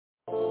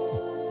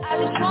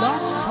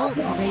Blog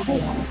Talk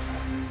Radio.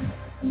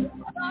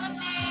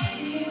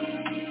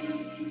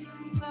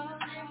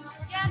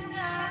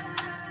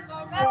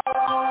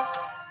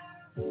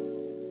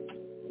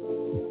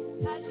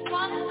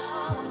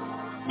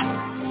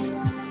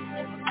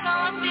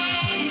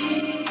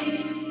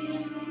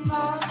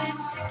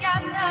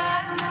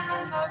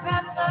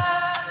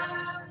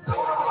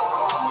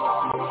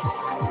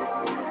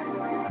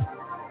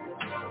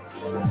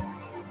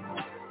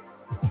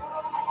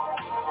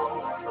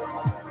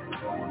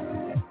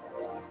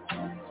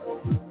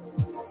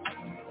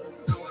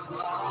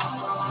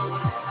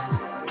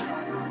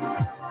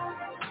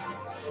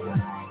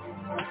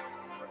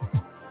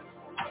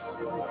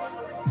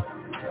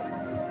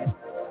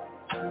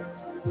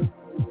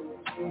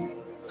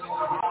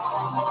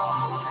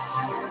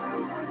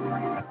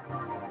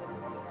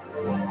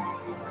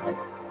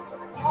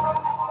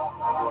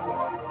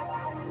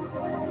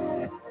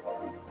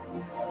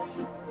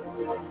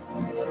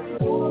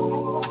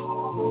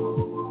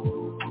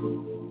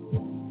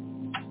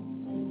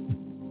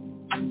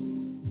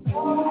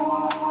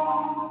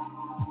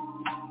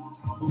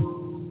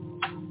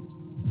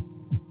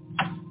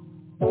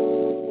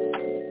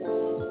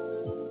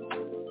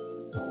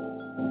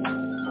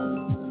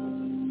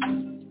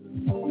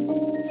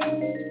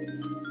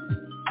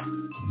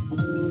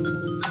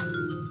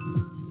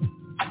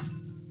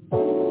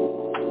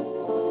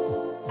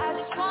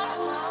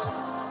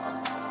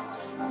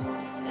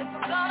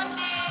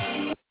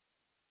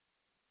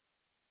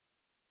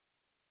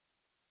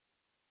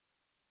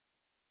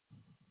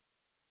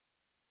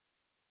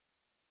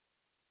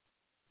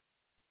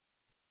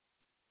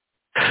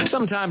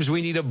 Sometimes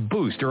we need a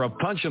boost or a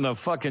punch in the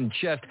fucking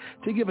chest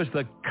to give us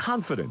the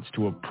confidence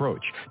to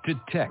approach, to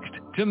text,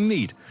 to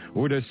meet,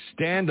 or to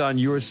stand on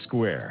your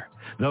square.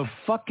 The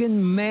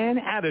fucking man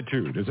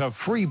attitude is a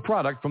free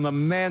product from the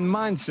Man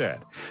Mindset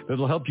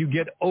that'll help you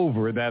get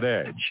over that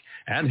edge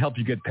and help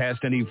you get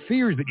past any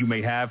fears that you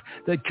may have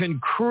that can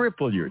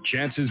cripple your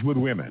chances with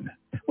women.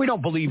 We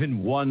don't believe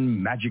in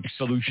one magic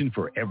solution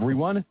for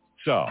everyone.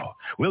 So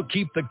we'll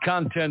keep the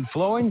content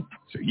flowing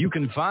so you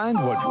can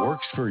find what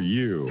works for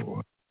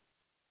you.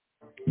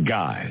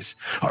 Guys,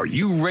 are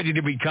you ready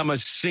to become a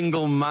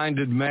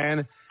single-minded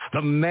man?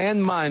 The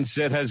Man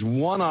Mindset has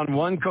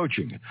one-on-one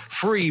coaching,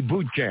 free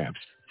boot camps,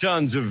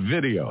 tons of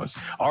videos,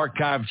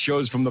 archived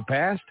shows from the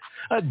past,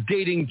 a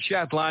dating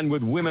chat line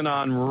with women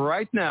on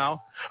right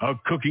now, a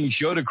cooking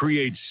show to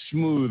create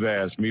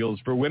smooth-ass meals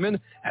for women,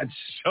 and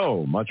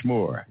so much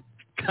more.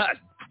 God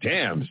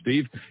damn,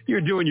 Steve,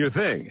 you're doing your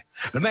thing.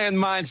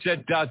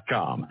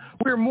 TheManMindset.com.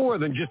 We're more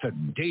than just a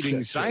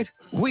dating site.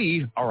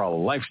 We are a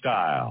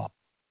lifestyle.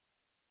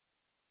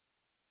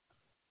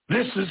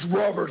 This is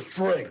Robert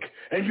Frank,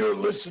 and you're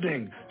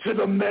listening to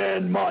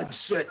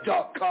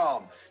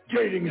TheManMindset.com,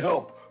 dating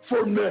help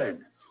for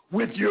men,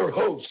 with your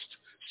host,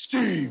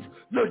 Steve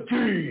the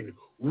Dean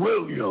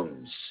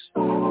Williams.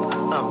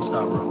 I'm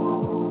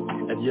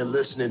Tyrone, and you're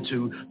listening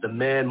to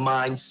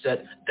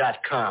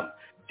TheManMindset.com,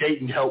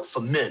 dating help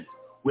for men,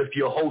 with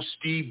your host,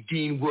 Steve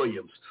Dean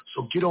Williams.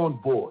 So get on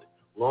board.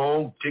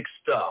 Long dick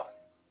style.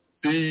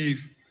 Steve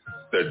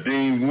the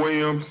Dean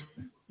Williams,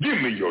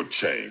 give me your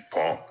chain,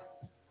 punk.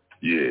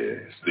 Yeah,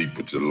 sleep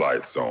with your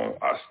lights on.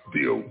 I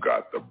still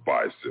got the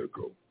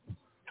bicycle.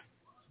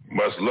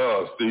 Much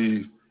love,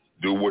 Steve.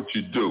 Do what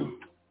you do.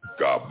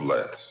 God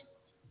bless.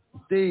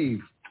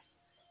 Steve,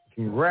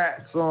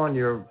 congrats on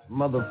your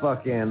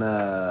motherfucking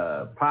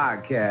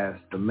podcast,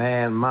 The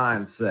Man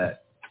Mindset.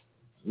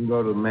 You can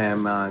go to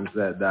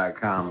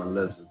manmindset.com and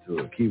listen to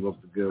it. Keep up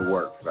the good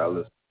work,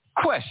 fellas.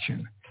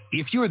 Question.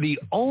 If you're the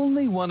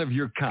only one of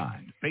your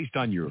kind, based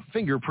on your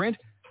fingerprint,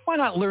 why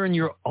not learn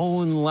your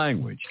own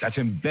language that's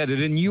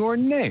embedded in your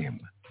name?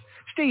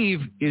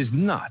 Steve is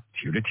not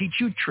here to teach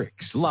you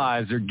tricks,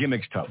 lies, or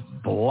gimmicks to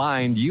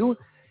blind you.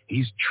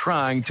 He's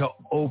trying to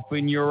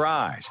open your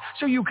eyes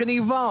so you can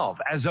evolve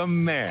as a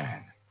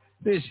man.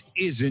 This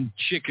isn't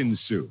chicken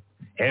soup.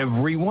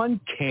 Everyone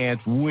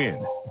can't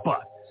win.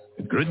 But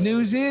the good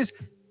news is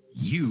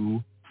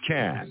you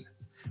can.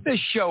 This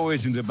show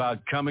isn't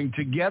about coming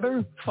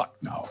together. Fuck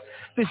no.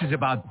 This is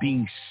about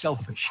being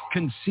selfish,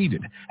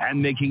 conceited, and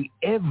making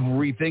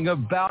everything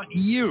about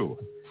you.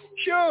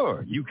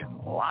 Sure, you can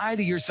lie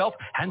to yourself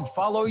and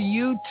follow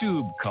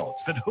YouTube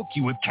cults that hook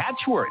you with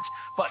catchwords.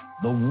 But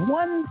the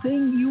one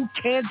thing you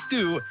can't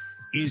do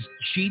is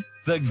cheat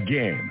the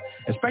game,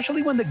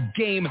 especially when the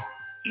game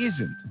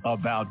isn't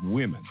about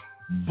women.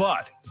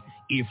 But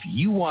if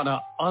you want to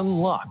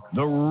unlock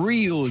the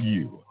real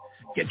you,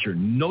 get your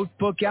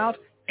notebook out,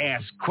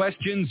 ask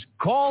questions,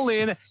 call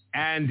in,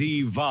 and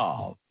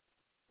evolve.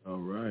 All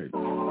right.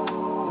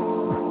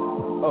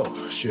 Oh,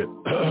 shit.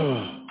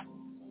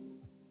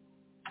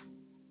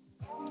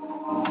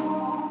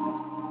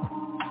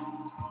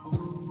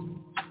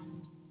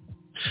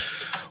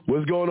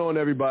 What's going on,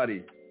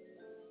 everybody?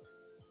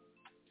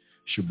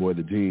 It's your boy,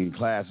 the Dean.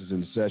 Class is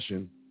in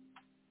session.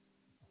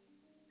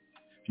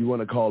 If you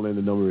want to call in,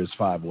 the number is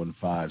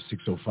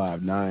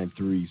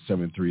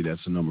 515-605-9373.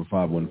 That's the number,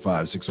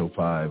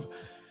 515-605-9373.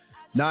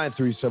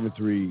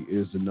 9373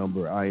 is the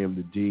number. I am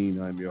the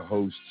Dean. I'm your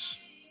host,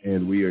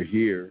 and we are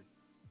here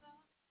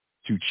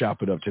to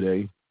chop it up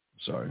today.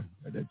 Sorry,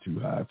 I got that too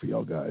high for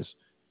y'all guys.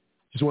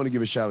 Just want to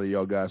give a shout out to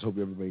y'all guys. Hope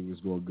everything is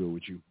going good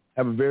with you.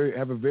 Have a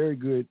very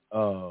good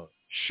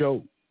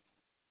show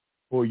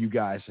for you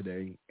guys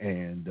today,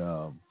 and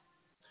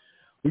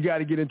we got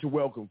to get into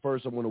welcome.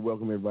 First, I want to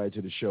welcome everybody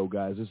to the show,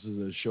 guys. This is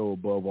a show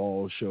above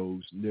all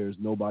shows. There's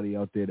nobody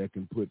out there that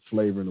can put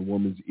flavor in a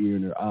woman's ear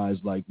and her eyes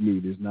like me.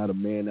 There's not a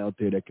man out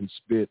there that can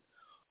spit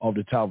off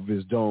the top of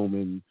his dome.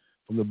 And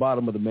from the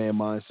bottom of the Man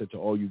Mindset to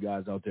all you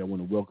guys out there, I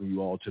want to welcome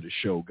you all to the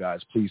show,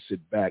 guys. Please sit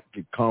back,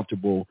 get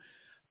comfortable.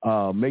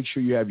 Make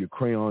sure you have your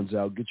crayons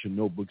out, get your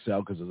notebooks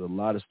out, because there's a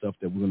lot of stuff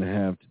that we're going to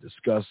have to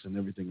discuss and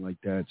everything like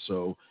that.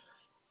 So,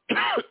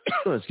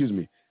 excuse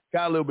me.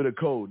 Got a little bit of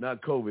cold,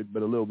 not COVID,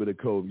 but a little bit of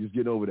cold. Just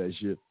get over that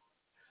shit.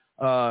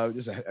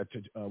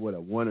 Just a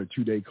 1 or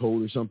 2 day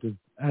cold or something.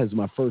 That is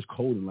my first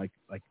cold in like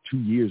 2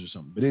 years or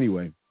something. But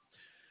anyway,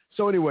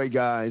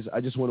 guys, I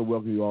just want to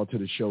welcome you all to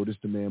the show. This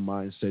is the Man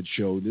Mindset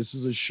Show. This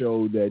is a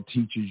show that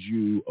teaches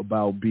you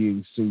about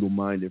being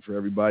single-minded. For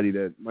everybody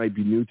that might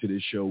be new to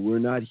this show, we're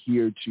not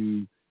here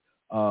to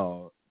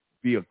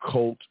be a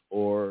cult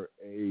or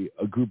a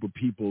group of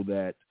people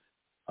that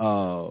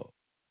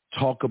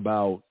talk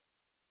about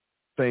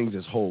things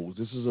as wholes.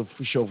 This is a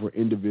show for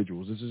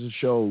individuals. This is a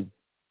show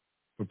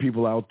for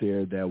people out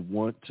there that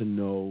want to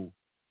know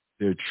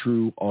their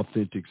true,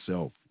 authentic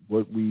self.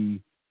 What we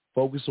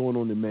focus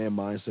on the Man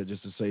Mindset,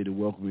 just to say to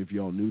welcome if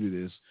y'all new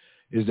to this,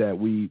 is that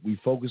we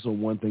focus on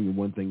one thing and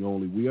one thing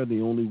only. We are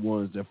the only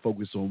ones that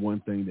focus on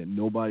one thing that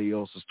nobody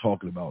else is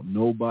talking about,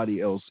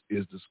 nobody else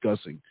is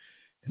discussing,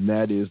 and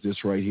that is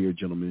this right here,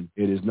 gentlemen.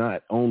 It is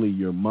not only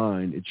your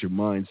mind, it's your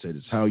mindset.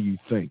 It's how you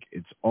think.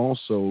 It's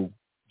also,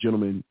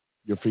 gentlemen,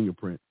 your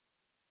fingerprint.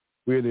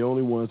 We are the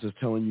only ones that's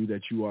telling you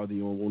that you are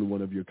the only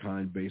one of your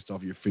kind based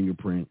off your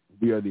fingerprint.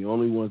 We are the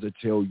only ones that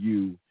tell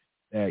you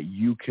that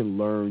you can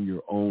learn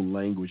your own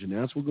language. And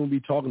that's what we're going to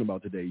be talking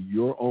about today,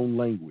 your own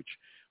language.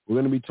 We're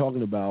going to be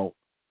talking about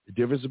the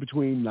difference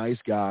between nice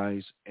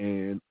guys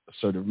and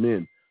assertive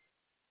men.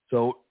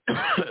 So,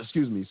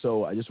 excuse me.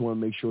 So I just want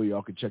to make sure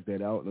y'all can check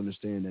that out and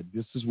understand that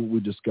this is what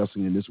we're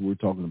discussing and this is what we're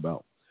talking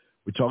about.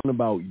 We're talking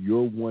about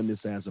your oneness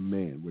as a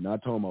man. We're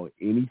not talking about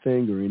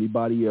anything or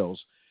anybody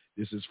else.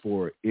 This is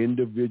for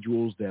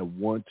individuals that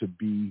want to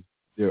be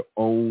their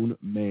own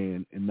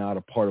man and not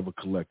a part of a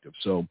collective.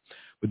 So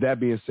with that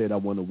being said, I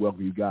want to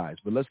welcome you guys.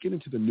 But let's get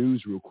into the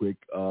news real quick.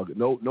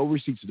 No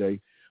receipts today.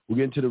 We'll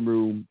get into the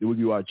room. Then we'll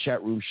do our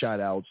chat room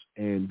shout-outs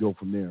and go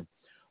from there.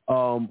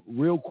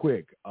 Real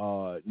quick,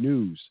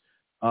 news.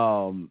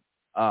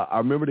 I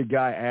remember the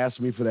guy asked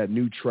me for that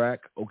new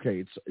track. Okay,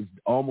 it's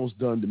almost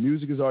done. The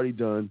music is already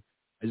done.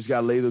 I just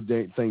got to lay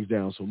the things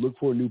down. So look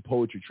for a new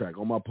poetry track.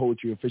 All my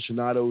poetry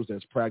aficionados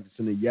that's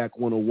practicing the Yak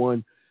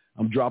 101,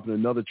 I'm dropping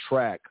another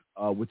track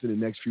within the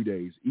next few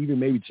days, even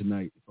maybe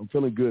tonight. If I'm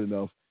feeling good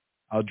enough,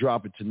 I'll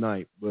drop it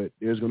tonight. But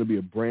there's going to be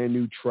a brand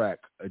new track.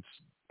 It's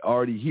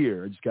already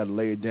here. I just got to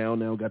lay it down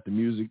now. Got the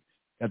music,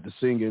 got the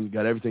singing,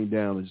 got everything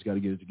down. I just got to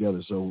get it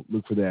together. So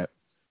look for that.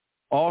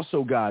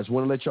 Also, guys,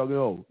 want to let y'all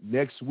know,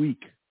 next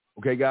week,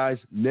 okay, guys,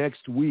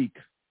 next week,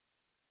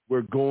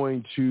 we're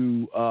going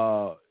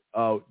to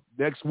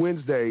next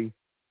Wednesday,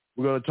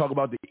 we're going to talk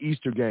about the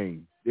Easter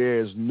game.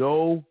 There's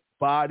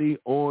nobody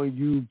on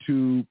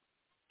YouTube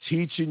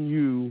teaching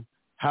you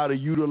how to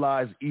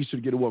utilize Easter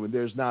to get a woman.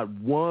 There's not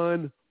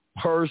one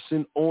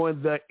person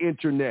on the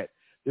internet.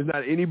 There's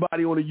not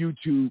anybody on the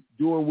YouTube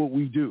doing what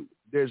we do.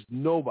 There's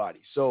nobody.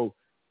 So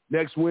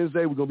next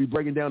Wednesday, we're going to be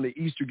breaking down the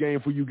Easter game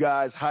for you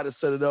guys, how to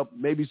set it up,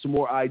 maybe some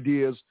more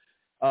ideas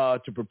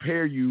to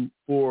prepare you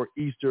for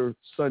Easter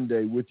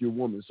Sunday with your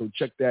woman. So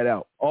check that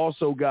out.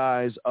 Also,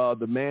 guys,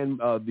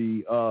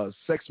 the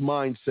sex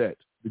mindset,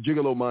 the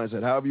gigolo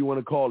mindset, however you want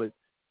to call it,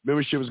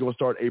 membership is going to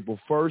start April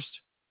 1st.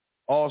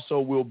 Also,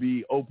 we'll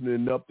be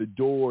opening up the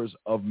doors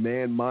of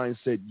Man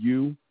Mindset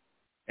U,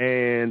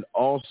 and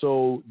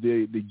also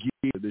the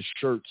gear, the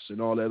shirts,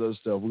 and all that other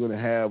stuff. We're going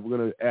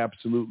to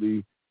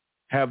absolutely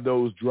have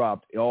those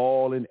dropped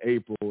all in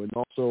April, and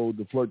also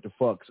the Flirt the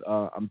Fucks.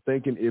 I'm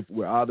thinking if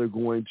we're either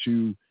going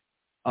to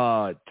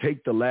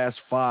take the last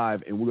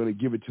 5 and we're going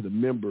to give it to the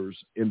members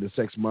in the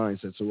sex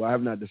mindset. So I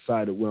have not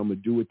decided what I'm going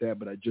to do with that,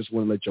 but I just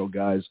want to let y'all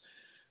guys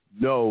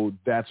know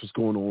that's what's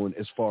going on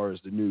as far as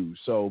the news.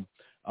 So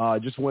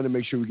just want to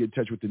make sure we get in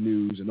touch with the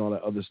news and all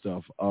that other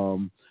stuff.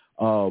 We're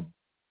going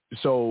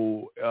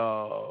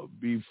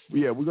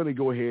to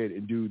go ahead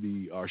and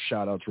do our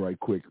shout outs right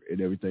quick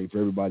and everything for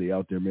everybody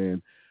out there,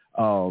 man.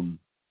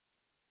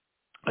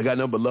 I got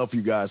nothing but love for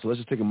you guys. So let's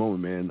just take a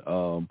moment, man.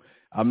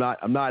 I'm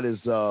not as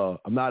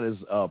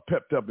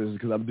pepped up as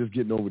because I'm just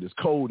getting over this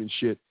cold and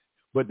shit,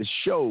 but the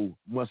show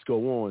must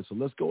go on. So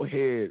let's go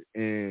ahead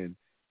and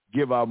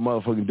give our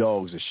motherfucking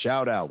dogs a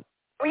shout out.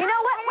 Well, you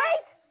know what?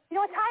 Wait. You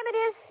know what time it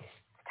is?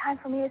 It's time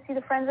for me to see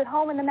the friends at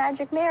home in the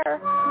magic mirror.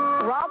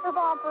 Romper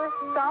bumper,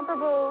 stomper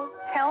boo,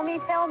 tell me,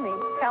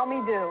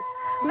 do.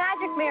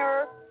 Magic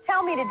mirror,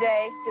 tell me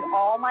today, did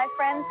all my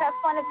friends have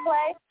fun at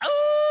play?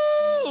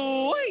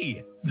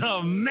 Ooh-wee!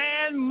 The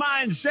Man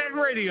Mindset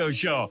Radio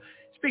Show.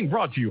 It's being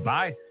brought to you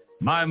by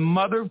my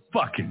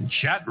motherfucking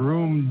chat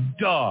room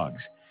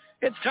dogs.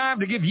 It's time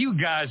to give you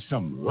guys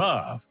some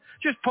love.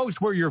 Just post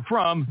where you're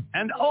from,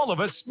 and all of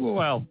us,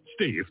 well,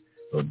 Steve,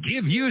 will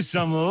give you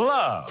some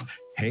love.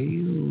 Hey,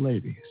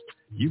 ladies,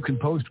 you can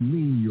post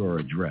me your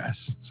address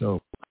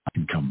so I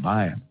can come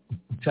by and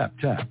tap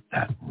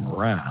that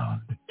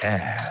round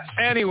ass.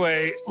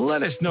 Anyway,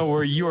 let us know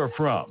where you're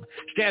from.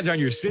 Stands on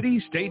your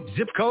city, state,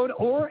 zip code,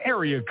 or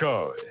area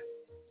code.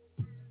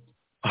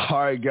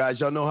 All right, guys.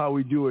 Y'all know how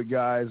we do it,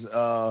 guys.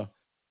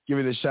 Give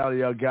it a shout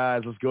out,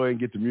 guys. Let's go ahead and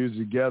get the music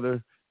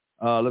together.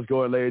 Let's go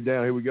ahead and lay it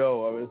down. Here we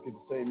go. Let's get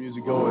the same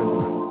music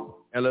going,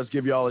 and let's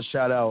give y'all a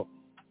shout out.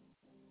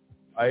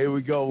 All right, here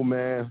we go,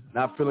 man.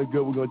 Not feeling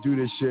good. We're going to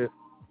do this shit.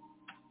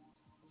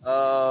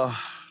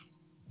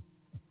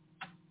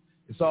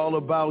 It's all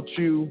about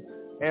you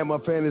and my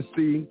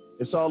fantasy.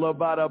 It's all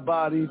about our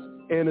bodies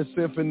in a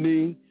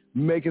symphony,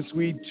 making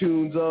sweet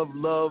tunes of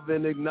love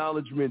and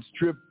acknowledgement,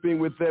 tripping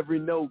with every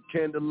note,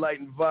 candlelight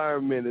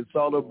environment. It's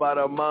all about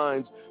our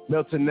minds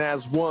melting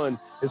as one.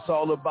 It's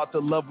all about the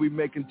love we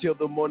make until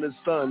the morning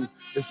sun.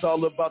 It's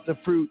all about the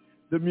fruit,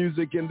 the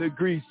music, and the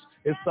grease.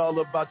 It's all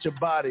about your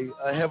body,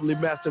 a heavenly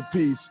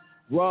masterpiece.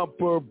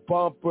 Romper,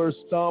 bumper,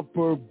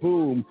 stomper,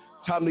 boom.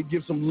 Time to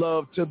give some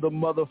love to the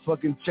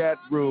motherfucking chat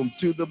room,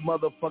 to the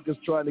motherfuckers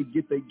trying to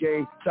get their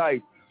game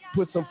tight.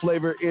 Put some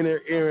flavor in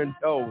their ear and,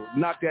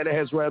 knock that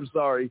ass right, I'm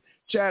sorry.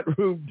 Chat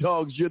room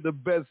dogs, you're the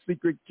best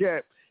secret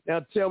cat.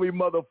 Now tell me,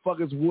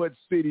 motherfuckers, what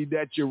city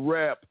that you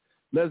rap.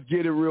 Let's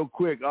get it real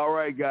quick. All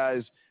right,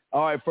 guys.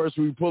 All right, first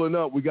we pulling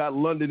up. We got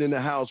London in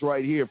the house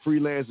right here.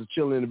 Freelancer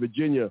chilling in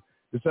Virginia,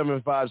 the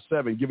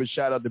 757. Give a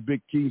shout out to Big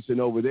Kingston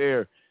over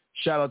there.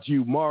 Shout out to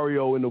you,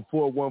 Mario in the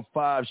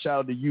 415. Shout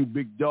out to you,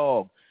 Big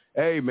Dog.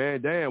 Hey,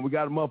 man, damn, we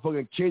got a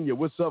motherfucking Kenya.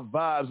 What's up,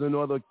 vibes in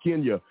Northern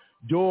Kenya?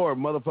 Door,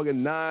 motherfucking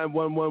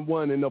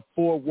 9111 in the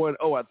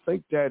 410. I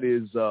think that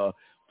is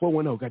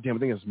 410. Goddamn, I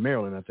think it's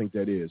Maryland. I think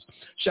that is.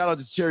 Shout out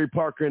to Terry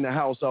Parker in the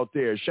house out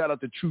there. Shout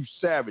out to True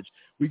Savage.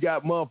 We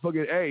got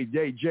motherfucking,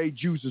 J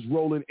Juice is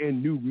rolling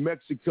in New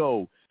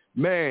Mexico.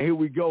 Man, here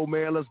we go,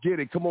 man. Let's get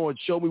it. Come on,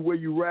 show me where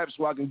you rap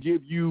so I can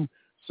give you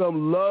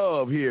some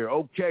love here.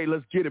 Okay,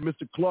 let's get it.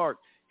 Mr. Clark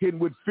hitting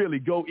with Philly.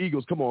 Go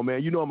Eagles. Come on,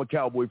 man. You know I'm a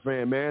Cowboy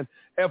fan, man.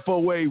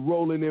 FOA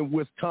rolling in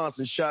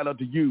Wisconsin. Shout out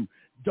to you.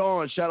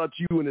 Dawn, shout out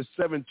to you in the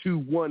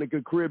 721 in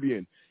the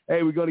Caribbean.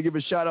 Hey, we're going to give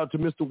a shout out to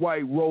Mr.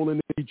 White rolling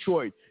in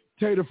Detroit.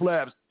 Tater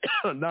Flaps,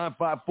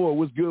 954,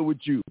 what's good with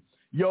you?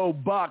 Yo,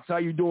 Box, how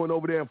you doing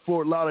over there in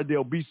Fort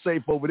Lauderdale? Be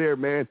safe over there,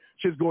 man.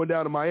 Shit's going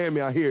down to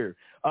Miami out here.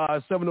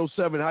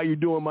 707, how you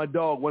doing, my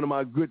dog? One of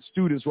my good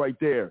students right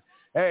there.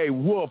 Hey,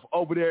 Wolf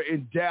over there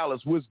in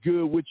Dallas, what's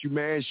good with you,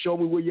 man? Show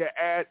me where you're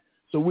at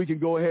so we can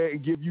go ahead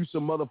and give you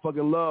some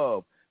motherfucking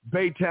love.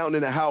 Baytown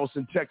in the house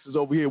in Texas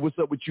over here. What's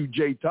up with you,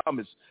 Jay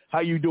Thomas? How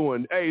you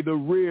doing? Hey, The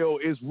Real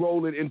is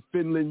rolling in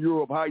Finland,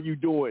 Europe. How you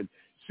doing?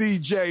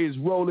 CJ is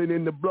rolling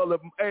in the brother.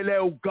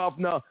 L.L.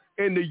 Governor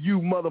in the U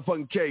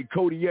motherfucking K.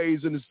 Cody A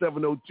is in the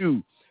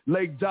 702.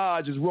 Lake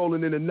Dodge is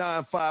rolling in the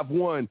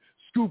 951.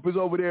 Scoop is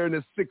over there in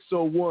the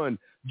 601.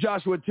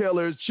 Joshua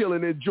Taylor is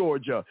chilling in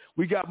Georgia.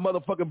 We got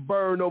motherfucking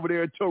Burn over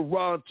there in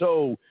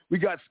Toronto. We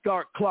got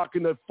Scott Clock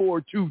in the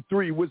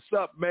 423. What's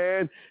up,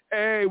 man?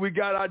 Hey, we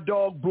got our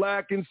dog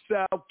Black in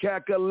South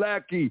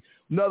Kakalaki.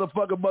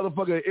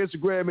 Motherfucker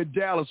Instagram in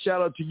Dallas.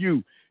 Shout out to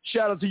you.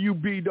 Shout out to you,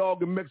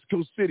 B-Dog in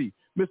Mexico City.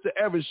 Mr.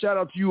 Evans, shout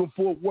out to you in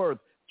Fort Worth.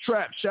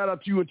 Trap, shout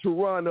out to you in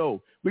Toronto.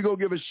 We're going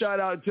to give a shout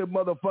out to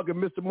motherfucking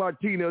Mr.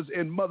 Martinez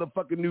in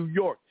motherfucking New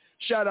York.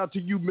 Shout out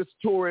to you, Mr.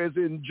 Torres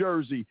in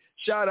Jersey.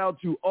 Shout out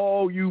to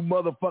all you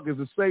motherfuckers.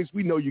 The Saints,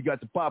 we know you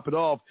got to pop it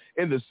off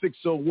in the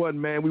 601,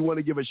 man. We want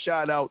to give a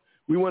shout out.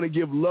 We want to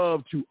give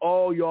love to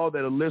all y'all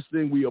that are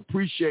listening. We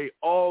appreciate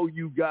all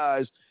you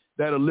guys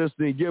that are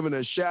listening, giving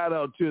a shout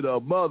out to the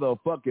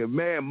motherfucking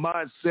Man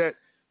Mindset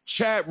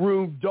chat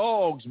room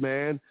dogs,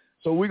 man.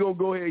 So we're going to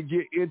go ahead and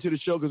get into the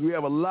show because we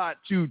have a lot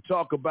to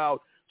talk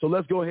about. So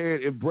let's go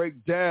ahead and break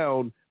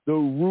down the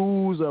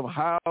rules of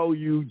how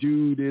you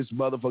do this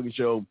motherfucking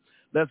show.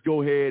 Let's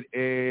go ahead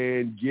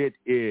and get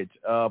it.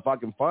 If I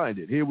can find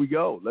it. Here we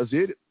go. Let's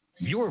hit it.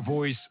 Your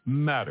voice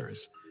matters.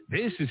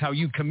 This is how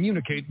you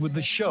communicate with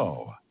the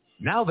show.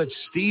 Now that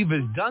Steve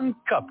is done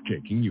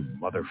cupcaking, you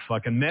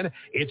motherfucking men,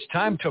 it's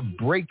time to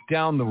break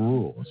down the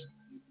rules.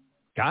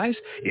 Guys,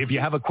 if you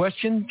have a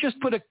question, just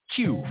put a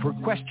Q for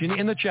question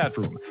in the chat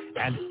room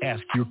and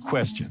ask your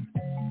question.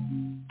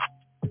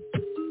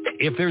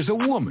 If there's a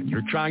woman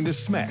you're trying to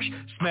smash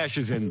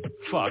as in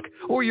fuck,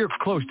 or you're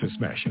close to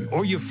smashing,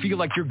 or you feel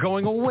like you're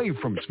going away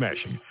from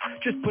smashing,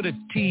 just put a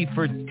T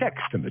for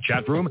text in the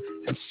chat room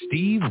and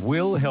Steve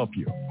will help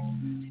you.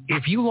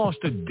 If you lost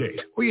a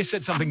date, or you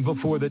said something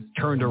before that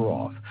turned her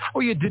off,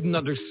 or you didn't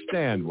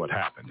understand what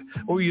happened,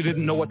 or you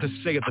didn't know what to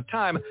say at the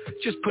time,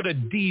 just put a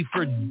D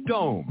for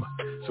dome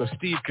so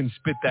Steve can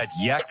spit that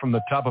yak from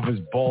the top of his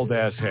bald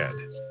ass head.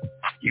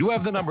 You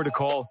have the number to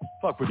call.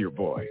 Fuck with your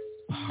boy.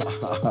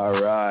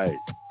 All right.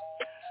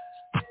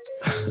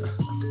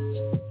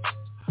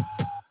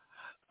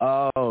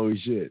 Oh,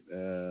 shit.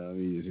 Let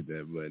me just hit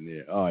that button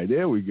there. All right,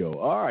 there we go.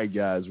 All right,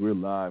 guys, we're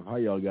live. How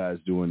y'all guys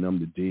doing? I'm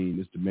the Dean.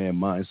 This is the Man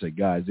Mindset.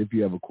 Guys, if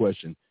you have a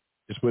question,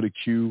 just put a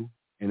Q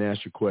and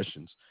ask your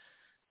questions.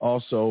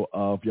 Also,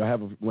 if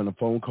y'all want a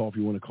phone call, if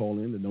you want to call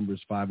in, the number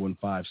is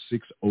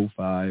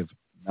 515-605-9373.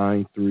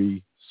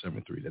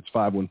 That's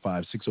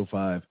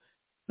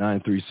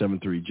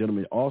 515-605-9373.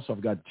 Gentlemen, also,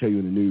 I've got to tell you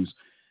in the news,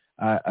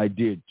 I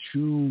did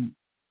 2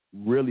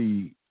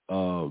 really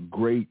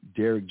great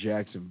Derek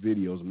Jackson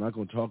videos. I'm not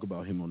going to talk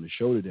about him on the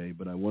show today,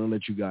 but I want to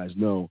let you guys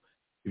know,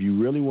 if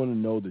you really want to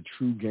know the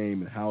true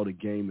game and how the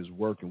game is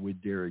working with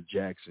Derek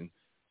Jackson,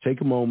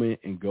 take a moment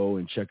and go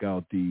and check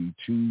out the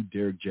 2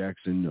 Derek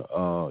Jackson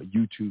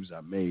YouTubes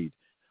I made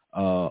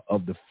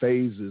of the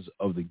phases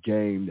of the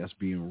game that's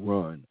being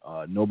run.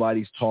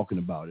 Nobody's talking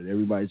about it.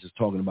 Everybody's just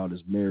talking about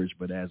his marriage,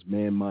 but as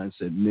Man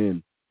Mindset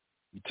men,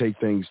 we take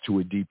things to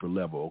a deeper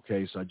level,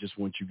 okay? So I just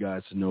want you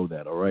guys to know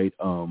that, all right?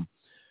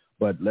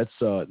 But let's,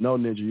 no,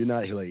 Ninja, you're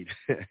not late.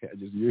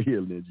 You're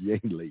here, Ninja. You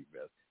ain't late,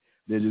 man.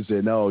 Ninja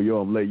said, no,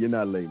 I'm late. You're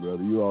not late,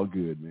 brother. You're all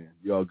good, man.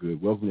 You're all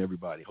good. Welcome,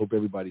 everybody. Hope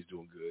everybody's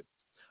doing good.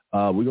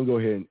 We're going to go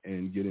ahead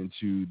and get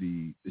into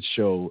the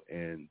show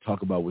and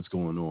talk about what's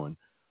going on.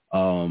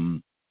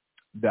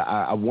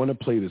 I want to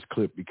play this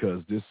clip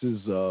because this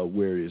is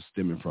where it's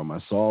stemming from. I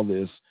saw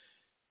this,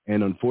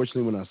 and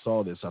unfortunately when I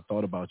saw this, I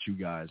thought about you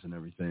guys and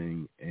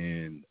everything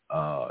and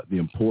the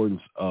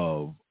importance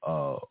of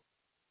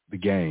the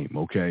game,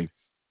 okay?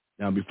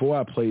 Now, before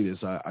I play this,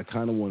 I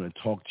kind of want to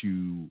talk to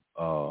you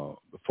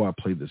before I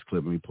play this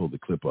clip. Let me pull the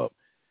clip up.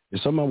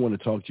 There's something I want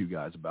to talk to you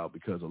guys about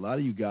because a lot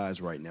of you guys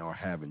right now are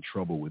having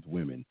trouble with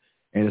women.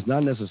 And it's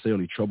not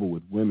necessarily trouble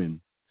with women.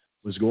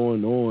 What's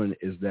going on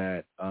is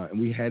that, and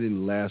we had it in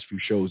the last few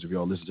shows, if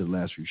y'all listen to the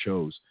last few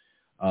shows,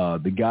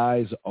 the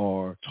guys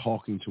are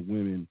talking to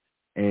women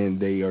and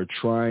they are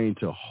trying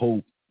to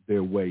hope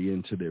their way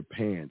into their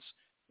pants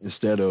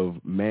instead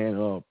of man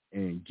up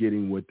and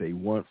getting what they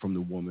want from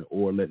the woman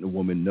or letting the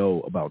woman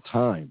know about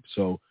time.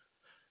 So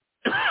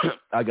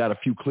I got a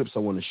few clips I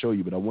want to show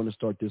you, but I want to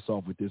start this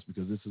off with this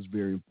because this is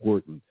very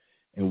important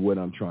in what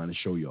I'm trying to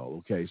show y'all.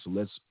 Okay, so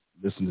let's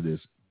listen to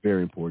this.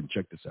 Very important.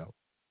 Check this out.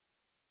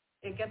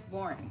 It gets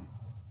boring,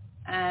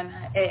 and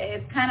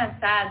it's kind of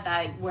sad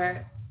that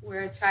we're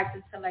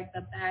attracted to like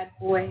the bad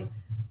boy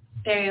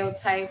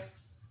stereotype,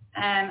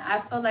 and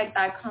I feel like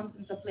that comes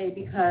into play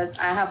because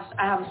I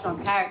have a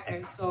strong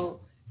character, so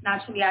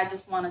naturally I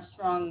just want a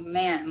strong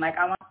man. Like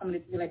I want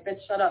somebody to be like, bitch,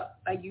 shut up,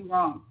 like you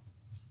wrong,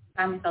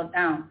 calm yourself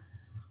down.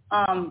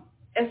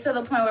 It's to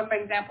the point where, for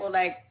example,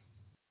 like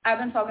I've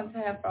been talking to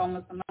him for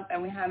almost a month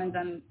and we haven't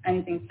done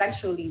anything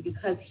sexually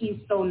because he's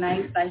so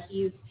nice that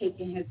he's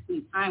taking his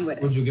sweet time with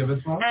it. Would you give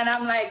it to him? And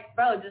I'm like,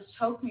 bro, just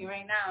choke me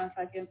right now and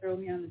fucking throw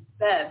me on the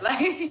bed.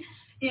 Like,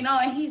 you know,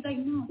 and he's like,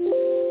 no,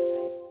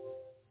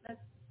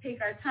 let's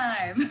take our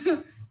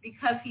time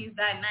because he's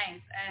that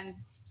nice. And,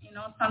 you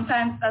know,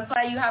 sometimes that's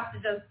why you have to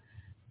just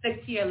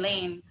stick to your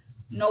lane,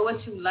 know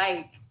what you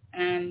like,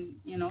 and,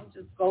 you know,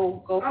 just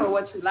go for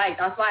what you like.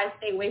 That's why I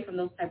stay away from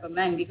those type of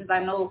men because I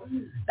know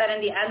that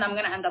in the end I'm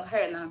going to end up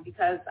hurting them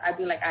because I'd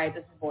be like, all right,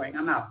 this is boring.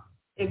 I'm out.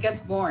 It gets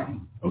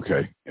boring.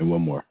 Okay, and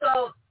one more.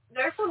 So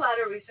there's a lot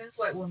of reasons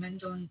why women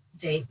don't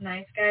date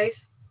nice guys.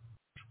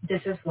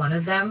 This is one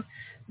of them.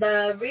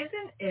 The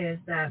reason is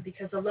that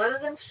because a lot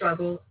of them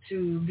struggle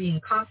to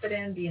being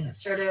confident, being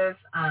assertive,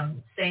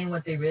 saying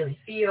what they really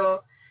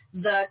feel.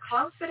 The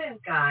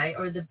confident guy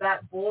or the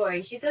bad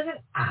boy, he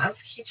doesn't ask,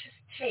 he just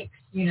takes,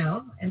 you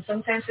know, and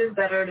sometimes it's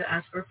better to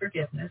ask for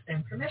forgiveness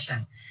than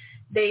permission.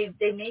 They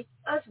make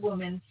us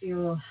women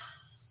feel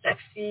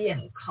sexy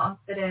and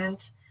confident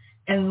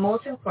and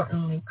most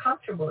importantly,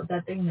 comfortable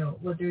that they know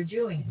what they're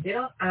doing. They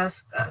don't ask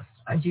us,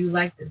 do you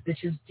like this? They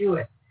just do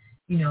it,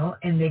 you know,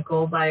 and they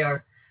go by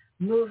our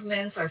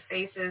movements, our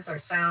faces,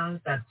 our sounds,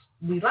 that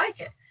we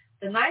like it.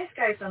 The nice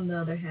guys, on the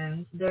other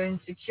hand, they're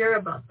insecure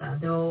about that.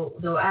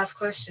 They'll ask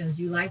questions,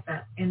 you like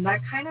that? And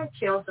that kind of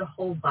kills the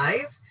whole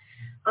vibe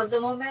of the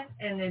moment,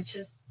 and it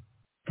just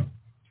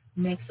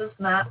makes us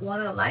not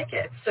want to like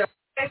it. So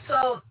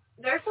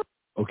there's a...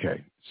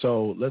 Okay,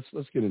 so let's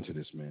get into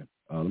this, man.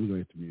 Let me go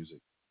get the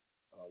music.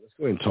 Let's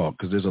go ahead and talk,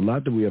 because there's a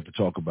lot that we have to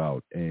talk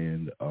about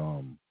and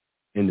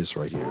in this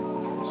right here.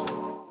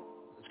 So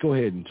let's go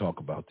ahead and talk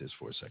about this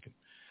for a second.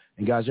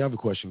 And guys, you have a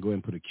question, go ahead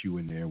and put a Q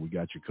in there. We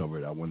got you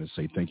covered. I want to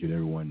say thank you to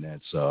everyone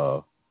that's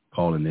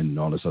calling in and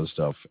all this other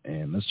stuff,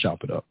 and let's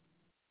chop it up.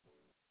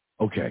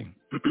 Okay.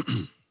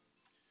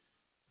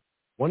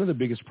 One of the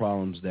biggest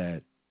problems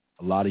that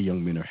a lot of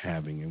young men are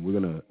having, and we're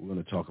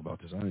gonna talk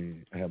about this. I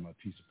have my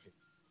piece of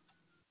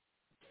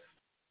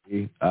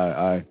paper.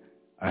 I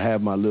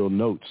have my little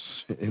notes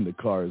in the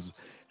cars.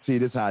 See,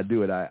 this is how I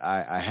do it.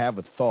 I have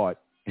a thought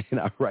and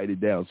I write it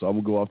down. So I'm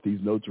gonna go off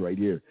these notes right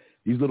here.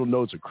 These little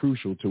notes are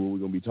crucial to what we're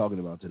going to be talking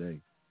about today.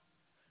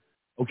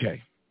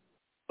 Okay.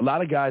 A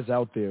lot of guys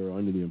out there are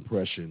under the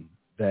impression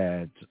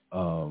that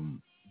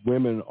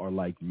women are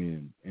like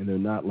men, and they're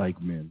not like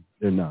men.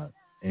 They're not.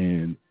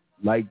 And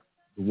like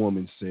the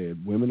woman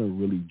said, women are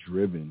really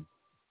driven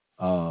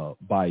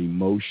by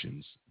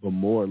emotions, but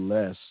more or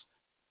less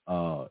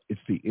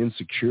it's the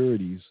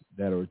insecurities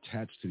that are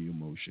attached to the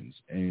emotions.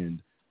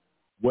 And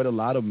what a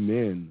lot of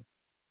men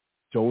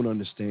don't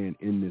understand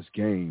in this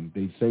game,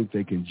 they think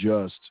they can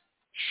just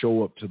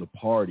show up to the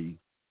party,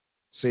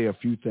 say a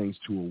few things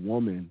to a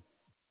woman,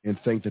 and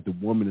think that the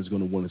woman is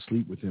going to want to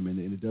sleep with him, and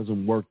it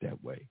doesn't work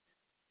that way.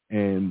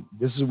 And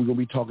we're going to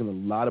be talking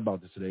a lot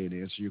about this today and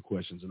answer your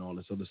questions and all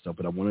this other stuff,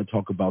 but I want to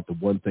talk about the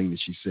one thing that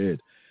she said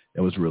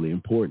that was really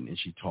important, and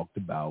she talked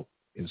about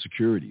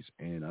insecurities.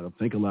 And I don't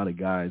think a lot of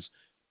guys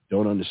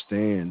don't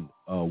understand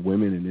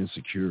women and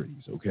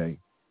insecurities, okay?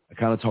 I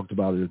kind of talked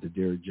about it at the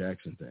Derrick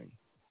Jackson thing.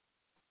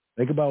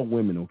 Think about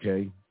women,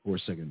 okay, for a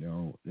second.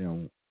 Now,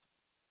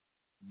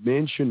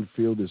 men shouldn't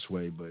feel this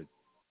way, but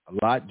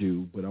a lot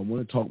do, but I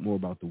want to talk more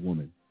about the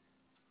woman.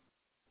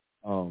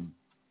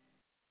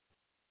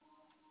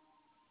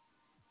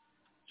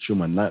 Sure,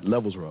 my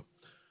levels are up.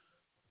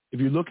 If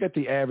you look at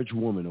the average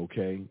woman,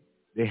 okay,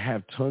 they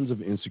have tons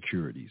of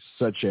insecurities,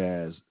 such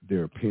as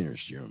their appearance,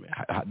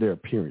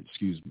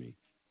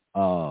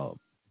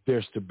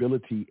 their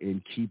stability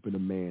in keeping a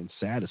man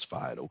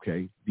satisfied,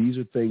 okay? These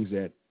are things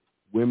that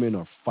women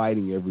are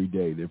fighting every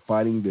day. They're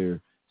fighting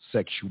their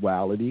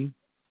sexuality.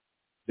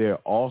 They're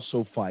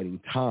also fighting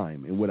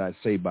time. And what I'm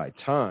saying by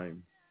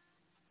time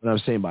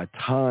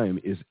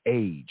is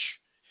age.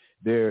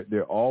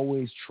 They're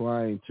always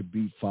trying to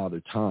beat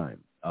father time.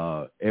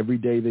 Every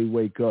day they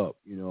wake up,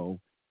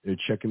 they're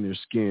checking their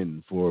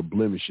skin for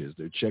blemishes.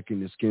 They're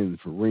checking their skin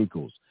for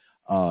wrinkles.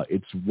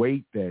 It's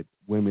weight that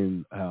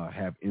women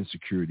have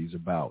insecurities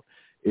about.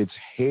 It's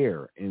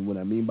hair. And what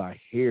I mean by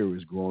hair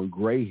is growing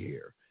gray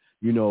hair.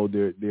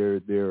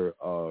 Their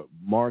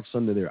marks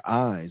under their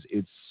eyes.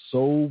 It's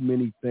so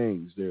many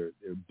things. Their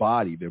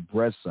body, their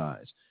breast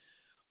size.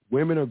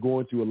 Women are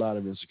going through a lot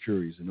of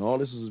insecurities, and all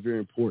this is very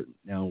important.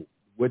 Now,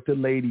 what the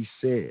lady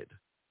said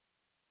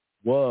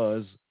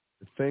was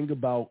the thing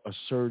about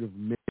assertive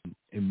men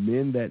and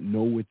men that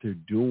know what they're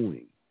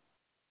doing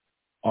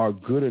are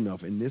good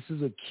enough, and this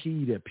is a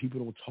key that people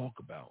don't talk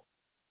about.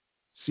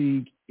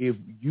 See, if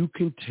you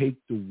can take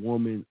the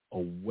woman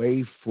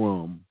away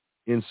from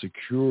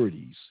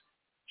insecurities,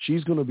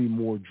 she's going to be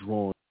more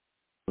drawn.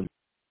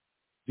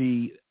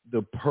 The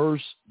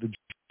purse, the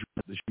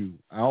shoe,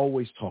 I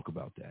always talk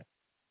about that.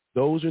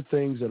 Those are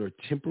things that are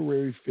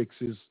temporary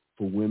fixes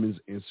for women's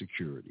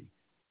insecurity.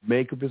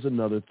 Makeup is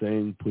another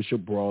thing.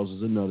 Push-up bras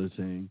is another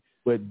thing.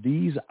 But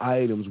these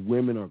items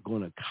women are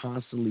going to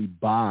constantly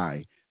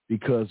buy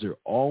because they're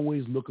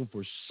always looking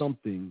for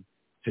something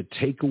to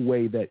take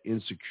away that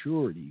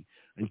insecurity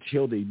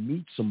until they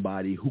meet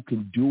somebody who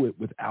can do it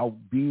without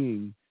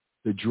being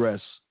the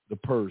dress, the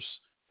purse,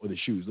 or the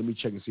shoes. Let me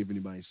check and see if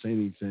anybody's saying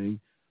anything.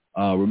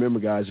 Remember,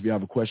 guys, if you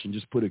have a question,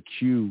 just put a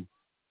Q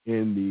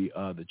in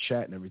the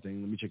chat and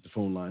everything. Let me check the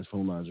phone lines.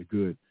 Phone lines are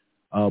good.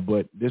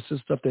 But this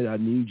is stuff that I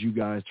need you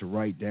guys to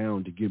write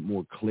down to get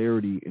more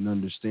clarity and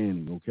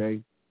understanding,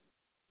 okay?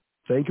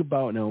 Think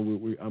about now,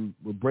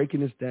 we're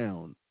breaking this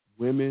down.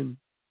 Women,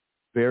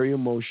 very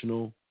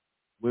emotional.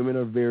 Women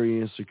are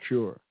very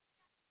insecure.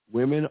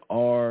 Women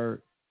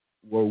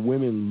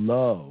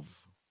love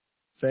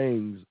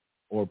things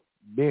or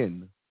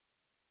men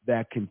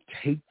that can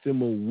take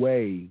them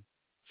away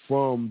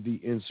from the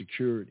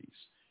insecurities,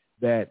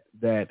 that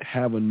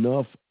have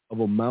enough of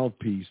a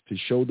mouthpiece to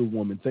show the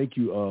woman. Thank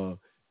you,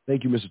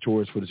 Mr.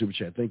 Torres, for the super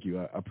chat. Thank you.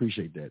 I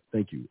appreciate that.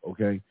 Thank you.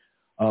 Okay.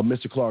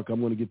 Mr. Clark, I'm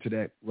going to get to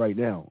that right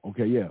now.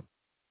 Okay, yeah.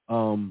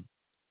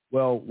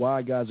 Well, why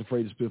are guys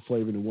afraid to spit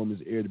flavor in a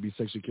woman's ear to be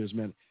sexually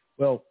charismatic?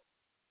 Well,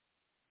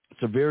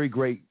 it's a very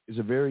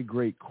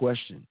great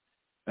question.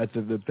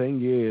 The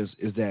thing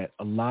is that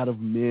a lot of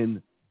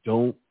men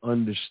don't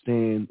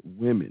understand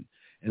women.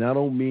 And I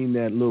don't mean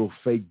that little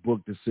fake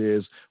book that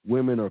says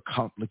women are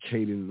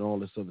complicated and all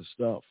this other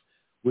stuff.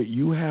 What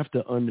you have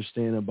to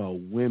understand about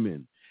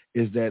women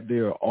is that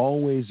they're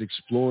always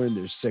exploring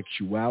their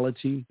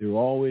sexuality. They're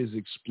always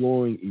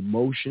exploring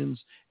emotions,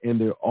 and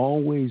they're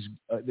always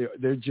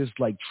they're just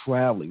like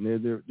traveling.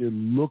 They're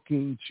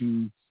looking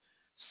to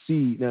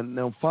see.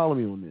 Now follow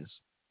me on this.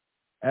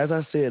 As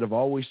I said, I've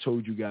always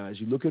told you guys,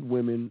 you look at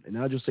women, and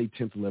I'll just say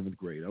 10th, 11th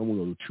grade. I don't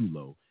want to go too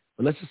low,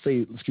 but let's just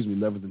say,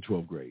 11th and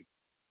 12th grade.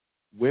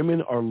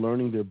 Women are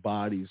learning their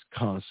bodies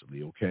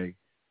constantly, okay?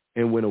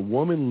 And when a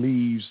woman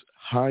leaves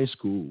high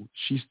school,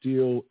 she's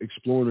still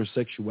exploring her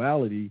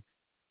sexuality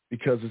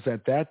because it's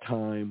at that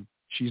time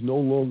she's no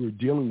longer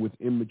dealing with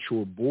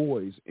immature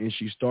boys and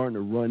she's starting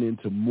to run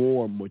into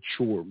more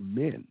mature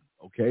men,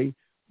 okay?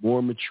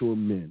 More mature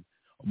men.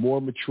 A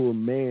more mature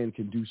man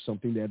can do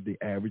something that the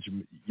average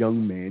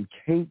young man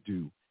can't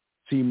do.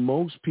 See,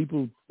 most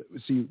people,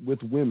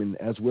 with women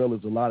as well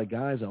as a lot of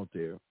guys out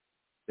there,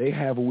 they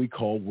have what we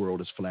call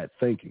world is flat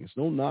thinking. It's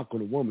no knock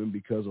on a woman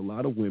because a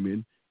lot of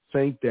women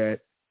think that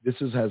this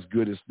is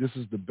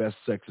the best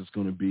sex it's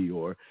going to be,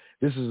 or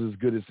this is as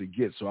good as it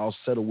gets, so I'll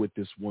settle with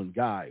this one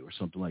guy or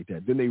something like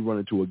that. Then they run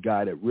into a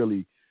guy that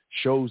really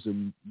shows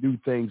them new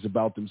things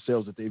about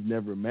themselves that they've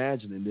never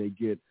imagined, and they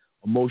get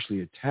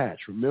emotionally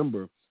attached.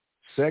 Remember,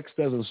 Sex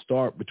doesn't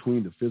start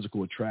between the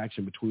physical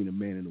attraction between a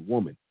man and a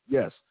woman.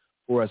 Yes,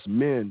 for us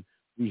men,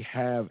 we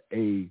have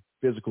a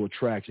physical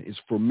attraction. It's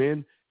for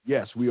men,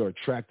 yes, we are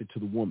attracted to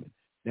the woman.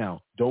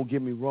 Now, don't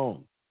get me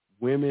wrong.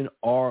 Women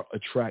are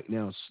attracted.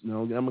 Now,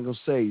 I'm going to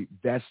say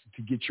that's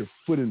to get your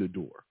foot in the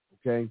door,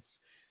 okay?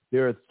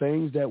 There are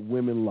things that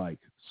women like.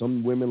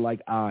 Some women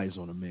like eyes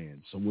on a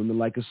man. Some women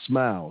like a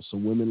smile.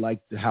 Some women like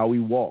how he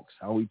walks,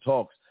 how he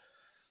talks.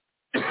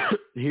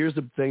 Here's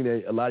the thing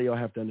that a lot of y'all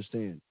have to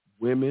understand.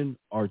 Women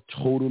are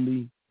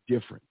totally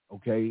different,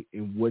 okay,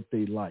 in what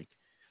they like.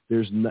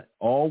 There's not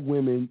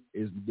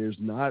there's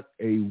not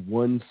a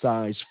one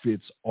size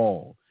fits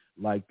all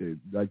like the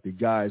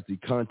guys, the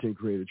content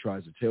creator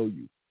tries to tell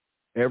you.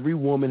 Every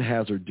woman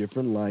has her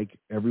different like,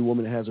 every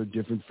woman has her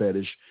different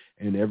fetish,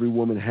 and every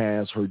woman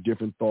has her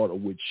different thought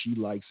of what she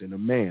likes in a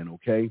man,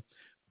 okay?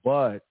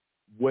 But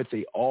what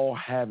they all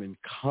have in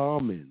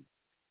common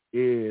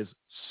is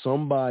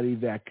somebody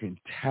that can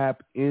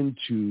tap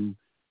into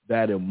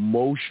that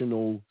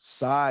emotional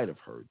side of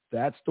her.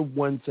 That's the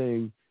one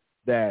thing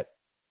that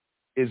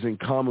is in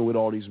common with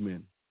all these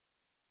men.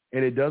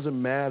 And it doesn't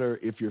matter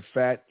if you're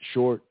fat,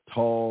 short,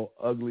 tall,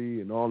 ugly,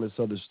 and all this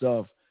other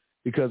stuff,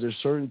 because there's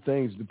certain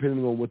things,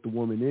 depending on what the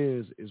woman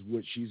is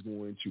what she's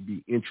going to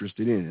be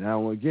interested in.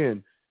 Now,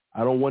 again,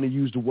 I don't want to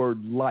use the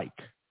word like,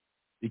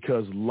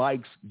 because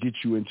likes get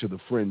you into the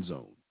friend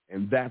zone.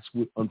 And that's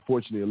what,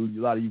 unfortunately,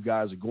 a lot of you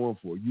guys are going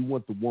for. You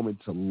want the woman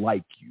to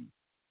like you.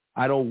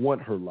 I don't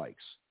want her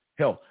likes.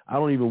 Hell, I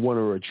don't even want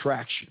her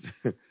attraction.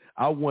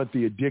 I want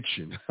the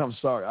addiction. I'm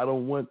sorry. I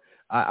don't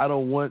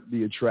want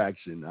the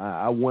attraction.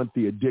 I want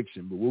the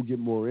addiction, but we'll get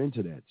more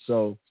into that.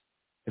 So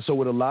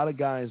what a lot of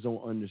guys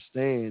don't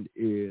understand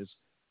is,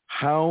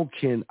 how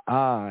can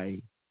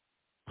I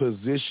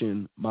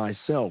position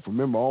myself?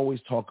 Remember, I always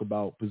talk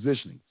about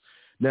positioning.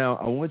 Now,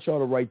 I want y'all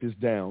to write this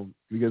down,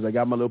 because I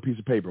got my little piece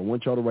of paper. I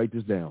want y'all to write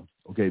this down.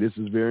 Okay, this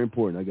is very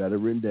important. I got it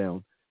written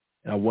down.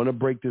 And I want to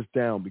break this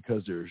down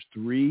because there's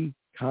 3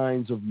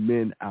 kinds of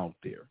men out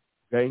there,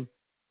 okay?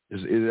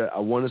 I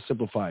want to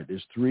simplify it.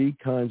 There's 3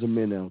 kinds of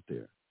men out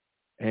there.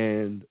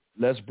 And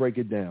let's break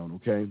it down,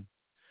 okay?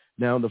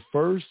 Now, the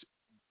first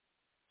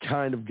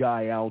kind of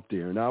guy out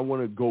there, and I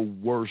want to go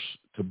worst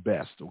to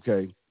best,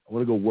 okay? I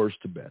want to go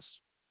worst to best.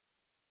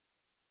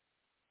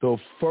 The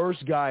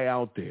first guy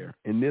out there,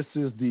 and this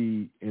is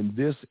the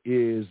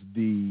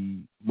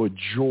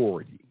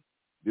majority.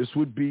 This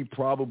would be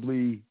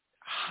probably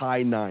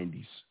high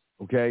 90s,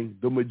 okay?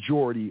 The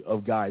majority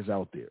of guys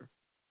out there.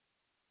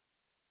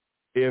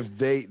 If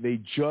they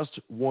just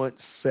want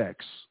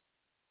sex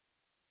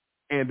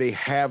and they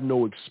have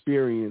no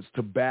experience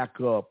to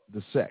back up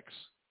the sex.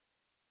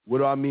 What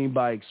do I mean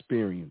by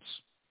experience?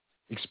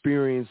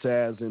 Experience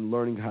as in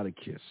learning how to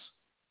kiss.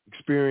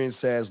 Experience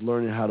as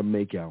learning how to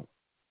make out.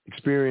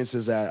 Experience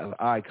as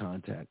eye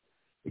contact.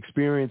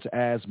 Experience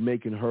as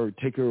making her,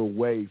 take her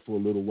away for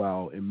a little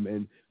while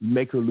and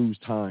make her lose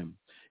time.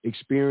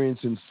 Experience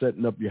in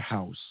setting up your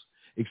house.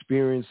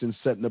 Experience in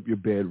setting up your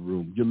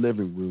bedroom, your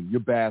living room, your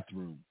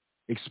bathroom.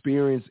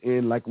 Experience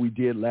in, like we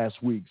did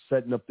last week,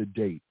 setting up the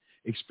date.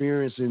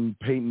 Experience in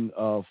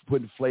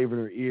putting flavor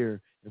in her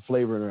ear and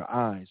flavor in her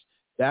eyes.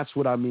 That's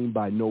what I mean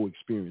by no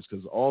experience,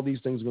 because all these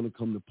things are going to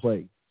come to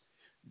play.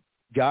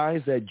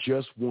 Guys that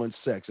just want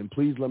sex, and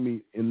please let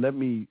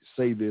me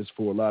say this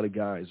for a lot of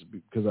guys,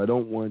 because I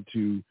don't want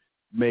to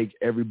make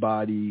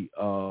everybody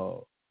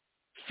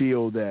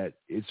feel that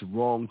it's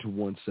wrong to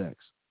want sex.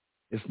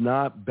 It's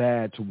not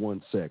bad to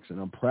want sex, and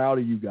I'm proud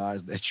of you guys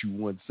that you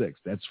want sex.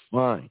 That's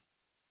fine.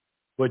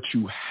 But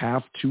you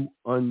have to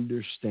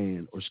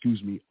understand,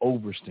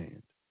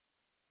 overstand,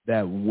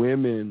 that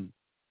women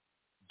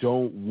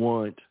don't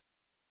want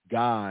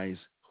guys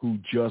who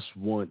just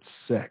want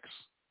sex.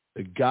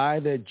 The guy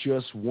that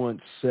just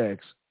wants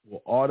sex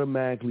will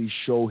automatically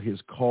show his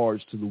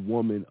cards to the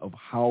woman of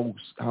how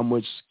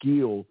much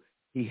skill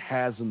he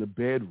has in the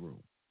bedroom,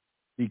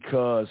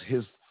 because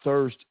his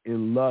thirst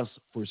and lust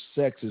for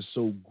sex is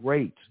so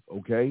great,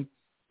 okay?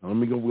 Now,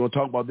 we're going to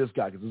talk about this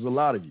guy, because there's a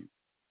lot of you,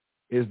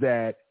 is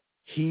that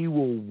he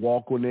will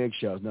walk on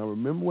eggshells. Now,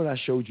 remember what I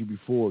showed you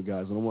before,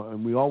 guys,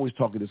 and we always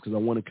talk of this because I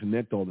want to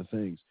connect all the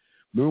things.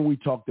 Remember we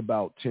talked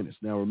about tennis.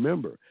 Now,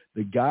 remember,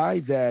 the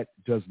guy that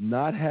does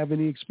not have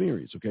any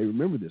experience, okay,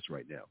 remember this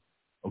right now.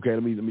 Okay,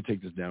 let me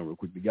take this down real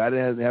quick. The guy that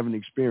doesn't have any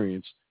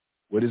experience,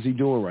 what is he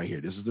doing right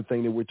here? This is the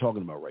thing that we're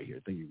talking about right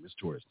here. Thank you, Ms.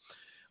 Torres.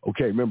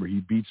 Okay, remember, he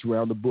beats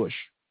around the bush.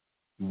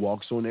 He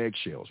walks on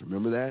eggshells.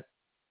 Remember that?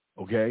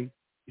 Okay?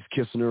 He's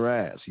kissing her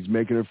ass. He's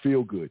making her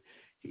feel good.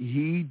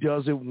 He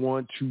doesn't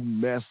want to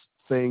mess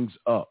things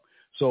up.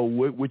 So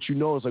what you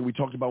know is, like we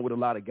talked about with a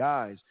lot of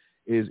guys,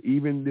 is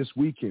even this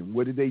weekend,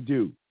 what did they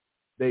do?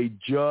 They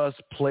just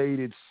played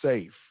it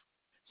safe.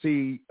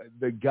 See,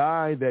 the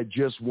guy that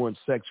just wants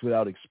sex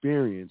without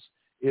experience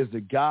is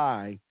the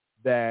guy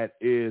that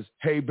is,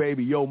 hey,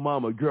 baby, yo,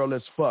 mama, girl,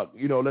 let's fuck.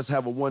 Let's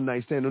have a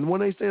one-night stand. And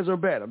one-night stands are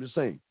bad. I'm just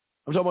saying.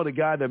 I'm talking about the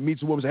guy that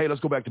meets a woman and says, hey,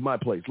 let's go back to my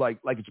place, like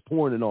it's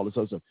porn and all this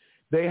other stuff.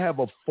 They have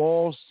a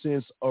false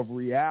sense of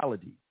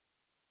reality,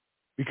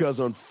 because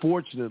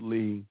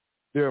unfortunately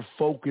they're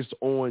focused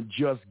on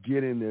just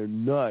getting their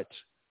nut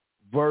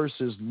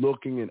versus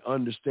looking and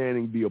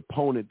understanding the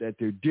opponent that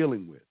they're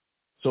dealing with.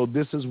 So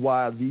this is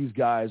why these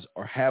guys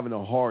are having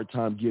a hard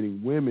time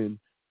getting women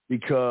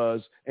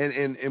because,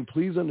 and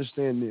please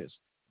understand this,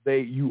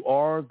 you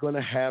are going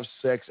to have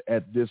sex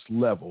at this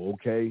level,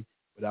 okay?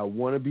 But I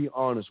want to be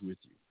honest with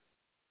you.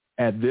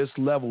 At this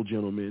level,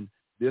 gentlemen,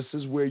 this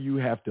is where you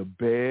have to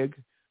beg,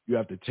 you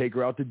have to take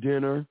her out to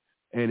dinner,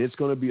 and it's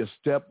going to be a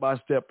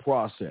step-by-step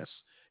process.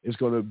 It's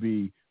going to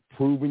be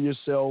proving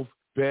yourself,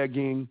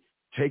 begging,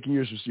 taking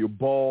your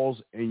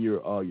balls and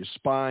your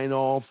spine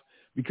off,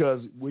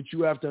 because what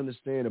you have to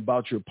understand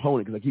about your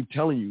opponent, because I keep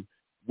telling you,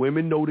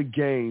 women know the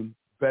game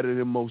better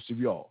than most of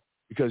y'all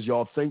because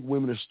y'all think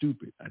women are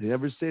stupid. I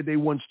never said they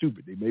weren't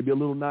stupid. They may be a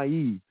little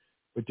naive,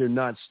 but they're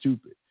not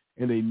stupid.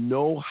 And they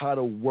know how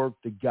to work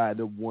the guy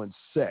that wants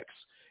sex.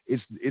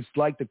 It's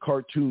like the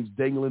cartoons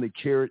dangling a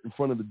carrot in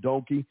front of the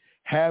donkey.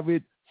 Have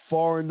it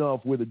far enough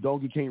where the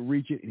donkey can't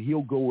reach it, and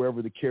he'll go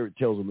wherever the carrot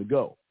tells him to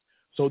go.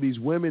 So these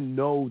women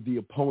know the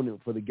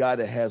opponent for the guy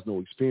that has no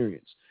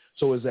experience.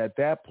 So it's at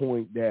that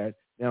point that,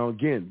 now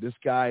again, this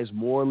guy is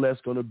more or less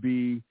going to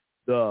be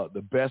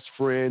the best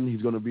friend.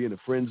 He's going to be in the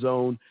friend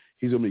zone.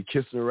 He's going to be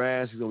kissing her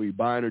ass. He's going to be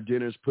buying her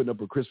dinners, putting up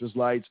her Christmas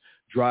lights,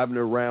 driving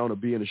her around, or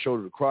being a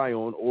shoulder to cry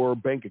on, or a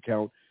bank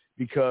account,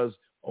 because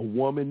a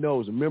woman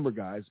knows. Remember,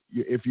 guys,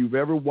 if you've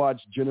ever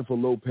watched Jennifer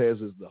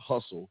Lopez's The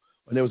Hustle,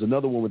 and there was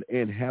another one with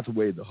Anne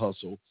Hathaway, The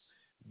Hustle,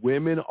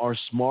 women are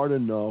smart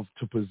enough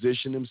to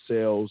position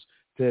themselves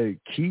to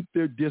keep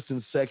their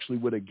distance sexually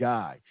with a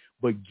guy,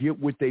 but get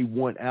what they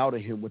want out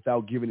of him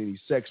without giving any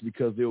sex,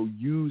 because they'll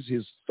use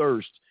his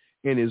thirst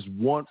and his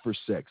want for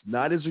sex,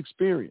 not his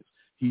experience.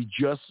 He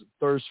just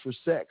thirsts for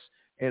sex.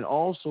 And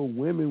also,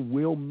 women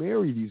will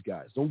marry these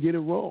guys. Don't get it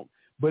wrong,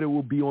 but it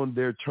will be on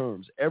their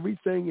terms.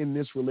 Everything in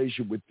this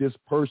relationship with this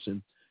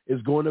person is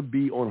going to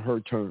be on her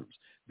terms.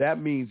 That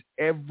means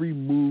every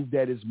move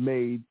that is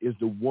made is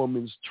the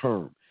woman's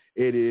term.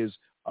 It is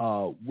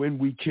when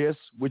we kiss,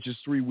 which is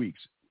 3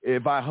 weeks.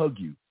 If I hug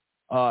you,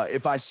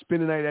 if I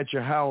spend the night at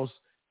your house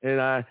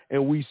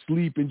and we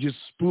sleep and just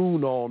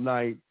spoon all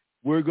night,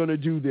 we're going to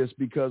do this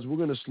because we're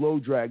going to slow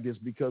drag this,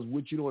 because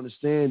what you don't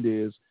understand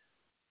is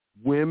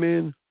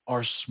women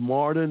are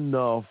smart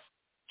enough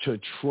to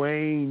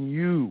train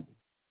you.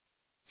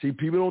 See,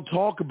 people don't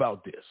talk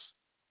about this.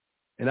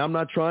 And I'm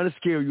not trying to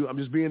scare you. I'm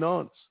just being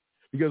honest.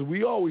 Because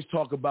we always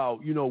talk about,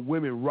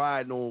 women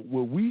riding on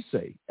what we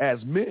say as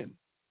men.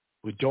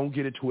 But don't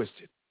get it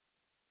twisted.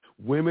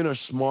 Women are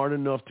smart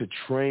enough to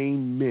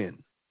train men.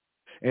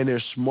 And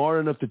they're smart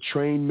enough to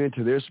train men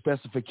to their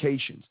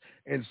specifications.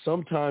 And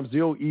sometimes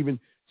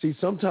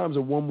sometimes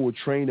a woman will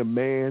train a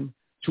man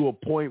to a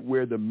point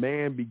where the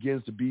man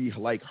begins to be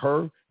like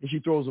her, and she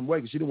throws him away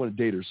because she didn't want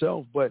to date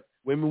herself. But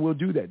women will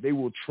do that. They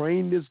will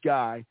train this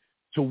guy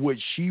to what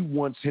she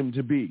wants him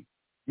to be.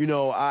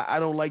 I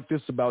don't like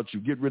this about you.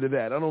 Get rid of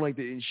that. I don't like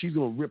that. And she's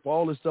going to rip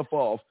all this stuff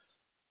off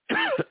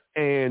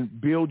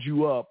and build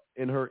you up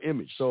in her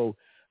image. So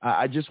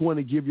I just want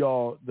to give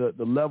y'all the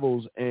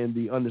levels and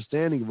the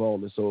understanding of all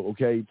this. So,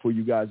 okay, for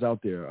you guys out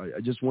there, I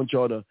just want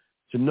y'all to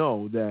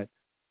know that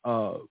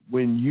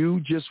when you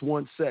just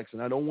want sex,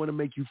 and I don't want to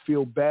make you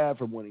feel bad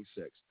for wanting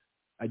sex.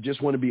 I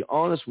just want to be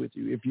honest with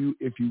you. If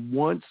you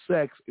want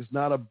sex, it's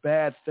not a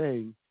bad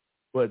thing,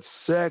 but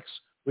sex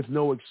with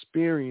no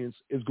experience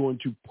is going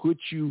to put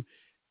you,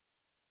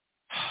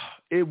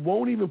 it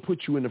won't even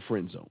put you in the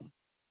friend zone,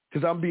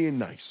 because I'm being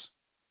nice.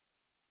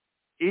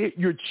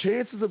 Your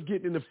chances of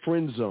getting in the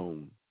friend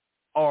zone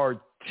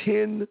are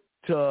 10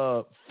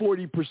 to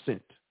 40%.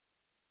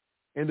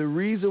 And the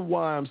reason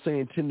why I'm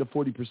saying 10 to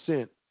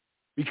 40%,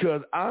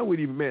 because I would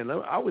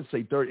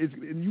say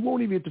 30. You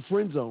won't even hit the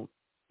friend zone,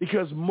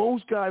 because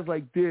most guys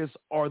like this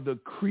are the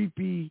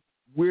creepy,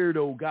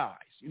 weirdo guys.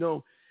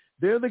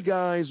 They're the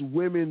guys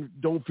women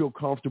don't feel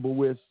comfortable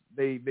with.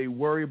 They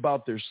worry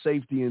about their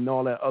safety and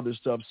all that other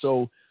stuff.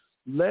 So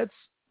let's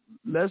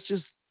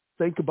just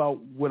think about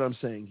what I'm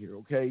saying here,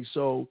 okay?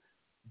 So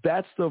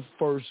that's the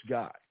first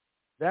guy.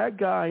 That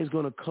guy is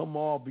going to come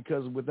off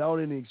because without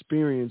any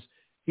experience,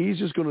 he's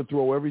just going to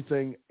throw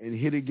everything and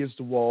hit it against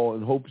the wall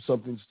and hope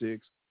something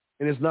sticks,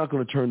 and it's not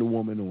going to turn the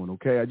woman on,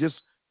 okay? I just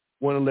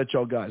want to let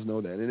y'all guys know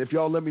that. And if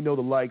y'all let me know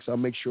the likes, I'll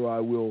make sure I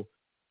will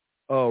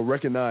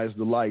recognize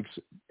the likes,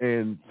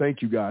 and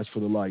thank you guys for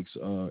the likes,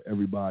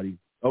 everybody.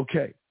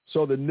 Okay,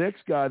 so the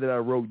next guy that I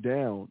wrote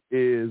down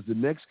is let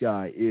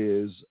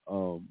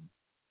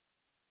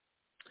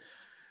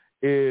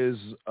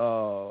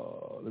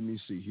me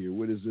see here.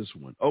 What is this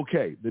one?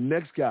 Okay, the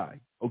next guy.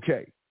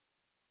 Okay,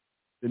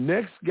 the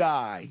next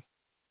guy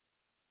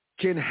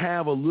can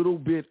have a little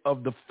bit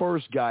of the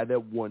first guy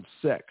that wants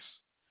sex,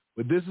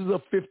 but this is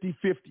a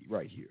 50-50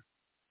 right here.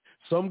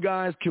 Some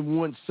guys can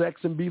want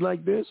sex and be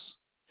like this,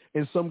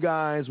 and some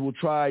guys will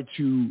try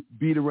to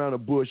beat around a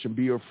bush and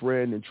be your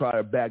friend and try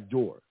a back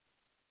door.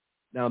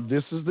 Now,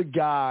 this is the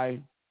guy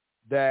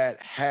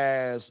that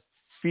has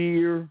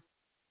fear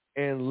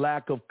and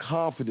lack of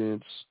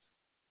confidence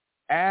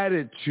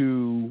added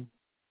to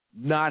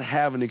not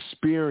having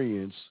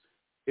experience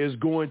is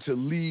going to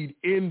lead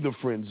in the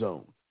friend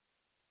zone.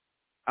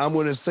 I'm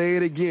going to say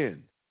it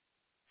again.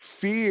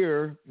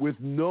 Fear with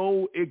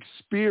no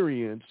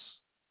experience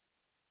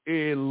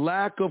and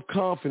lack of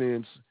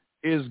confidence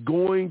is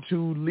going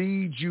to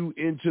lead you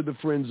into the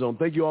friend zone.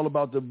 Thank you all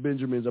about the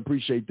Benjamins. I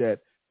appreciate that.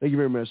 Thank you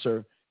very much,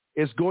 sir.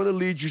 It's going to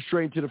lead you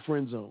straight to the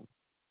friend zone.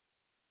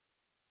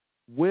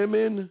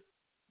 Women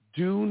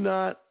do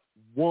not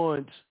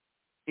want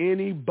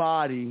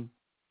anybody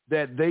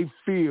that they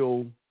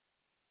feel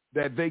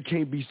that they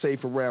can't be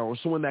safe around, or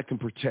someone that can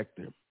protect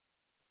them.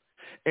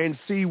 And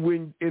see,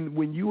 when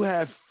you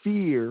have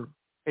fear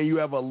and you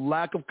have a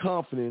lack of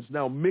confidence,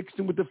 now mixed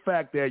in with the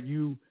fact that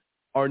you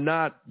are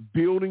not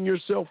building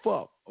yourself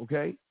up,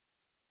 okay?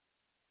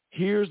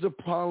 Here's the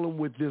problem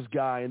with this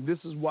guy, and this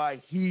is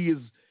why he is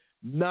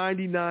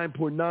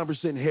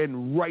 99.9%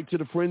 heading right to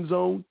the friend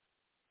zone.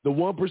 The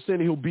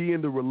 1% he'll be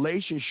in the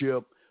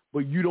relationship,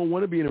 but you don't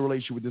want to be in a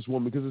relationship with this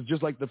woman because it's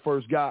just like the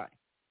first guy.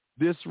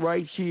 This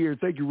right here,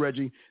 thank you,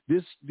 Reggie.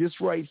 This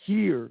right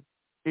here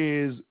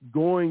is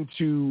going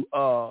to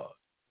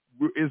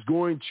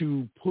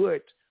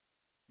put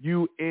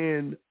you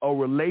in a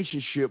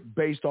relationship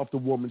based off the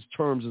woman's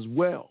terms as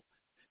well.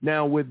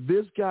 Now, with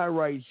this guy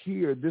right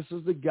here, this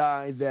is the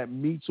guy that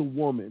meets a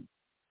woman,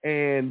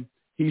 and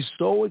he's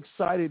so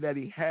excited that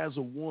he has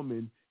a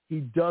woman, he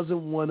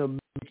doesn't want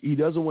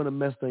to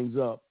mess things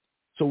up.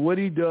 So what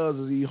he does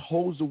is he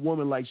holds the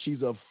woman like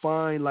she's a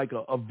fine, like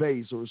a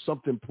vase or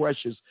something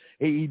precious.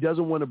 He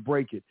doesn't want to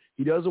break it.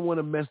 He doesn't want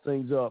to mess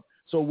things up.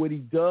 So what he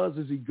does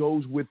is he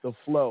goes with the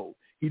flow.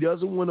 He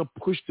doesn't want to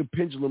push the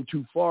pendulum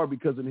too far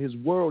because in his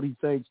world he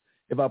thinks,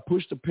 if I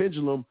push the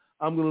pendulum,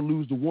 I'm going to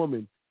lose the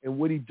woman. And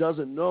what he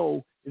doesn't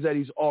know is that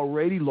he's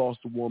already lost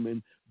the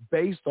woman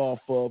based off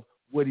of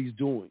what he's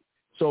doing.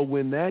 So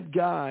when that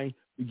guy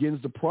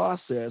begins the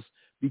process,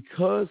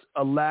 because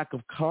a lack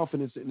of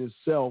confidence in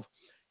himself,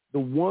 the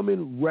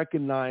woman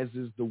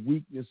recognizes the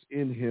weakness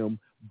in him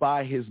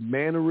by his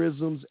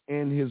mannerisms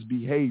and his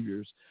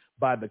behaviors,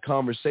 by the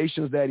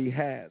conversations that he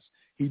has.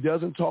 He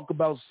doesn't talk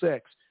about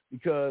sex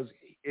because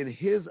in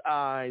his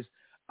eyes,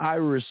 I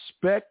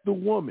respect the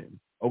woman,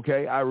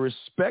 okay? I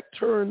respect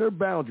her and her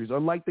boundaries,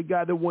 unlike the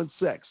guy that wants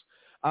sex.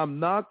 I'm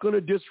not going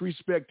to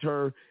disrespect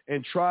her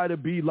and try to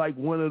be like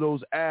one of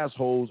those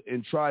assholes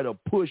and try to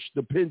push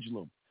the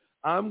pendulum.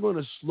 I'm going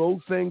to slow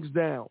things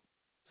down.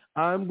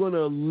 I'm going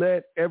to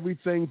let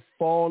everything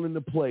fall into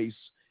place.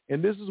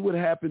 And this is what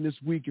happened this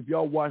week. If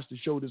y'all watched the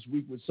show this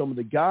week with some of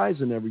the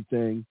guys and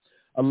everything,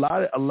 a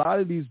lot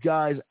of these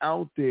guys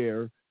out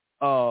there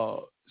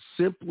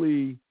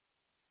simply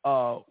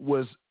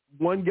was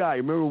one guy.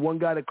 Remember one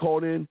guy that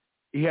called in?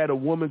 He had a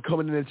woman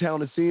coming into town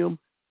to see him.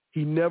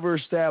 He never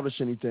established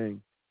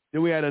anything.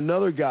 Then we had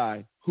another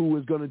guy who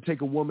was going to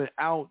take a woman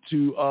out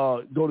to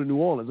go to New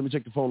Orleans. Let me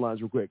check the phone lines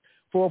real quick.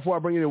 404,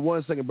 I'll bring it in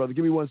 1 second, brother.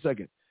 Give me 1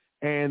 second.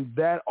 And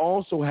that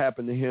also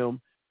happened to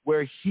him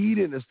where he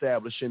didn't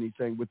establish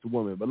anything with the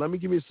woman. But let me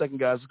give you a second,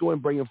 guys. Let's go ahead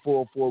and bring in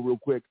 404 real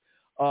quick.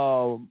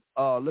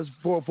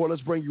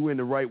 Let's bring you in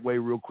the right way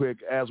real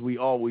quick, as we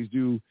always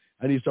do.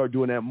 I need to start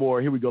doing that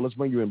more. Here we go. Let's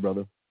bring you in,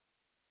 brother.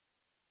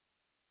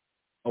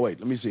 Oh, wait.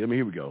 Let me see. Here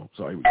we go.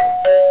 Sorry. Here we go.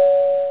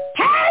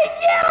 Hey,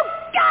 you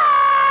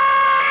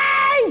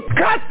guys!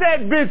 Cut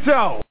that bitch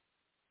off!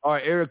 All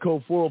right, area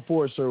code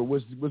 404, sir.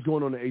 What's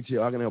going on in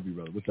ATL? How can I help you,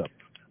 brother? What's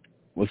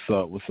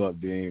up? What's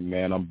up, Dean?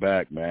 Man, I'm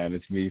back, man.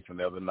 It's me from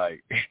the other night.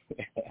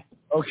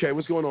 Okay,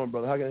 what's going on,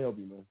 brother? How can I help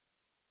you, man?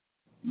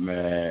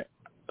 Man,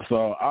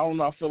 so I don't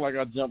know. I feel like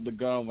I jumped the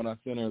gun when I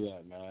sent her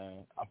that,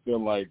 man. I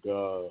feel like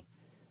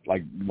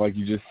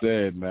you just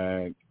said,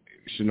 man,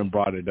 shouldn't have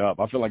brought it up.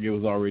 I feel like it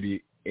was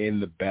already in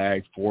the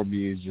bag for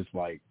me. It's just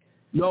like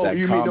no,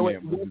 you mean no? Wait,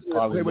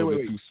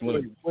 too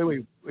slim.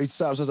 Wait,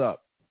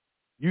 stop.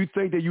 You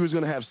think that you was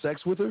gonna have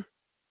sex with her?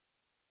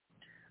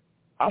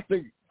 I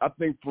think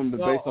from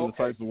based on the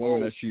type of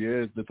woman that she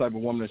is, the type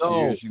of woman that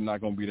she is, she's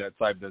not gonna be that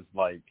type that's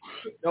like.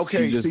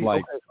 Okay, just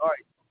like. Okay,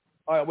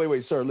 all right.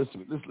 Wait, sir.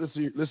 Listen.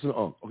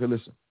 Okay,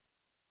 listen.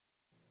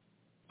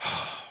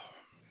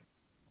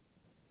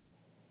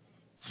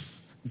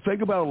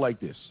 Think about it like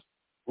this.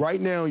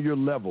 Right now, your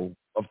level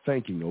of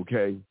thinking,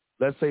 okay?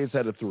 Let's say it's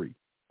at a 3.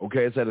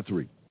 Okay, it's at a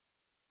 3.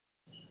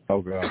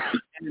 Okay.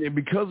 And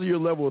because of your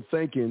level of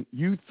thinking,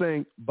 you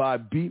think by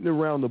beating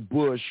around the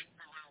bush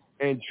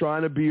and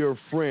trying to be her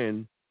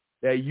friend,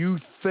 that you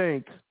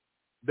think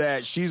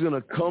that she's going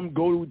to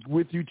go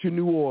with you to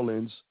New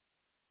Orleans,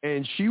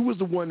 and she was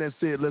the one that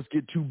said, let's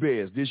get 2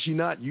 beds. Did she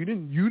not? You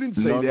didn't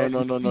say that.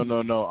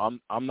 No.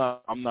 I'm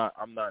not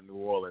New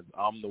Orleans.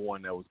 I'm the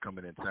one that was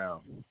coming in town.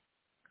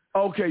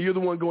 Okay, you're the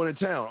one going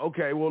to town.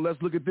 Okay, well,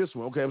 let's look at this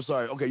one. Okay, I'm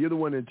sorry. Okay, you're the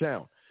one in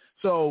town.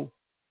 So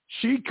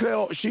she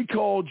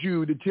called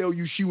you to tell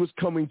you she was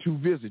coming to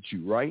visit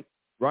you, right?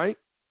 Right?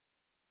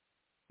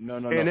 No.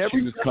 And every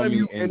she was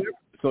time coming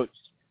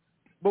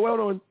but hold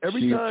on.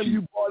 Every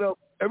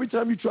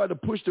time you tried to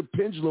push the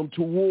pendulum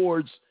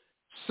towards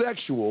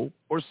sexual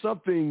or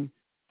something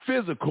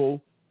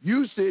physical,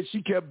 you said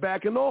she kept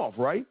backing off,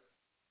 right?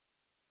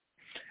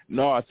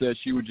 No, I said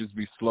she would just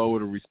be slower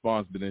to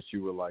response, but then she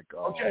would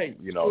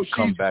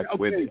come back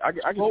with it. I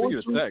can see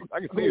the text. I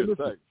can see the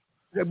text.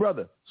 Hey,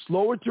 brother,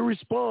 slower to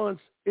response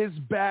is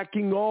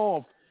backing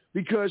off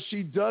because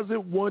she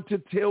doesn't want to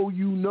tell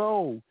you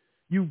no.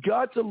 You've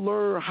got to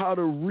learn how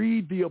to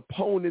read the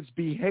opponent's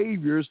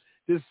behaviors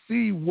to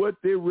see what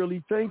they're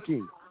really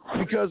thinking.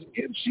 Because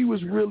if she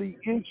was really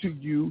into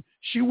you,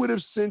 she would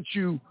have sent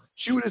you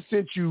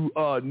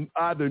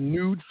either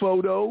nude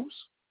photos.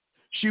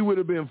 She would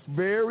have been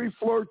very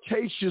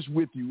flirtatious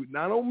with you. And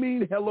I don't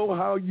mean, hello,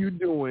 how you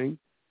doing?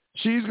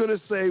 She's going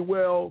to say,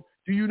 well,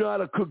 do you know how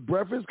to cook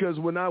breakfast? Because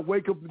when I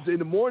wake up in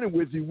the morning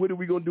with you, what are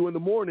we going to do in the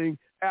morning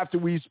after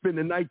we spend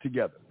the night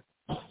together?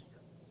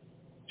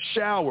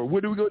 Shower.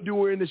 What are we going to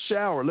do in the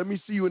shower? Let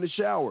me see you in the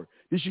shower.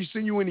 Did she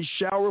send you any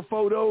shower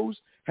photos?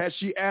 Has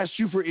she asked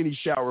you for any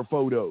shower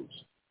photos?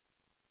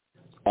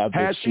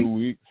 After 2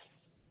 weeks.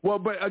 Well,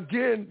 but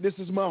again, this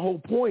is my whole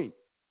point.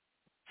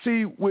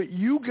 See, what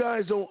you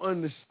guys don't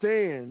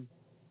understand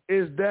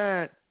is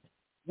that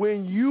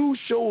when you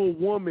show a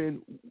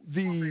woman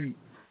the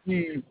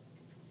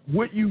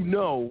what you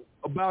know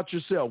about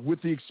yourself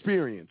with the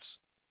experience,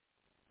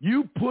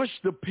 you push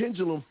the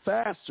pendulum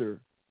faster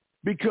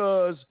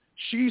because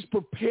she's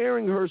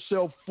preparing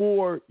herself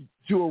to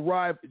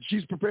arrive.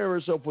 She's preparing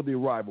herself for the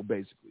arrival,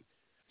 basically.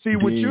 See,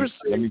 what you're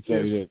saying. Let me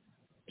tell you that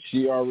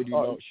she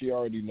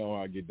already know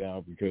how I get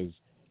down because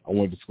I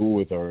went to school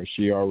with her.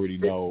 She already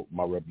know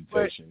my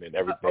reputation and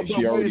everything.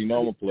 She already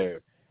know I'm a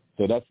player.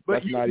 So that's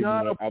not even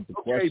out the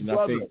question.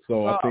 Brother,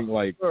 I think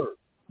like, sir,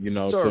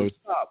 so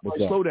stop.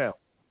 Slow down.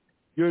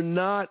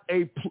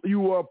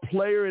 You are a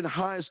player in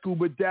high school,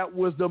 but that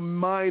was the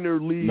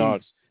minor leagues.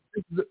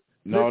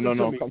 No. I'm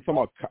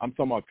talking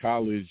about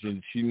college,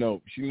 and she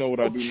know what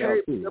I do now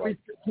too.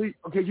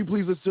 Can you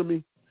please listen to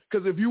me?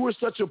 Because if you were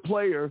such a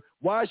player,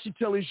 why is she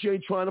telling you she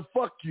ain't trying to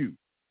fuck you?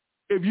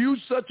 If you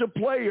such a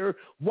player,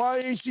 why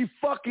ain't she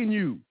fucking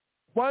you?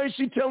 Why ain't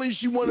she telling you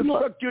she want to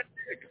suck your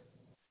dick?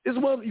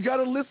 You got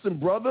to listen,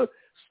 brother.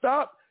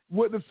 Stop.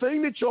 The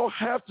thing that y'all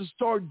have to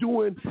start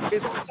doing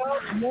is stop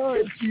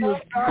lying to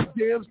your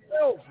goddamn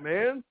self,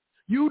 man.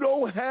 You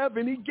don't have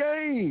any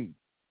game.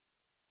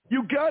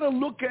 You got to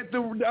look at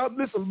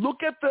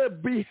the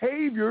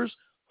behaviors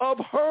of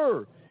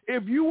her.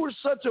 If you were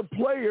such a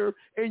player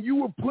and you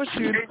were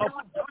pushing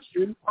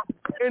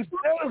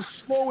instead of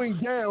slowing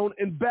down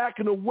and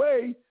backing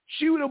away,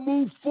 she would have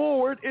moved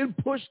forward and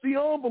pushed the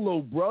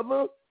envelope,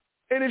 brother.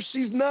 And if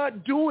she's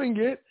not doing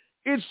it,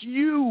 it's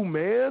you,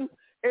 man.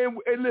 And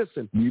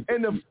listen,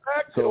 and the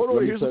fact that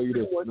let me tell you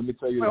this. Let me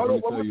tell you this. Let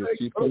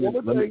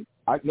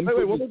me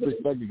put this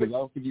perspective because I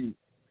don't think you.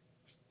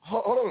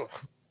 Hold on.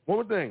 One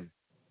more thing.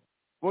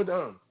 One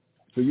down.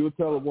 So you would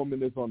tell a woman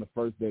this on the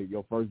first date,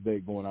 your first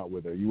date going out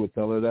with her. You would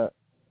tell her that?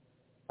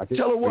 I can't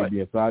tell her what?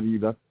 Be inside of you.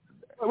 That's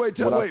what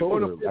I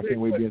told her. I can't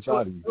wait to be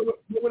inside of you.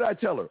 What would I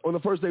tell her? On the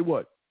first date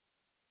what?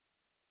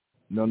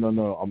 No.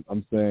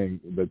 I'm saying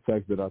the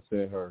text that I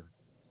sent her,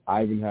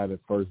 I haven't had a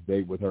first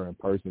date with her in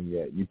person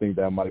yet. You think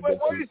that might have been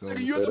too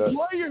soon? You're the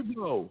player,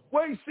 though.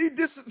 Wait,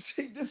 this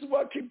is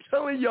what I keep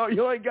telling y'all.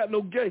 Y'all ain't got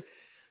no game.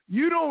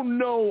 You don't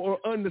know or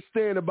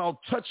understand about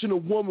touching a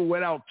woman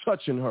without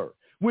touching her.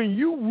 When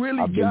you really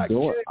I've been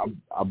doing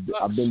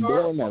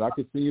that. I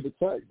can see you the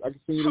text. I can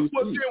see you the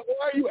Well, then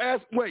why are you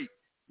asking? Wait,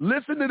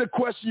 listen to the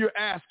question you're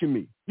asking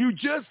me. You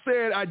just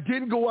said I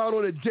didn't go out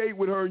on a date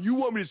with her, and you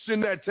want me to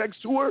send that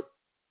text to her?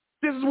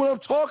 This is what I'm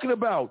talking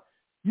about.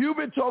 You've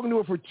been talking to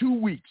her for 2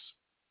 weeks.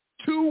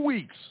 2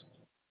 weeks.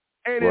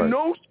 And in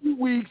those 2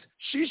 weeks,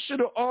 she should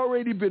have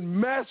already been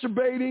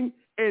masturbating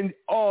and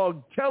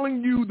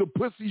telling you the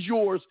pussy's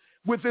yours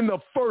within the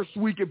first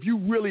week if you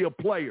really a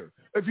player,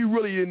 if you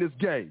really in this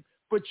game.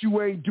 But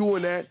you ain't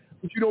doing that,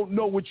 but you don't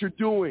know what you're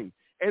doing.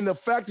 And the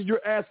fact that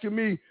you're asking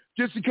me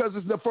just because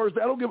it's the first,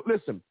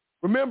 listen,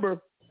 remember,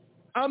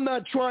 I'm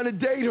not trying to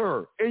date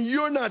her, and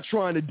you're not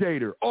trying to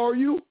date her, are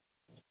you?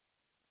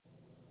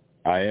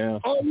 I am.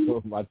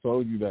 I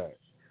told you that.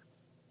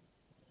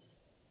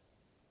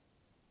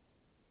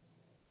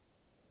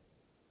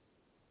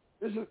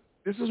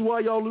 This is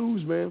why y'all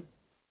lose, man.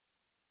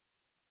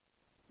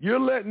 You're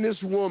letting this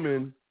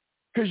woman,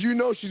 because you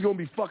know she's going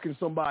to be fucking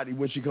somebody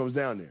when she comes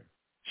down there.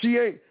 She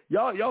ain't,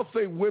 y'all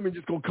think women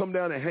just going to come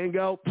down and hang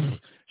out?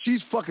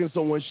 She's fucking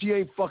someone. She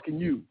ain't fucking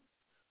you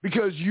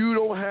because you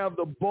don't have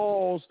the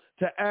balls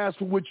to ask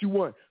for what you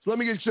want. So let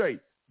me get straight.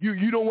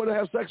 You don't want to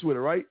have sex with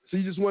her, right? So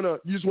you just want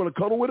to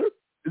cuddle with her?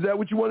 Is that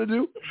what you want to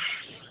do?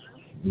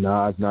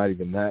 Nah, it's not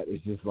even that.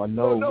 It's just I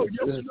know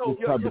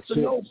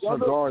her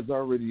guard's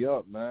already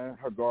up, man.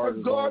 Her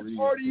guard's already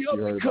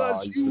up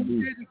because you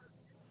didn't,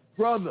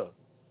 brother.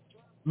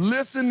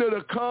 Listen to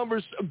the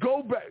conversation.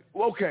 Go back.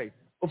 Okay,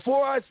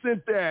 before I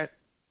sent that,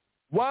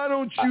 why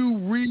don't you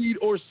read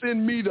or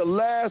send me the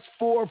last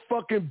 4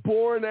 fucking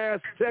boring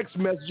ass text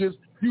messages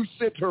you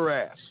sent her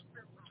ass?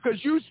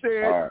 Because you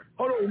said,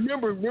 hold on,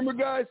 remember,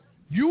 guys,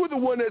 you were the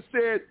one that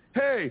said,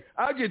 hey,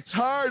 I get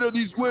tired of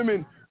these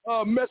women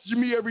messaging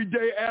me every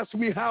day, asking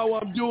me how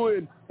I'm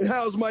doing and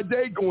how's my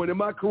day going.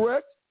 Am I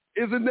correct?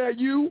 Isn't that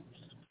you?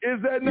 Is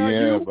that not you?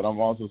 you? Yeah, but I'm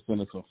also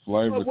sending some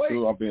flavor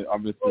too. I've been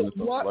sending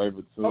some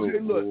flavor too. Okay,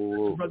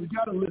 look, brother, you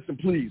gotta listen,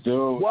 please.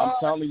 Dude, why? I'm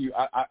telling you,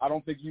 I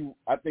don't think you.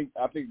 I think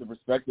the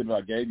perspective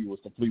I gave you was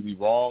completely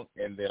wrong,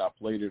 and then I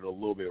played it a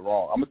little bit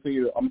wrong. I'm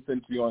gonna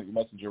send to you on your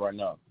messenger right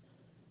now.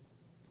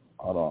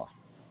 Hold on,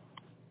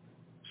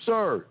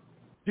 sir.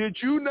 Did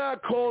you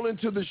not call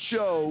into the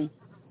show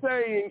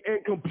saying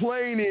and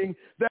complaining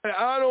that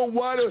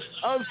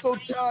I'm so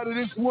tired of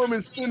this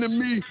woman sending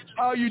me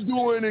how you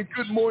doing and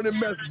good morning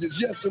messages?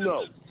 Yes or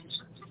no?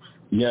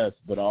 Yes,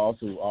 but I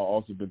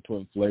also been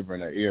putting flavor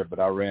in her ear, but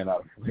I ran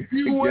out of flavor.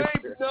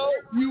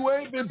 You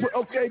ain't been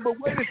okay, but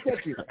wait a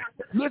second.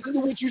 Listen to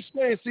what you're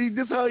saying. See,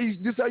 this how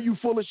you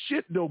full of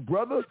shit though,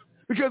 brother.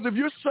 Because if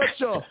you're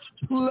such a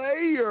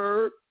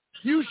player,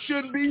 you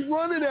shouldn't be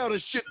running out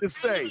of shit to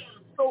say.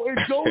 So it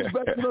goes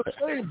back to what I'm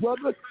saying,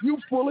 brother. You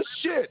full of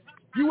shit.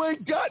 You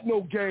ain't got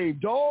no game,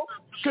 dog.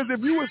 Because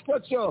if you were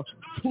such a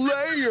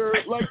player,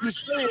 like you're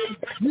saying,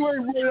 you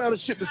ain't running out of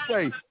shit to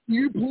say. Can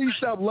you please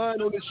stop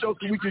lying on this show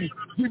so we can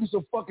give you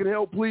some fucking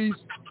help, please?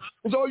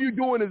 Because all you're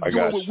doing is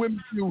doing what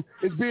women do,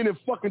 is being in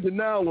fucking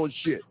denial on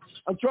shit.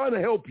 I'm trying to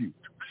help you.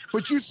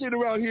 But you sitting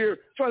around here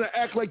trying to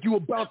act like you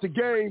about the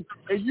game,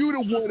 and you the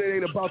one that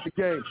ain't about the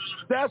game.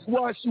 That's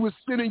why she was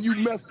sending you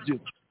messages.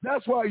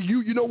 That's why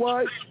you know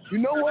why? You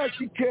know why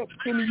she kept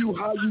sending you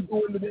how you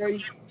doing today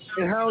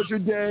and how's your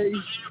day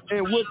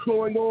and what's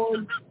going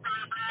on?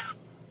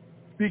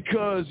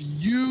 Because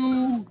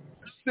you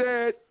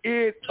set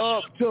it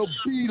up to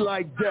be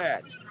like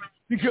that.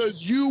 Because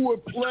you were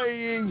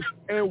playing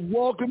and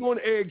walking on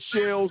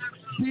eggshells,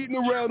 beating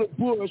around the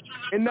bush,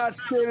 and not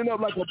standing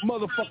up like a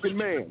motherfucking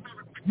man.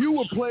 You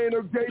were playing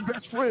her gay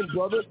best friend,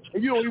 brother,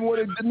 and you don't even want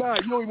to deny.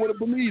 You don't even want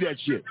to believe that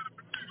shit.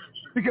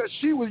 Because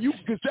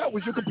because that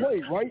was your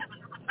complaint, right?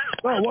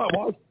 Oh,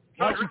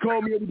 why she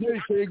call me every day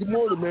saying good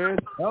morning, man?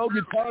 I don't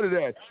get tired of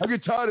that. I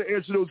get tired of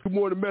answering those good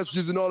morning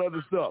messages and all that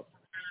other stuff.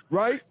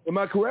 Right? Am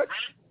I correct?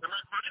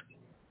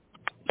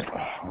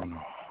 I don't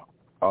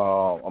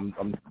know.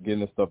 I'm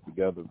getting this stuff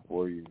together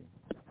for you.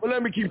 Well,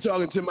 let me keep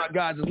talking to my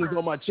guys that listen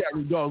on my chat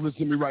room. Dogs, listen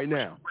to me right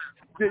now.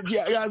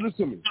 Yeah, guys,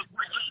 listen to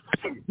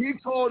me. He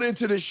called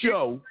into the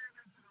show,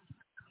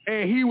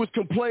 and he was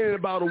complaining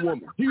about a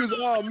woman. He was,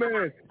 oh,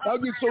 man, I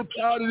get so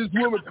tired of this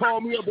woman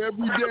calling me up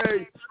every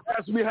day,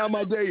 asking me how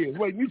my day is.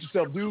 Wait, mute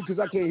yourself, dude, because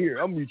I can't hear.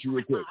 I'll mute you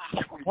real quick.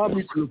 I'll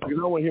mute you real quick because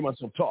I don't want to hear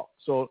myself talk.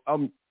 So,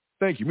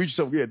 thank you. Mute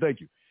yourself. Yeah, thank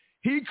you.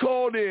 He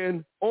called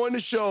in on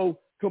the show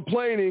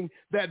complaining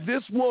that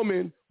this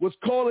woman was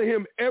calling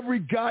him every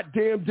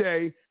goddamn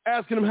day,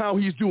 asking him how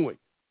he's doing.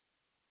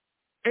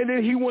 And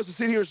then he wants to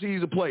sit here and say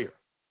he's a player.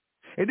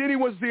 And then he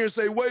wants to sit here and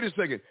say, wait a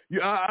second,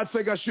 I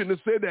think I shouldn't have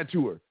said that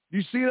to her.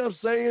 You see what I'm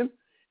saying?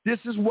 This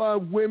is why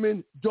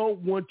women don't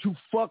want to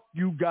fuck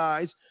you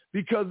guys,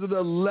 because of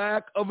the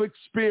lack of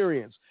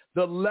experience,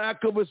 the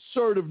lack of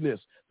assertiveness,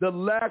 the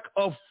lack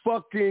of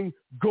fucking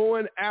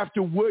going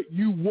after what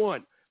you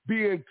want,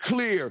 being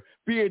clear,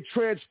 being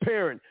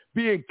transparent,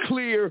 being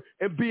clear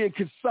and being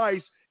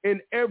concise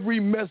in every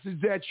message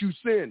that you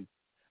send.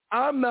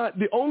 I'm not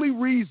the only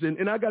reason,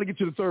 and I got to get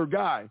to the third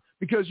guy,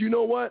 because you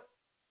know what?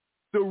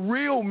 The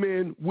real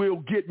men will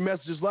get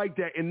messages like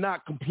that and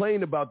not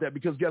complain about that,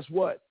 because guess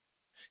what?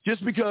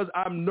 Just because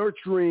I'm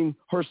nurturing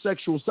her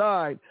sexual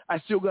side, I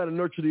still got to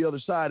nurture the other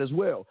side as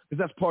well,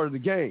 because that's part of the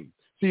game.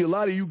 See, a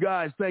lot of you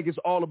guys think it's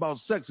all about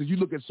sex. As you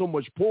look at so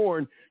much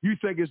porn, you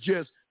think it's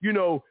just,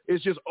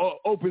 it's just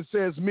open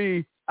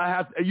sesame.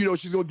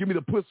 She's going to give me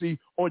the pussy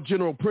on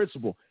general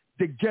principle.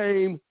 The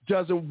game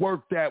doesn't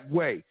work that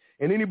way.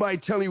 And anybody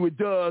telling you it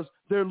does,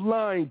 they're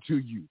lying to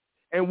you.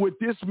 And what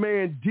this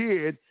man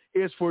did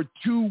is for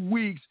 2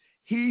 weeks,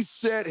 he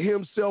set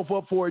himself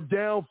up for a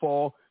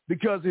downfall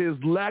because of his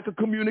lack of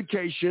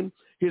communication,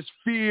 his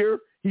fear.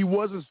 He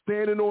wasn't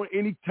standing on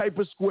any type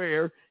of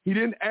square. He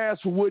didn't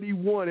ask for what he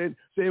wanted.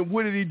 Saying,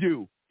 what did he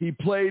do? He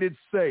played it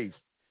safe.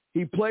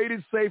 He played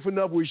it safe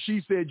enough where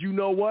she said, you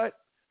know what?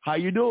 How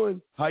you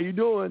doing? How you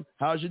doing?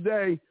 How's your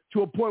day?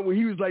 To a point where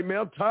he was like, man,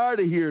 I'm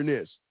tired of hearing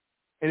this.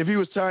 And if he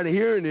was tired of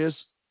hearing this,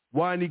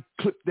 why didn't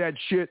he clip that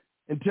shit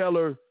and tell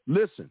her,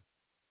 listen,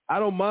 I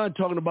don't mind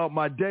talking about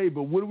my day,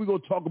 but when are we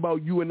going to talk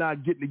about you and I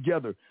getting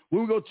together? When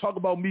are we going to talk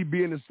about me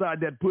being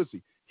inside that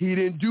pussy? He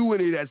didn't do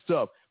any of that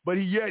stuff. But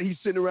he's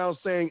sitting around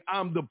saying,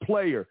 I'm the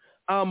player.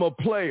 I'm a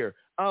player.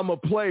 I'm a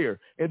player.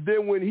 And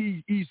then when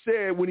he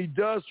said, when he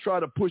does try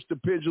to push the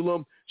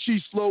pendulum,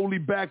 she slowly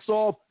backs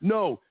off.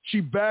 No,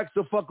 she backs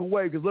the fuck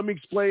away, because let me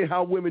explain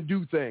how women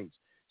do things.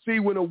 See,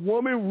 when a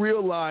woman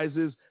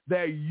realizes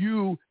that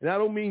you, and I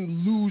don't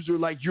mean loser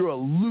like you're a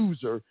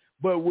loser,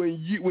 but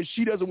when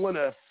she doesn't want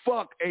to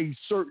fuck a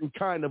certain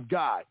kind of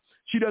guy,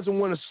 she doesn't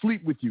want to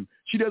sleep with you,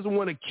 she doesn't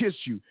want to kiss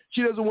you,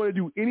 she doesn't want to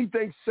do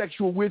anything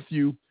sexual with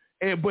you,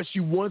 but she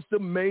wants to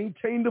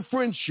maintain the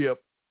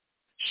friendship,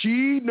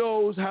 she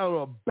knows how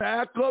to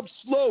back up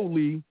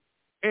slowly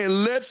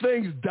and let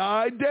things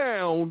die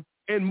down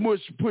and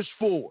push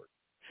forward.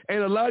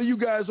 And a lot of you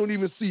guys don't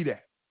even see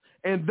that.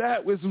 And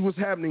that is what's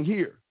happening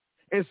here.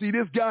 And see,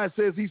 this guy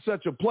says he's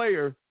such a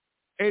player,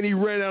 and he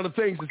ran out of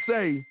things to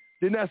say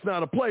then that's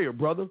not a player,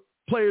 brother.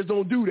 Players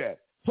don't do that.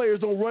 Players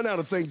don't run out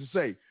of things to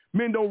say.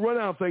 Men don't run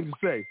out of things to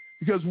say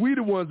because we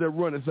the ones that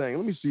run the thing.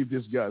 Let me see if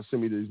this guy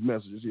sent me these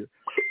messages here.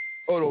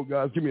 Hold on,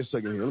 guys. Give me a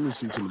second here. Let me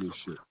see some of this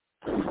shit.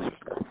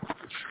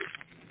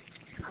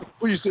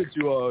 What you sent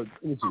to,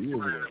 let me see.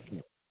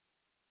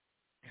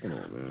 Come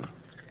on, man.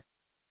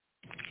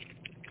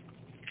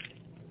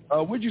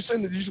 Where'd you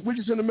send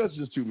the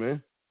messages to,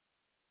 man?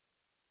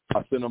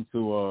 I sent them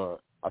to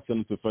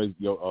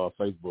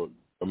Facebook,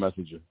 a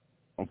messenger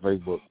on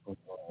Facebook.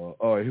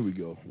 All right, here we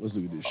go. Let's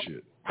look at this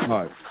shit. All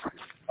right,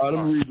 let's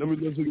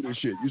look at this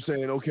shit. You're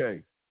saying,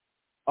 okay.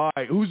 All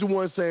right, who's the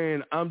one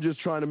saying, I'm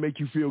just trying to make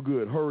you feel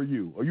good? Her or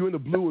you? Are you in the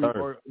blue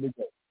or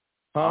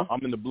huh?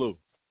 I'm in the blue.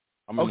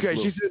 Okay,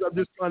 she said, I'm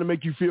just trying to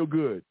make you feel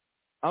good.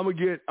 I'm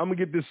gonna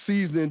get this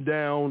seasoning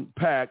down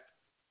packed.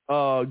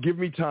 Give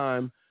me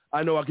time.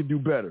 I know I can do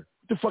better.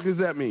 What the fuck does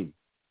that mean?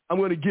 I'm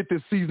gonna get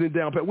this seasoning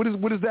down packed.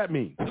 What does that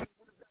mean?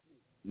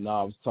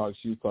 No,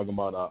 she was talking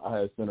about. I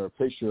had sent her a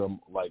picture of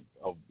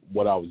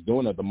what I was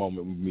doing at the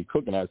moment with me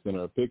cooking. I sent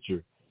her a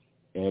picture,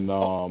 and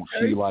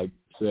she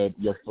said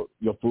your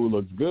food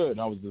looks good.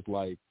 And I was just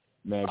like,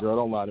 man, girl,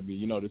 don't lie to me.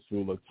 You know this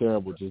food looks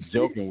terrible. Just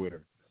joking with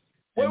her.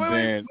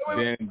 And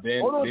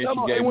then she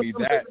gave me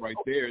that right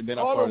there, and then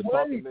I started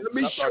talking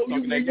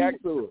that yak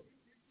to her.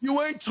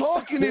 You ain't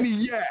talking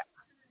any yak.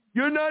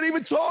 You're not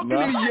even talking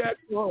any yak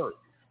to her.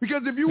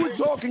 Because if you were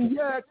talking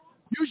yak,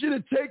 you should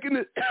have taken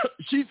it.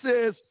 She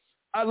says,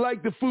 I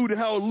like the food and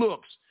how it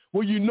looks.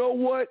 Well, you know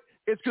what?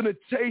 It's going to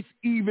taste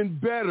even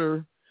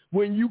better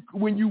when you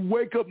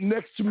wake up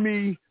next to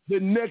me the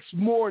next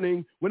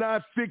morning when I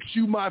fix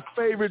you my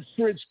favorite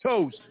French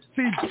toast.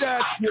 See,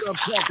 that's what I'm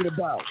talking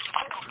about.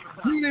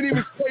 You didn't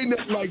even say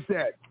nothing like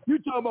that. You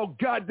talking about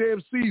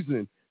goddamn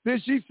seasoning.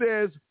 Then she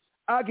says,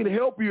 I can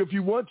help you if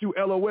you want to,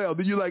 LOL.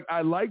 Then you're like,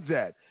 I like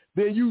that.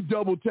 Then you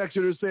double text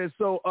her and say,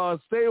 so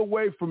stay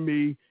away from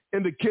me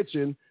in the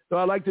kitchen. So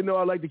I like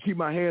to keep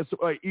my hands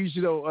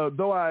easy,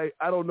 though I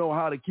don't know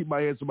how to keep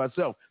my hands to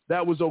myself.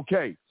 That was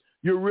okay.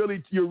 You're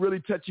really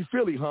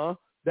touchy-feely, huh?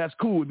 That's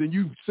cool. Then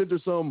you sent her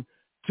some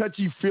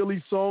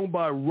touchy-feely song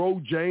by Ro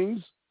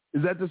James.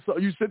 Is that the song?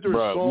 You sent her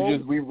a song?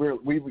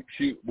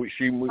 She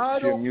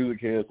a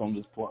music head,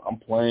 so I'm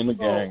playing the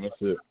game.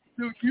 That's it.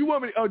 Dude, you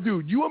want me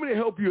to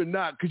help you or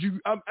not? Because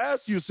I'm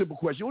asking you a simple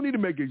question. You don't need to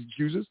make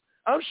excuses.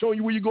 I'm showing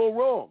you where you go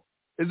wrong.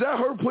 Is that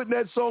her putting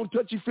that song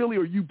touchy-feely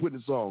or you putting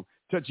the song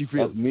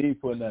touchy-feely? That's me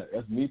putting that.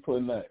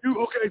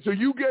 Okay, so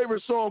you gave her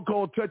a song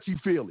called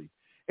touchy-feely.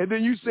 And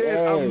then you said,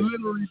 I'm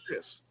literally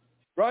this.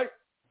 Right?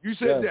 You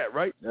said that,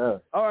 right? Yeah.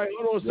 All right,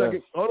 hold on a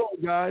second. Hold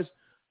on, guys.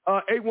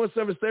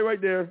 817, stay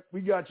right there.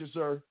 We got you,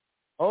 sir.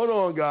 Hold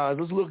on, guys.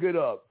 Let's look it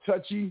up.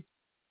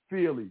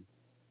 Touchy-feely.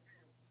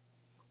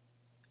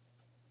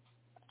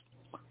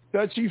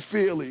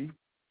 Touchy-feely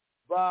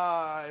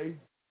by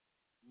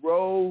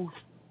Ro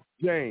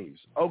James.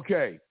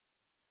 Okay.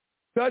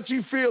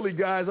 Touchy-feely,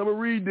 guys. I'm going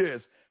to read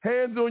this.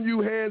 Hands on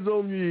you, hands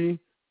on me.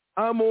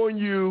 I'm on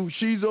you.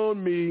 She's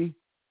on me.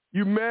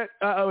 You met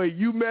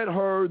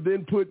her,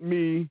 then put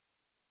me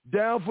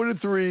down for the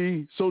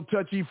three, so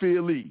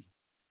touchy-feely.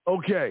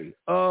 Okay.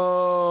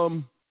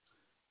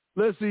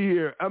 Let's see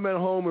here. I'm at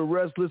home and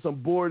restless. I'm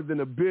bored than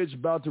a bitch,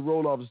 about to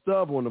roll off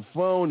stuff on the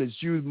phone.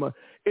 It's you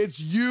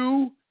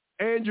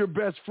and your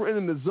best friend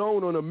in the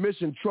zone on a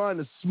mission, trying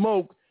to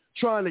smoke,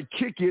 trying to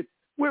kick it.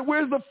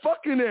 Where's the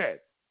fucking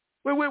at?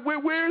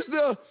 Where is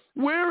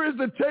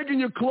the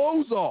taking your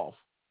clothes off?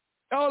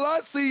 All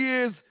I see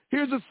is,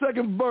 here's the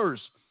second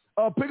verse.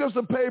 Pick up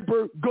some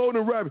paper,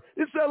 golden rabbit.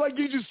 It sounds like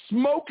you just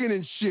smoking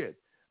and shit.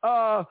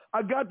 I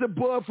got the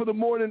bud for the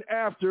morning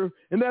after,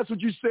 and that's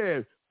what you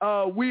said.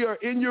 We are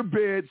in your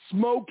bed,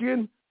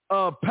 smoking,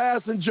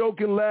 passing,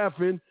 joking,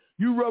 laughing.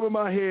 You rubbing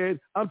my head.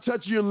 I'm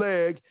touching your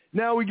leg.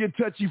 Now we get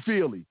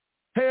touchy-feely.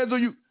 Hands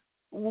on you.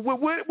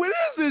 What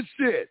is this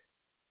shit?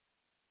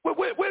 What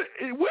is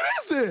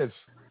this?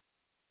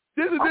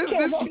 This is I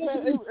can't help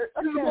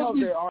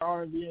that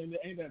R&B and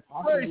ain't that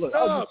popular. Look,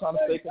 I was just trying to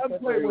stay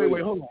consistent.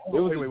 Wait, hold on. It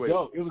was a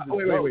joke. It was a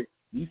joke.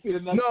 You see the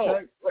next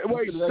track?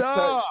 Wait,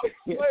 stop.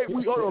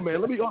 Hold on,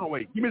 man.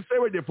 Wait. You stay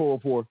right there,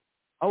 404.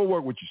 I'm going to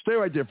work with you. Stay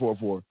right there,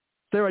 404.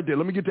 Stay right there.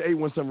 Let me get to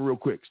 817 real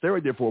quick. Stay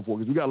right there, 404,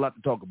 because we got a lot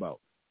to talk about.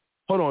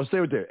 Hold on. Stay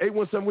right there.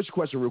 817, what's your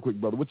question real quick,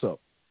 brother? What's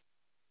up?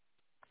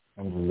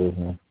 I'm just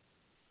listening.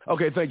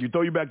 Okay, thank you.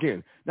 Throw you back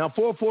in. Now,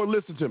 404,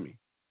 listen to me.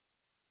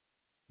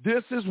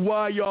 This is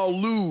why y'all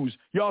lose.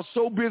 Y'all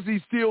so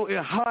busy still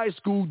in high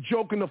school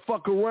joking the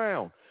fuck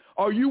around.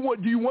 Do you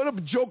want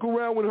to joke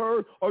around with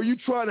her, or are you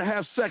trying to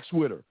have sex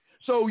with her?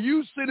 So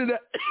you send in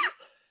that,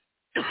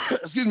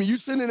 you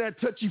send in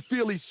that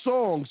touchy-feely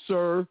song,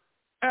 sir,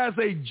 as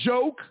a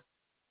joke.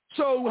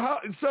 So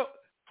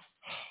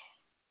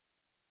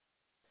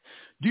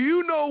do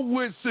you know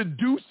what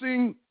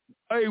seducing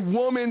a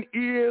woman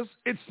is?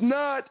 It's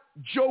not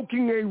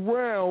joking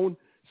around,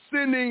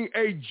 sending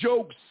a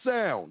joke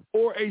sound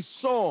or a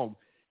song.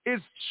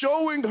 It's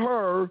showing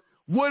her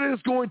what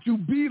it's going to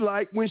be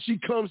like when she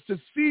comes to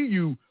see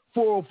you,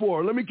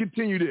 404. Let me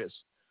continue this.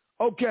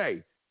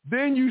 Okay,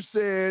 Then you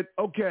said,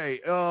 okay,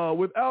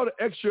 without the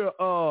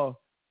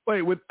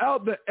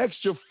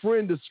extra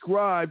friend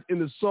described in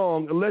the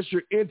song, unless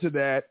you're into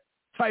that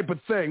type of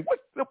thing. What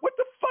the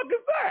fuck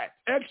is that?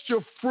 Extra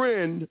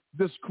friend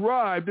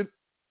described.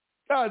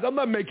 Guys, I'm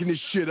not making this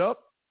shit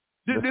up.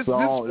 The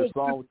song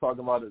was talking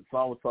about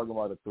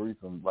a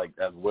threesome, like,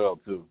 as well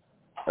too,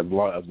 as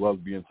well as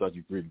being such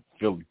a great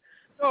Philly.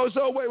 Oh,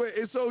 so wait.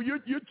 So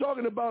you're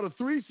talking about a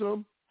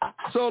threesome.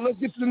 So let's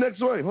get to the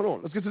next one. Hold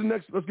on. Let's get to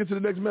the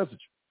next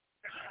message.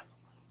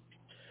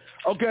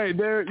 Okay,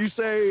 there you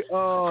say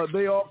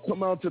they all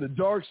come out to the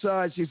dark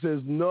side. She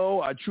says,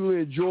 no, I truly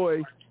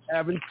enjoy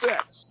having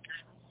sex.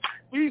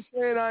 He's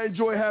saying I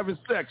enjoy having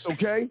sex,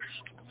 okay?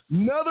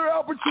 Another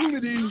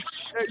opportunity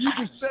that you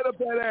can set up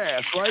that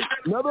ass, right?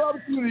 Another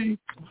opportunity.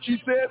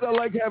 She says I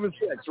like having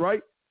sex,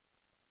 right?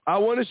 I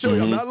want to show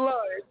you. I'm not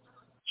lying.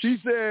 She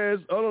says,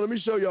 hold on, let me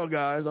show y'all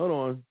guys. Hold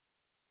on.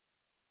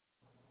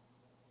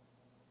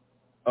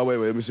 Oh, wait,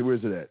 let me see.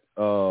 Where's it at?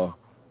 Oh,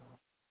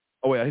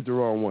 wait, I hit the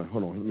wrong one.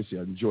 Hold on. Let me see.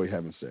 I enjoy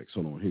having sex.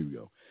 Hold on. Here we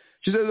go.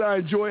 She says, I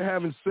enjoy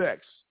having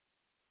sex.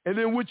 And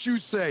then what you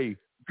say,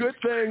 good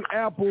thing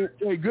Apple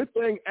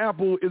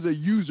is a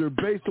user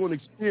based on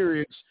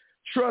experience.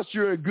 Trust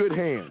you're in good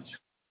hands.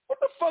 What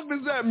the fuck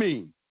does that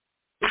mean?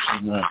 I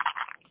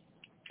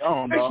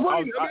don't know.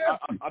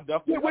 I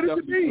definitely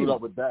screwed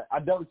up with that.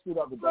 But you're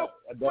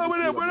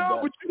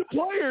the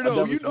player,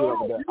 though.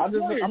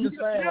 I'm just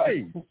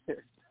saying.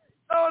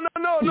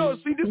 No.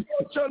 See, this is what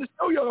I'm trying to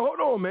show y'all. Hold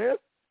on, man.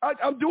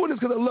 I'm doing this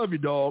because I love you,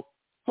 dog.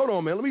 Hold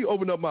on, man. Let me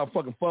open up my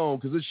fucking phone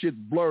because this shit's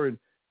glaring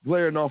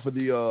off of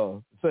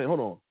the thing.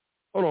 Hold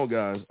on,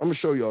 guys. I'm gonna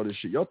show y'all this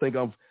shit. Y'all think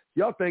I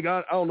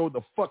don't know what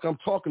the fuck I'm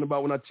talking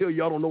about when I tell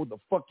y'all don't know what the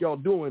fuck y'all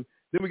doing.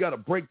 Then we gotta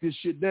break this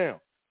shit down.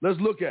 Let's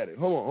look at it.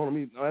 Hold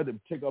on. I had to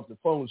take off the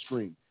phone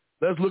screen.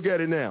 Let's look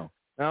at it now.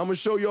 Now I'm gonna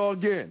show y'all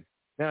again.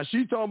 Now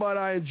she's talking about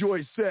I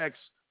enjoy sex,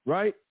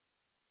 right?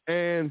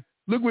 And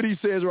look what he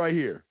says right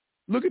here.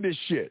 Look at this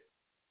shit.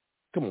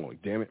 Come on,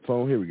 damn it,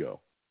 phone. Here we go.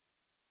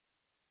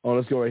 Oh,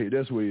 let's go right here.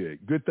 That's what it is.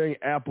 Good thing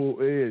Apple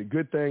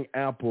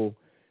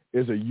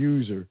is a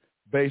user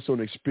based on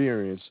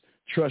experience.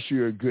 Trust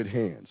you're in good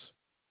hands.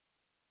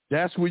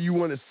 That's what you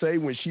want to say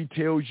when she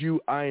tells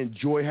you I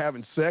enjoy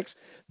having sex.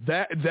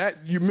 That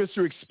you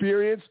Mr.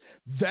 Experience.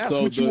 That's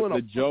what you want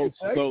to. The joke.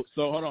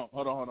 So hold on.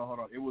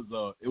 It was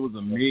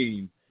a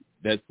meme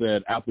that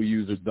said Apple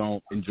users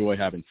don't enjoy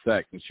having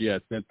sex, and she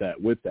had sent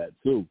that with that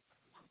too.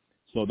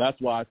 So that's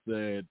why I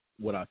said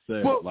what I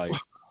said. Well,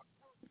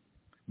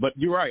 but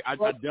you're right. I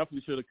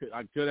definitely should have.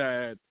 I could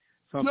have had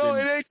something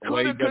way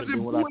better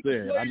than what I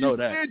said. I know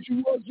that.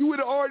 You would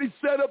have already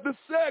set up the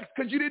sex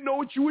because you didn't know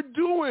what you were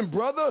doing,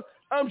 brother.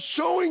 I'm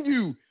showing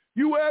you.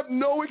 You have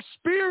no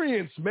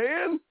experience,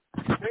 man.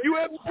 You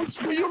don't know what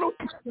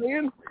you're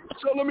saying.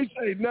 So let me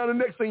say. Now the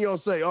next thing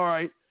y'all say. All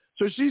right.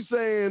 So she's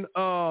saying,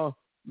 look.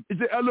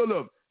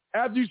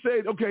 After you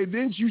say, okay,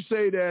 then you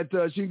say that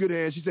she's in good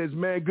hands. She says,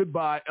 man,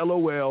 goodbye,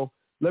 LOL.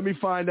 Let me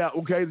find out.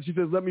 Okay. She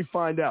says, let me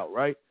find out.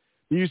 Right.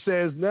 And you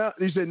said, now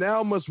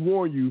I must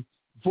warn you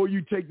before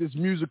you take this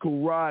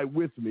musical ride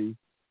with me.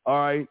 All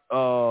right.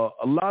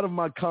 A lot of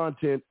my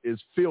content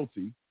is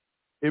filthy.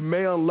 It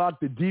may unlock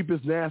the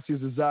deepest,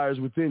 nastiest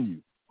desires within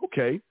you.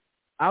 Okay.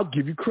 I'll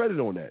give you credit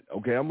on that.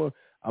 Okay. I'm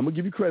gonna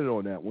give you credit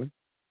on that one.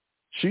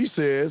 She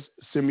says,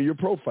 send me your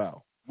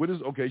profile.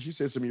 She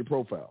says, send me your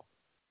profile.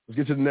 Let's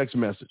get to the next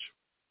message.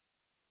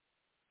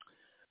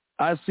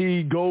 I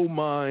see gold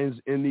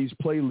mines in these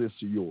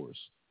playlists of yours.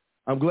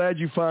 I'm glad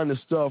you find the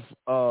stuff,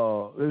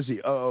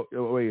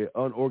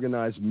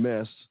 unorganized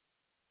mess.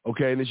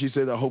 Okay, and then she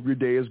said, I hope your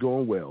day is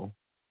going well.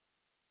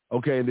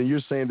 Okay, and then you're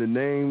saying the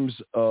names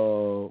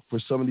for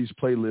some of these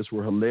playlists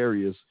were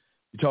hilarious.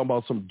 You're talking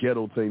about some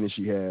ghetto thing that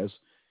she has.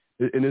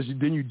 And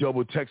then you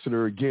double texted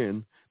her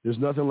again. There's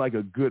nothing like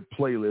a good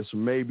playlist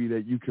maybe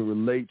that you can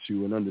relate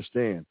to and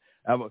understand.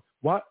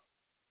 Why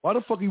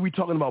the fuck are we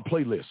talking about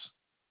playlists?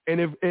 And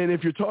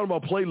if you're talking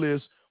about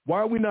playlists, why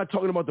are we not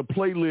talking about the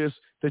playlist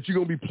that you're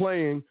going to be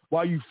playing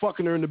while you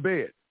fucking her in the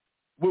bed?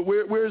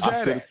 Where's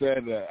that at? I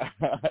said that.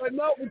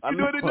 No, you're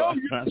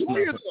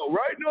playing though,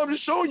 right? No, I'm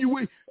just showing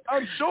you.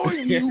 I'm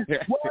showing you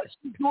why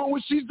she's doing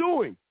what she's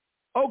doing.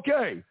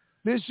 Okay.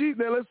 Then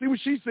let's see what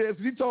she says.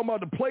 He's talking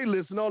about the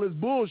playlist and all this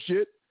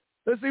bullshit.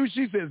 Let's see what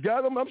she says.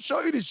 Guys, I'm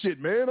showing you this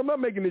shit, man. I'm not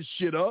making this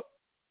shit up.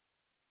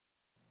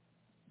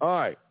 All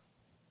right.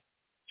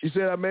 She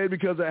said, I made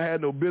because I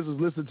had no business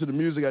listening to the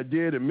music I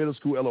did in middle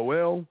school,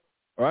 LOL.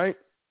 All right?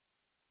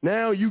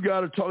 Now you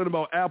got her talking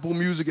about Apple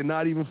Music and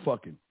not even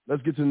fucking.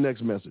 Let's get to the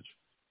next message.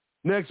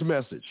 Next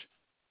message.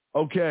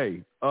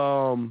 Okay.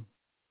 What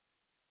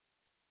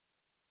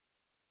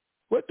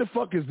the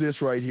fuck is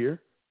this right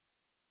here?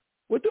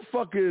 What the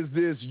fuck is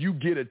this you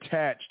get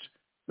attached?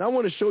 Now I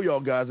want to show y'all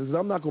guys this.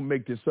 I'm not going to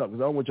make this up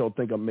because I don't want y'all to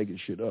think I'm making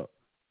shit up.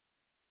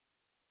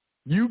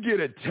 You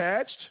get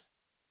attached?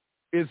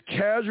 Is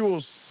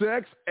casual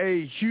sex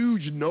a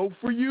huge no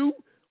for you?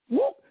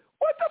 What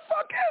the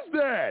fuck is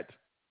that?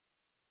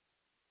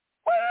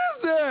 What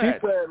is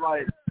that?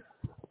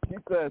 She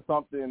said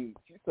something.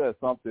 She said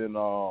something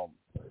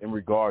in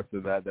regards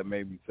to that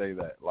made me say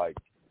that. Like,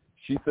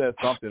 she said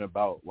something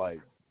about like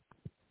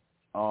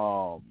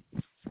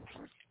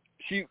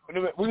we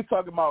were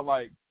talking about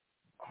like,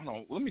 I don't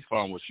know. Let me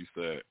find what she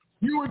said.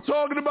 You weren't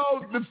talking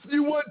about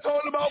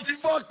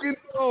fucking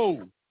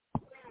though.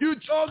 You're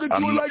talking to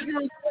her like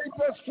you're a great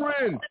best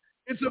friend.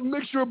 It's a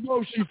mixture of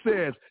both, she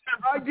says.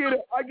 I get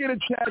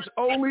attached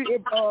only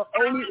if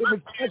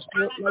it's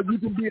extra, like you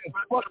can be a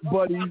fuck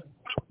buddy,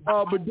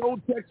 but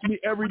don't text me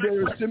every day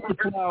or send me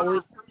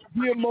flowers.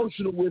 Be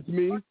emotional with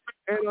me.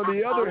 And on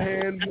the other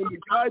hand, when the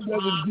guy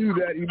doesn't do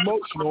that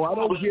emotional, I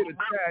don't get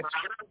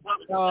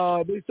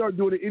attached. They start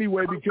doing it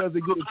anyway because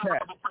they get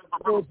attached.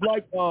 So it's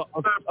like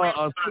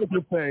a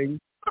simple thing.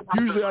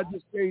 Usually I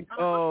just think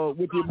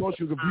with the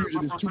emotional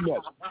confusion is too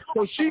much.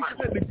 So she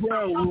set the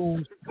ground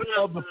rules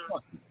of the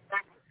fucking.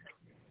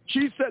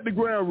 She set the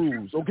ground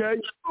rules,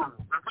 okay?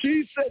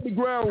 She set the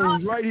ground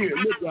rules right here.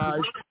 Look,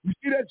 guys, you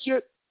see that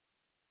shit?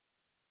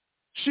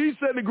 She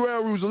set the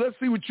ground rules, so let's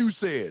see what you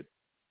said.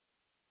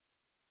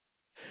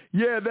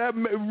 Yeah, that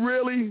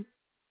really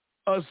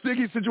a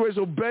sticky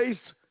situation based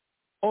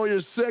on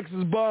your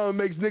sexist bond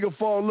makes nigga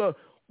fall in love.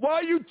 Why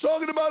are you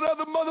talking about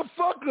other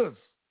motherfuckers?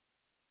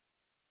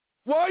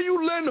 Why are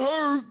you letting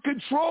her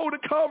control the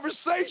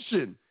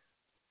conversation?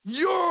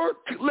 You're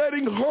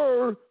letting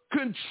her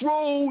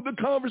control the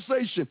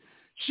conversation.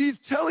 She's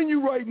telling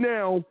you right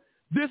now,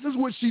 this is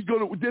what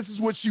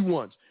she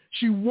wants.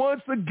 She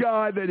wants a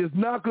guy that is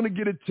not going to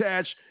get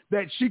attached,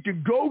 that she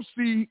can go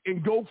see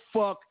and go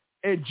fuck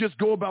and just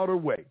go about her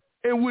way.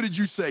 And what did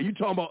you say? You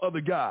talking about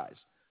other guys.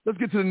 Let's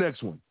get to the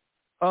next one.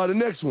 The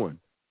next one.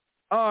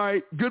 All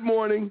right, good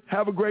morning.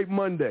 Have a great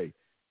Monday.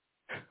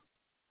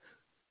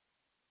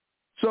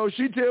 So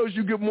she tells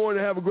you good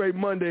morning, have a great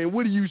Monday, and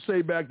what do you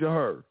say back to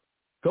her?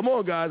 Come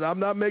on, guys. I'm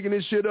not making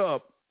this shit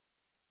up.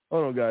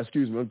 Hold on, guys.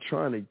 Excuse me. I'm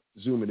trying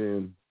to zoom it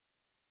in.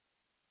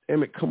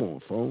 Damn it. Come on,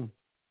 phone.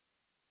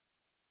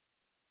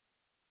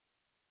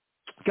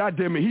 God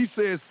damn it. He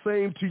says,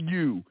 same to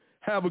you.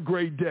 Have a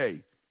great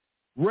day.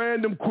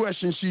 Random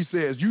question, she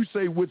says. You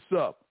say, what's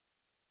up?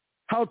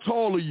 How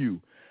tall are you?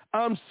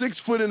 I'm 6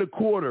 foot and a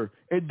quarter,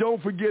 and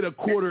don't forget a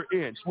quarter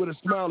inch with a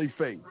smiley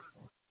face.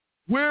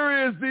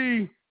 Where is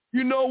the,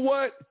 you know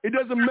what? It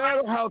doesn't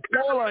matter how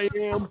tall I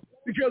am,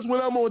 because when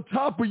I'm on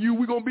top of you,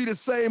 we're going to be the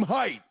same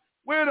height.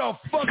 Where the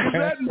fuck is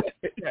that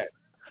at?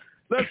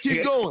 Let's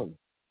keep going.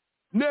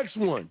 Next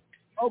one.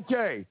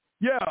 Okay.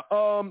 Yeah.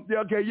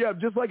 Okay. Yeah.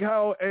 Just like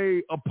how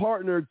a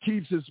partner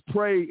keeps his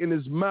prey in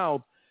his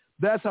mouth,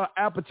 that's how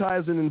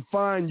appetizing and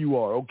fine you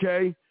are.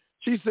 Okay.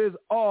 She says,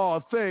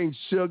 "Oh, thanks,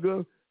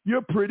 sugar.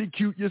 You're pretty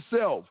cute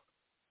yourself."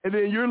 And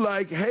then you're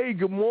like, "Hey,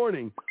 good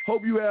morning.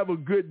 Hope you have a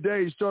good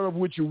day. Start off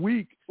with your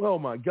week." Oh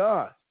my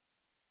God.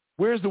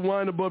 Where's the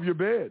wine above your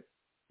bed?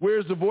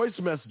 Where's the voice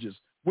messages?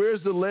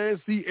 Where's the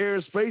land, sea,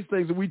 air, space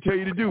things that we tell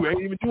you to do?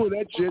 Ain't even doing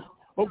that shit.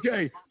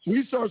 Okay, so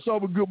he starts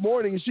off with good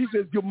morning, and she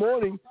says, good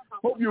morning.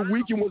 Hope your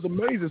weekend was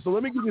amazing. So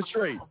let me get this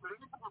straight.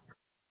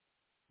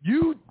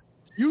 You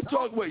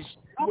talk,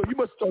 you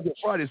must start on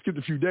Friday, skipped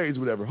a few days,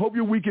 whatever. Hope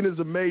your weekend is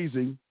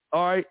amazing.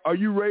 All right, are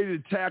you ready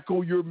to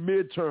tackle your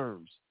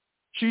midterms?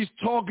 She's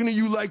talking to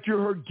you like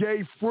you're her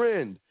gay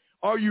friend.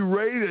 Are you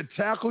ready to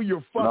tackle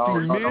your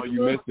fucking midterms? No,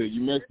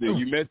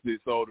 you missed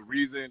it. So the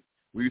reason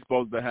we were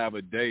supposed to have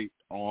a date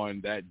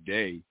on that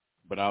day,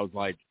 but I was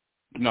like,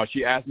 no,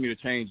 she asked me to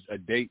change a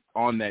date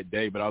on that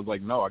day, but I was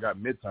like, no, I got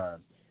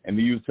midterms. And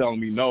then you was telling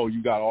me, no,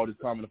 you got all this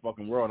time in the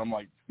fucking world. I'm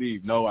like,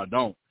 Steve, no, I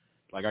don't.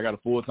 Like, I got a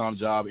full-time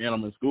job and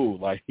I'm in school.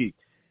 Like, and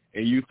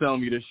you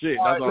telling me this shit.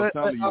 That's what I'm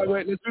telling you. All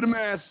right, let's do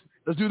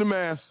the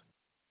math.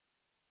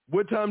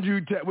 What time do you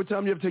have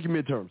to take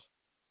your midterms?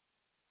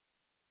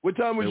 What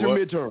time was your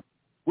midterm?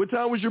 What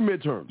time was your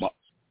midterms?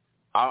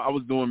 I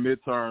was doing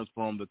midterms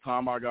from the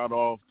time I got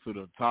off to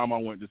the time I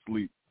went to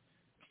sleep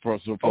for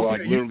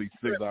like literally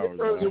 6 hours.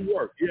 Midterms and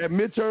work. Yeah,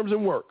 midterms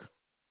and work.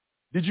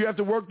 Did you have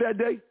to work that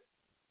day?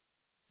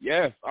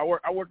 Yes, I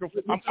work. I'm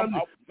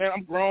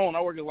grown.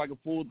 I work at like a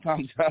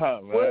full-time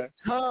job, man. What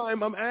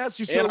time? I'm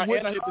asking you. And I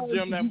hit the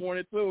gym that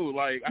morning too.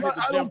 Like I hit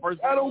the gym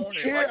first thing in the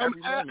morning. I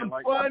don't care.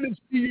 Like, I'm trying to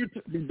see you.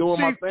 Be doing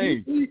my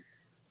thing.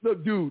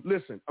 Look, dude.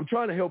 Listen, I'm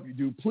trying to help you,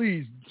 dude.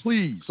 Please.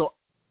 So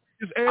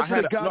just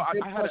answer the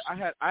goddamn question. I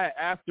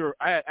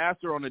had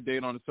asked her on a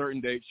date on a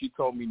certain date. She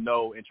told me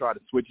no and tried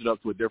to switch it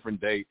up to a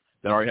different date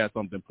that already had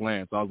something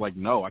planned. So I was like,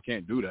 no, I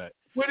can't do that.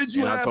 What did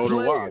you have planned? I told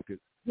her why.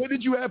 What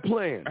did you have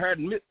planned?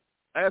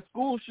 I had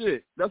school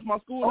shit. That's my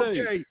school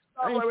day. Okay.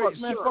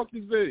 Fuck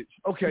this bitch.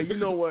 Okay, you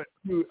know what,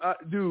 dude?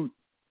 Do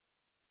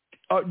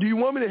you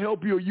want me to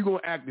help you, or you gonna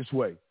act this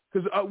way?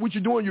 Because what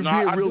you're doing, you're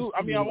being real.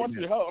 I want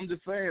you to help. I'm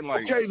just saying,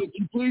 like. Okay, look,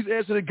 you please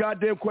answer the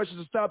goddamn questions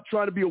and stop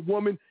trying to be a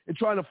woman and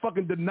trying to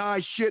fucking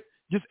deny shit.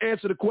 Just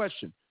answer the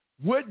question.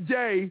 What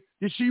day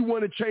did she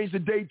want to change the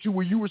date to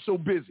where you were so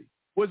busy?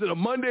 Was it a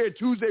Monday or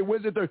Tuesday,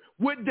 Wednesday, Thursday?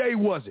 What day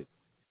was it?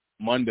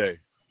 Monday.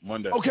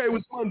 Okay, it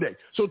was Monday.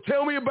 So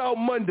tell me about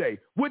Monday.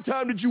 What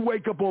time did you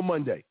wake up on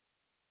Monday?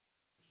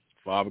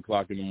 5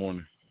 o'clock in the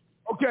morning.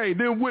 Okay,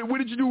 then what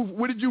did you do?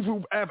 What did you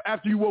do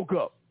after you woke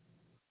up?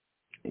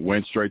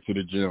 Went straight to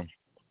the gym.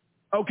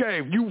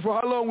 Okay,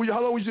 for how long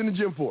was you in the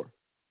gym for?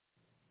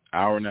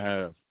 Hour and a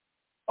half.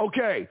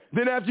 Okay,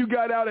 then after you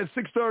got out at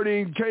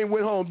 6:30 and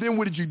went home, then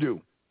what did you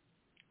do?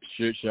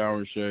 Shit, shower,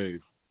 and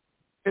shave.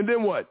 And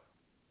then what?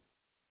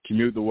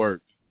 Commute to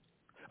work.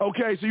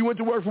 Okay, so you went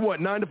to work from what,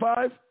 9 to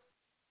 5?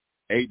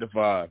 8 to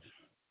 5.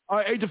 All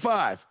right, 8 to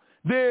 5.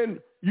 Then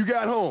you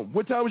got home.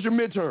 What time was your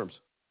midterms?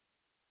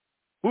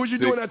 What was you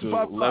doing after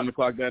 5 o'clock? 11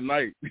 o'clock that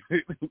night.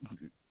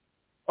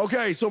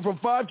 Okay, so from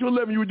 5 to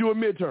 11 you were doing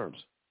midterms.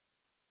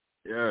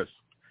 Yes.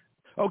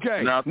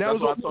 Okay. Now that's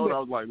what I told her. I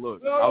was like,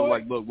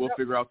 look, we'll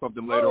figure out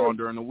something later on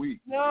during the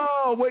week.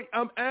 No, wait,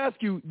 I'm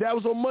asking you, that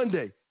was on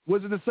Monday.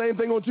 Was it the same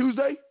thing on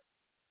Tuesday?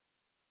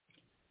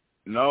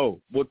 No.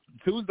 Well,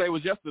 Tuesday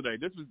was yesterday.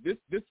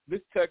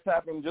 This text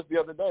happened just the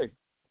other day.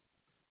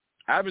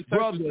 I haven't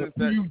texted since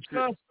that. You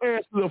just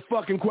answered the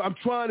fucking question. I'm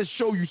trying to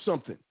show you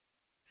something.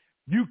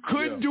 You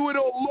couldn't do it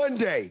on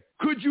Monday.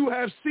 Could you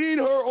have seen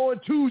her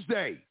on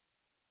Tuesday?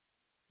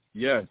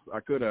 Yes, I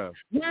could have.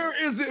 Where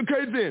is it?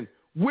 Okay, then.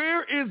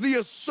 Where is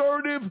the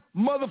assertive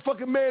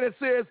motherfucking man that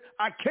says,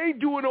 I can't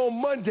do it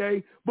on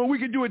Monday, but we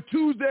can do it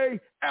Tuesday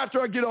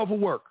after I get off of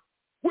work?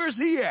 Where's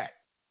he at?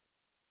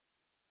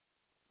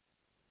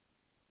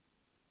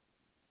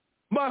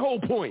 My whole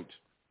point.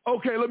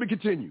 Okay, let me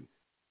continue.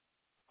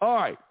 All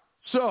right,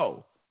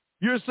 so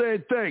you're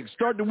saying thanks.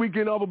 Start the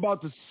weekend off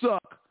about to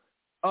suck,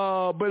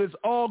 but it's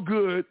all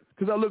good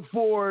because I look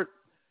forward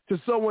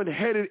to someone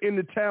headed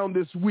into town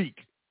this week.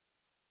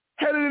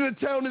 Headed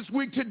into town this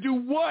week to do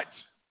what?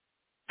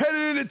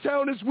 Headed into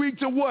town this week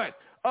to what?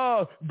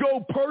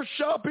 Go purse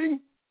shopping?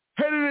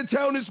 Headed into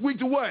town this week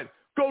to what?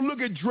 Go look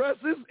at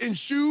dresses and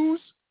shoes?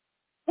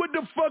 What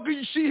the fuck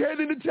is she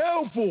heading into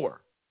town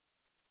for?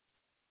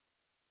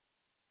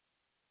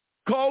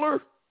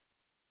 Caller?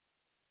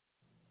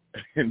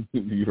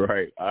 You're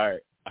right. All right.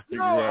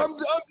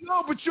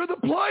 No, but you're the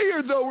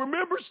player, though.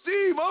 Remember,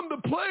 Steve, I'm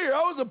the player.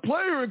 I was a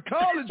player in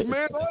college,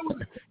 man.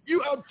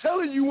 I'm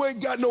telling you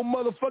ain't got no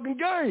motherfucking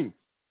game.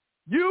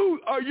 You're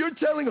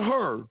telling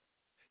her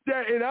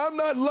that, and I'm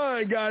not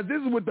lying, guys.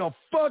 This is what the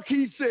fuck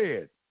he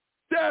said.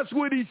 That's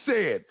what he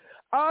said.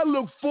 I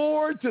look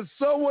forward to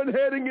someone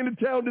heading into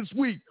town this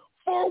week.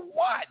 For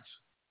what?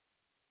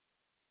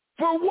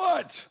 For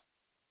what?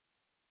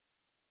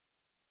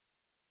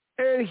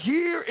 And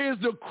here is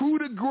the coup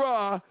de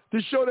grace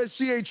to show that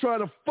she ain't trying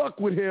to fuck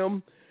with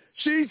him.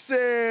 She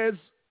says,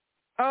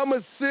 I'ma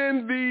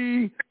send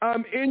the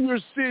I'm in your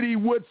city,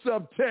 what's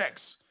up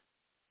text.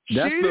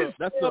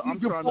 That's the I'm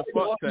trying to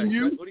fuck text.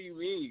 Like, what do you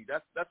mean?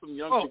 That's some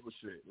young people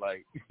shit.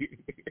 Like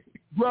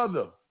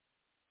brother.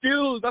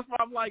 Dude, that's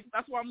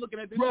why I'm looking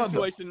at this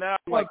situation now.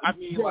 Like, I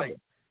mean,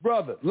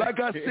 brother, like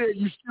I said,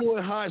 you're still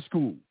in high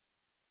school.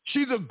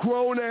 She's a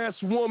grown-ass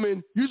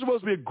woman. You're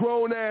supposed to be a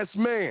grown-ass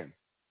man.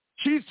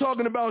 She's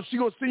talking about she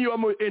going to see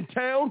you in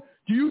town.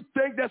 Do you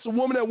think that's a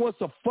woman that wants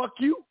to fuck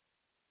you?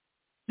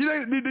 You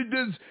think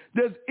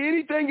does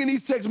anything in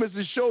these text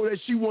messages show that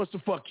she wants to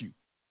fuck you?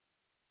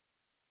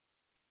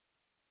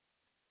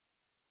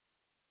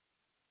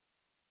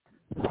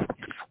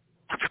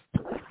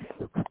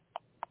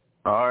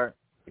 All right.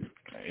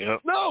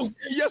 Yep. No.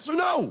 Yes or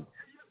no?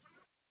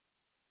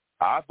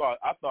 I thought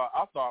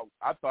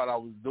I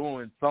was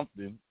doing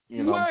something.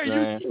 You know what I'm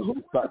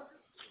saying? I thought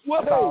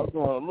I was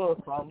doing a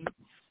little something.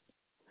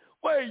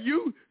 Wait,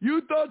 you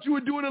thought you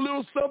were doing a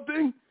little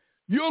something?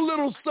 Your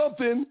little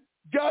something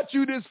got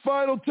you this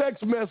final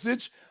text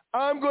message.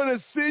 I'm going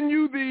to send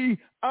you the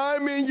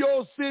I'm in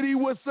your city,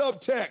 what's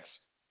up text.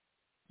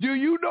 Do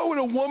you know when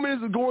a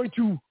woman is going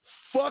to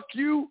fuck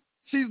you?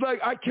 She's like,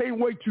 I can't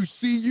wait to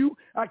see you.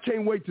 I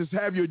can't wait to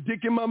have your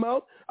dick in my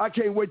mouth. I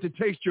can't wait to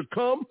taste your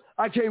cum.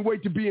 I can't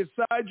wait to be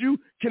inside you.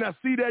 Can I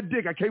see that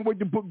dick? I can't wait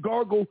to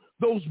gargle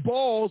those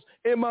balls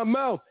in my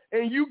mouth.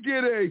 And you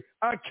get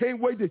I can't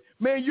wait to,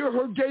 man, you're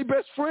her gay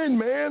best friend,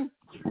 man.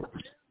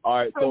 All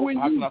right, so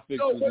how can I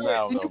fix this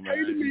now, though,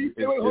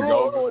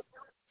 man?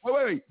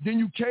 Wait. Then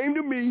you came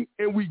to me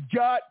and we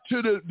got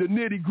to the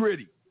nitty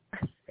gritty.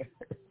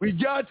 We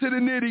got to the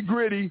nitty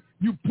gritty.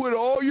 You put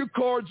all your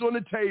cards on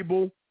the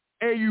table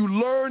and you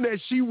learned that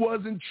she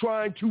wasn't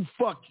trying to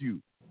fuck you.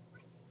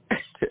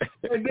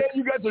 And then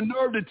you got the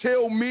nerve to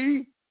tell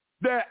me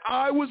that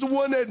I was the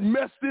one that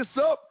messed this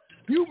up.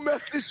 You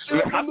messed this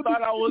shit up. I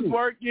thought I was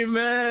working,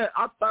 man.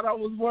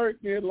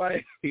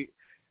 Like,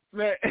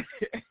 man.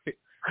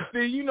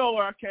 See, you know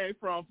where I came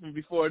from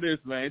before this,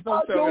 man.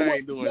 Don't tell me I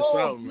ain't doing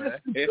something, man.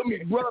 Listen to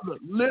me, brother.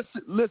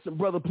 Listen,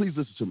 brother, please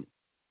listen to me.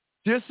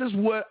 This is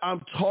what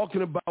I'm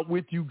talking about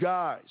with you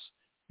guys.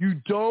 You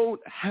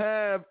don't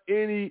have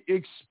any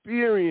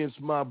experience,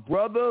 my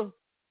brother.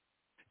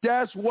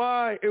 That's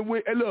why. And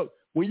look,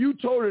 when you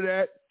told her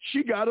that,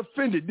 she got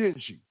offended,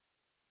 didn't she?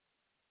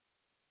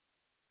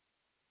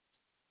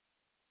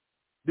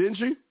 Didn't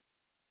she?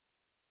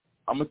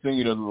 I'm going to send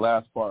you the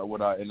last part of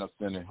what I end up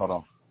sending. Hold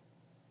on.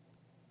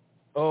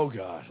 Oh,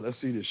 God. Let's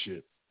see this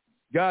shit.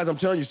 Guys, I'm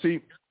telling you,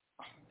 see,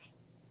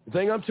 the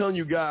thing I'm telling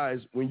you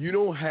guys, when you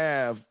don't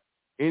have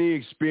any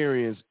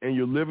experience and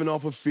you're living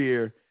off of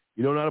fear,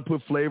 you don't know how to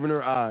put flavor in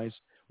her eyes.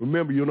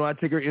 Remember, you don't know how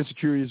to take her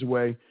insecurities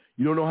away.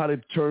 You don't know how to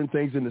turn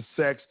things into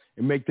sex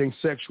and make things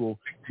sexual.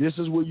 This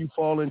is where you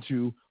fall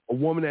into a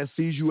woman that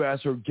sees you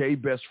as her gay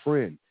best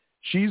friend.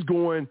 She's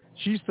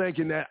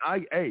thinking that,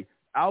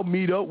 I'll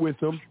meet up with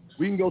him.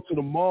 We can go to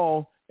the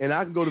mall, and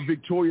I can go to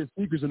Victoria's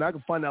Secrets, and I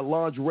can find that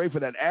lingerie for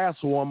that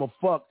asshole I'm going to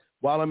fuck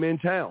while I'm in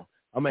town.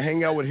 I'm going to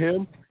hang out with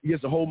him. He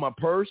gets to hold my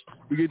purse.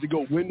 We get to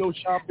go window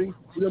shopping.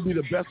 We're going to be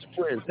the best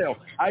friends. Hell,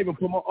 I even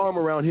put my arm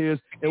around his,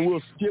 and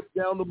we'll skip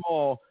down the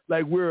mall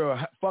like we're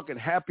a fucking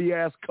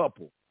happy-ass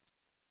couple.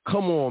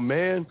 Come on,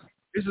 man.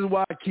 This is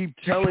why I keep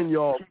telling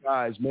y'all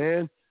guys,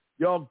 man.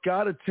 Y'all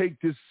got to take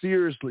this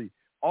seriously.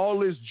 All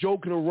this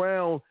joking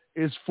around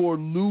is for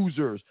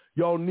losers.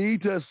 Y'all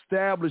need to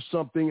establish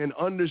something and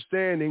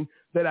understanding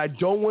that I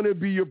don't want to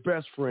be your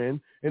best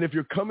friend. And if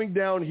you're coming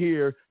down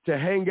here to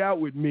hang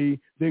out with me,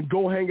 then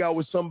go hang out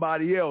with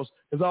somebody else.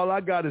 Because all I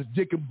got is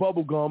dick and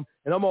bubble gum,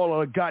 and I'm all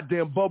on a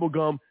goddamn bubble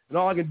gum, and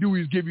all I can do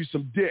is give you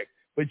some dick.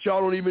 But y'all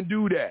don't even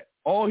do that.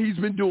 All he's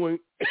been doing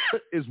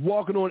is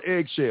walking on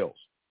eggshells.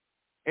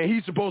 And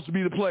he's supposed to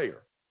be the player.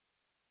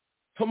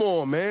 Come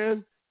on,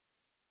 man.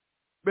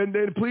 And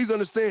then please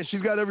understand,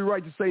 she's got every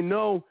right to say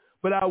no,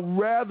 but I'd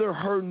rather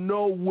her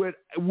know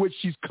what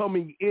she's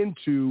coming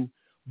into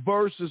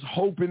versus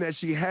hoping that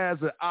she has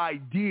an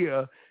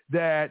idea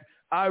that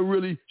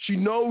she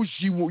knows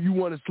you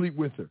want to sleep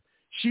with her.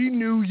 She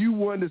knew you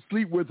wanted to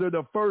sleep with her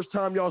the first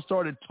time y'all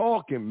started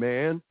talking,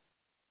 man.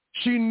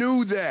 She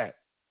knew that.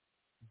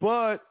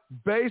 But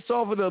based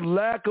off of the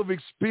lack of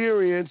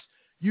experience,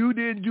 you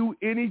didn't do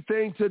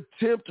anything to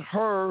tempt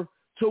her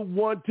to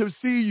want to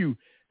see you.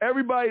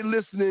 Everybody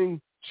listening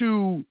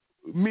to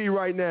me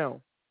right now,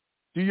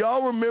 do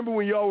y'all remember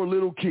when y'all were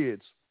little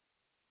kids?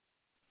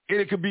 And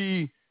it could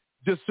be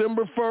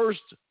December 1st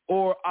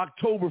or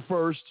October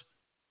 1st,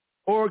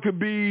 or it could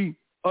be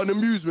an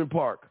amusement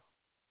park.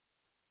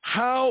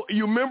 How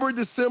you remember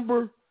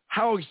December?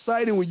 How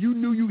exciting when you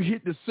knew you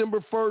hit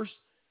December 1st?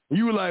 And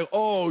you were like,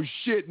 oh,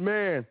 shit,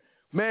 man.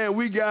 Man,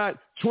 we got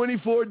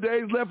 24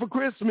 days left for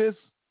Christmas.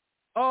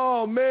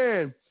 Oh,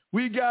 man,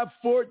 we got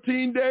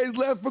 14 days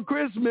left for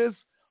Christmas.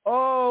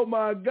 Oh,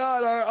 my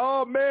God.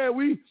 Oh, man,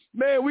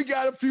 we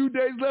got a few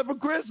days left for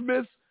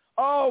Christmas.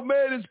 Oh,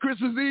 man, it's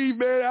Christmas Eve,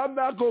 man. I'm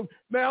going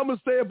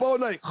to stay up all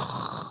night.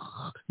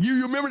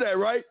 You remember that,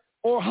 right?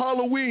 Or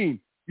Halloween.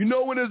 You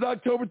know when it's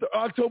October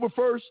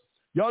 1st?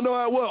 Y'all know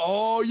how it was.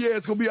 Oh, yeah,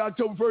 it's going to be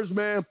October 1st,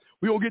 man.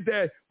 We're going to get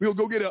that. We're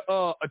going to go get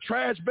a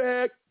trash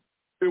bag,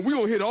 and we're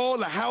going to hit all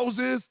the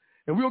houses,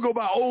 and we're going to go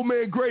buy Old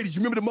Man Grady's.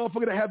 You remember the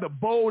motherfucker that had the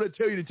bowl that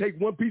tell you to take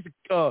one piece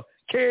of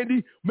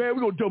candy? Man,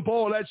 we're going to dump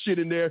all that shit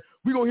in there.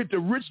 We're going to hit the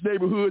rich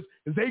neighborhoods,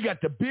 and they got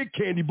the big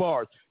candy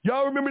bars.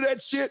 Y'all remember that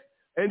shit?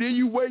 And then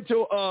you wait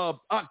till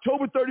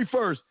October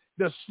 31st,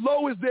 the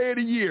slowest day of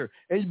the year.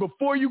 And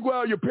before you go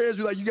out, your parents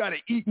be like, you got to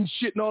eat and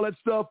shit and all that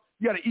stuff.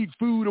 You got to eat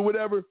food or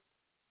whatever.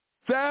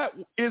 That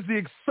is the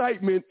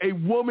excitement a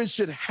woman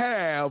should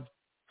have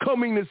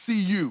coming to see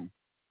you,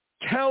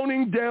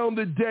 counting down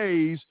the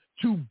days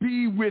to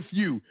be with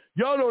you.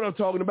 Y'all know what I'm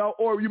talking about.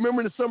 Or you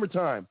remember in the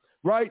summertime,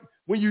 right?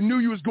 When you knew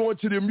you was going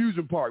to the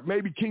amusement park,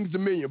 maybe Kings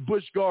Dominion,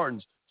 Busch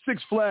Gardens,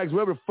 Six Flags,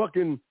 whatever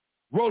fucking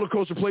roller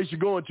coaster place you're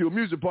going to,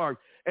 amusement park,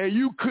 and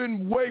you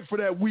couldn't wait for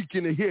that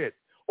weekend to hit,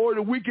 or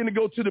the weekend to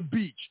go to the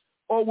beach,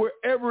 or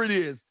wherever it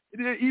is.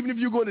 Even if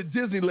you're going to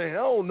Disneyland, I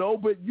don't know,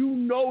 but you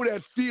know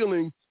that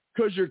feeling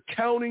because you're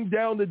counting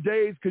down the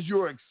days because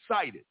you're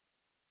excited.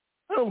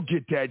 I don't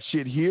get that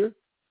shit here.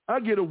 I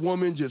get a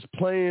woman just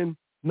playing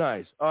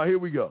nice. All right, here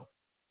we go.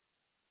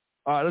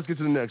 All right, let's get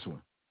to the next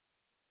one.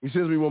 He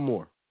sends me one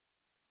more.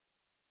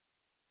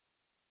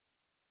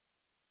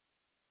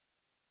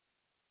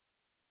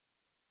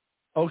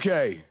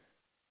 Okay.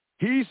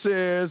 He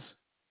says,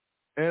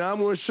 and I'm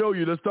going to show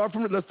you. Let's start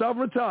from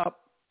the top.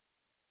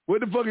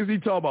 What the fuck is he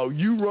talking about?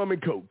 You, rum,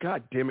 and coke.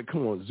 God damn it.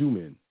 Come on, zoom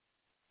in.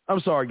 I'm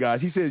sorry,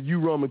 guys. He says, you,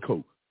 rum, and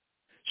coke.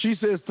 She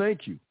says,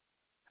 thank you.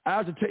 I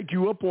have to take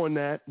you up on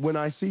that when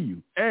I see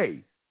you.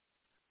 Hey,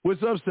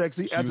 what's up,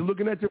 sexy? After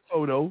looking at your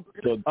photo,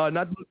 I'm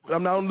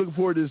not looking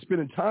forward to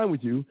spending time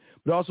with you,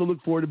 but also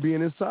look forward to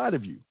being inside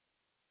of you.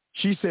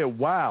 She said,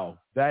 wow,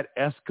 that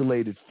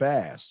escalated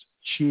fast.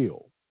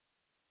 Chill.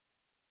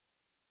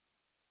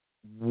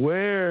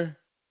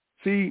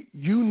 See,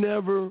 you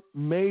never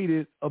made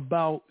it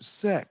about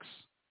sex.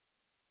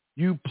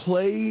 You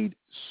played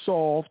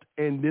soft,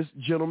 and this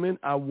gentleman,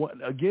 what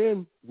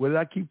did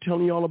I keep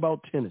telling y'all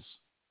about tennis?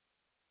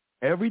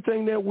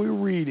 Everything that we're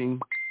reading,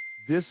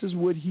 this is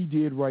what he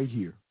did right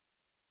here.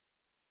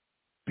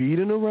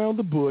 Beating around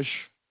the bush,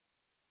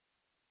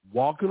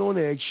 walking on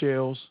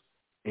eggshells,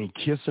 and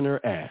kissing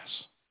her ass.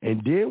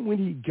 And then when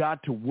he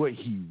got to what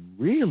he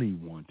really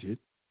wanted,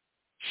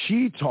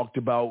 she talked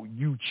about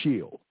you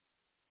chill.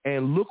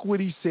 And look what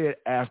he said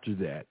after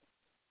that.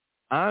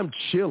 I'm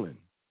chilling,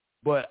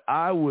 but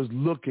I was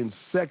looking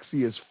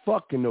sexy as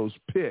fuck in those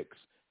pics.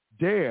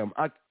 Damn,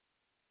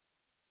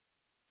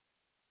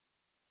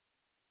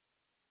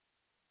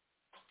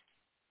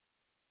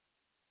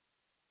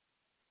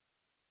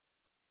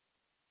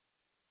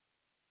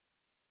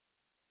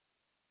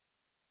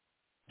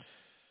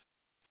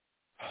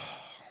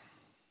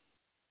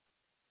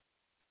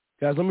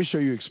 Guys, let me show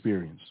you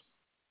experience.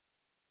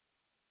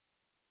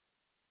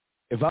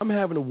 If I'm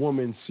having a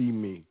woman see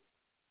me,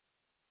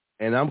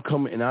 and I'm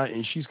coming,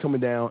 and she's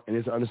coming down, and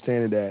it's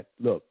understanding that,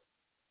 look,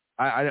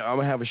 I'm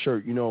gonna have a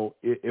shirt. You know,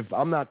 if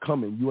I'm not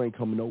coming, you ain't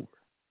coming over.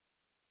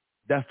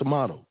 That's the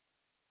motto.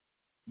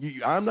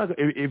 I'm not.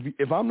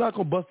 If I'm not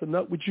gonna bust a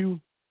nut with you,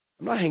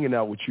 I'm not hanging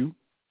out with you.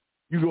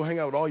 You go hang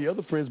out with all your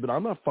other friends, but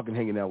I'm not fucking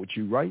hanging out with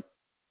you, right?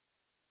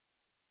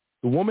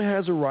 The woman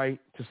has a right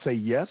to say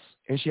yes,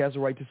 and she has a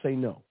right to say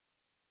no.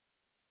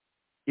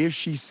 If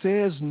she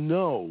says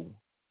no,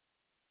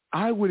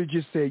 I would have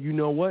just said, you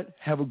know what?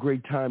 Have a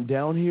great time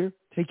down here.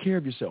 Take care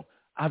of yourself.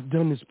 I've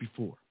done this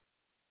before.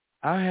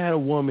 I had a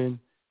woman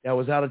that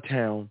was out of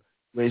town.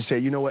 They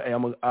said, you know what? Hey,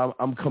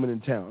 I'm coming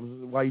in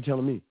town. Why are you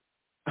telling me?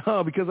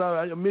 Oh, because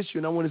I miss you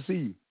and I want to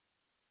see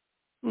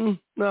you.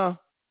 No,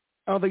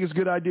 I don't think it's a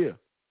good idea.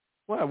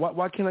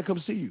 Why can't I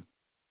come see you?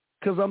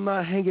 Because I'm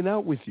not hanging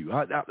out with you.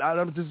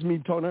 This is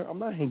me talking to her. I'm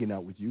not hanging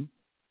out with you.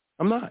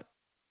 I'm not.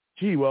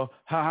 Gee, well,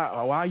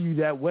 why are you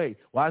that way?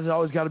 Why does it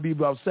always got to be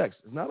about sex?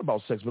 It's not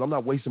about sex, but I'm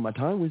not wasting my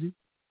time with you.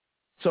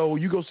 So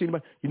you go see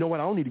anybody. You know what?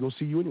 I don't need to go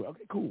see you anyway.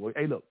 Okay, cool.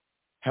 Hey, look,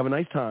 have a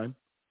nice time.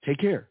 Take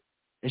care.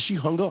 And she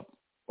hung up.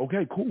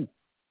 Okay, cool.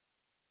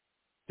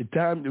 The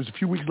time, it was a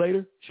few weeks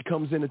later, she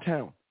comes into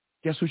town.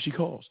 Guess who she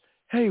calls?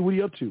 Hey, what are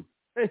you up to?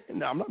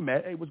 No, I'm not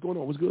mad. Hey, what's going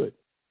on? What's good?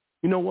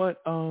 You know what?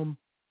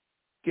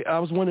 I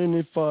was wondering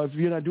if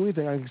you're not doing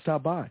anything, I can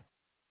stop by.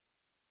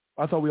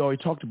 I thought we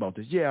already talked about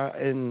this. Yeah,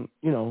 and,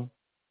 you know,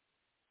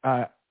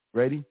 I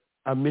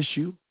miss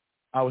you.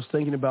 I was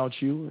thinking about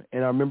you,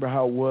 and I remember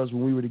how it was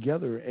when we were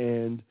together,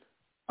 and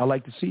I'd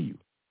like to see you.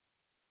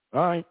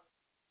 All right.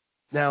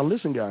 Now,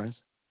 listen, guys.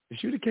 If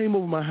she would have came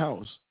over my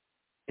house,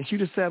 and she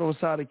just sat on the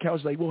side of the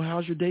couch like, well,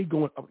 how's your day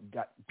going?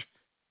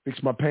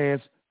 Fix my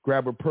pants,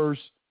 grab her purse,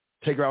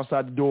 take her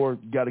outside the door,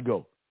 got to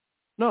go.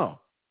 No.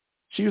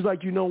 She was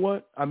like, you know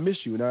what? I miss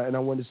you, and I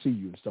wanted to see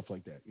you and stuff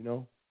like that, you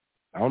know?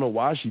 I don't know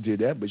why she did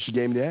that, but she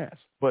gave me the ass.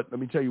 But let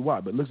me tell you why.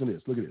 But listen to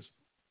this. Look at this.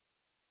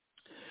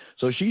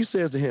 So she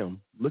says to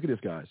him, look at this,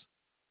 guys.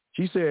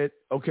 She said,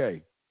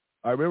 okay.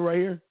 All right, remember right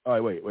here?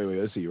 All right, wait.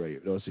 Let's see right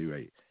here. Let's see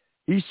right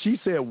here. She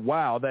said,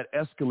 wow, that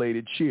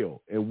escalated,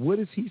 chill. And what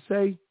does he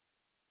say?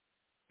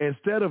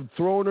 Instead of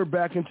throwing her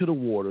back into the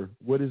water,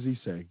 what does he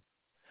say?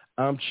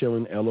 I'm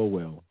chilling,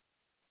 LOL.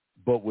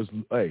 But was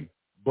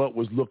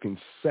looking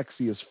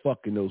sexy as fuck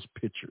in those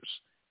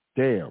pictures.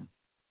 Damn.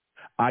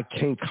 I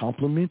can't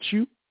compliment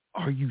you?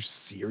 Are you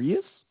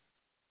serious?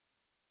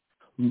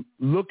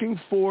 Looking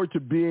forward to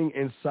being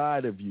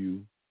inside of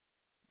you.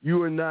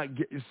 You are not.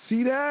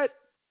 See that?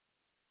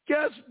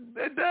 Guess,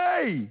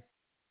 hey.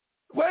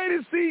 Wait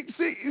and see.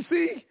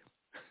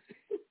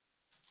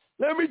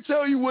 Let me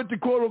tell you what the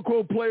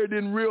quote-unquote player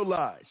didn't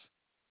realize.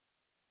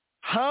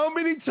 How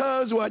many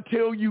times do I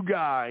tell you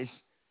guys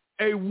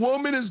a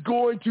woman is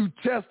going to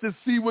test to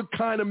see what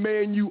kind of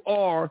man you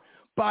are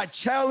by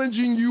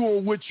challenging you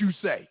on what you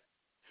say?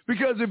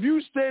 Because if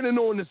you standing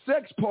on the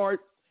sex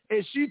part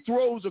and she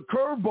throws a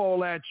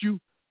curveball at you,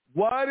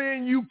 why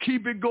didn't you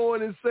keep it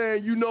going and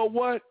saying, you know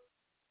what?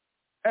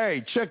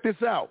 Hey, check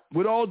this out.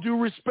 With all due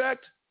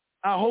respect,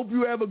 I hope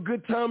you have a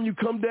good time you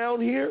come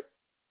down here,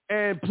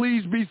 and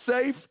please be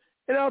safe,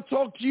 and I'll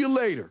talk to you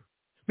later.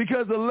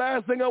 Because the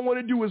last thing I want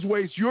to do is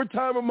waste your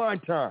time or my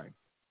time.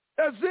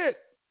 That's it.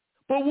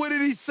 But what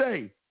did he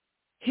say?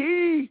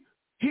 He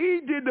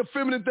did the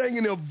feminine thing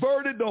and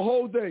averted the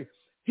whole thing.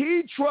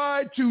 He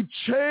tried to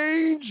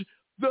change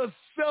the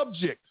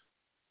subject.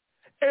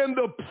 And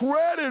the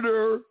prey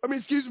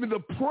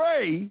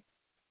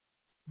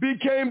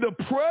became the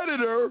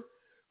predator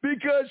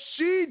because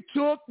she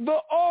took the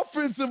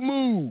offensive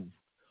move.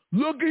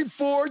 Looking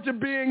forward to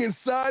being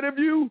inside of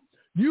you.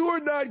 You are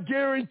not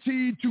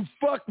guaranteed to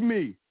fuck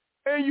me.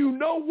 And you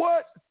know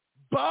what?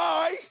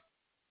 Bye.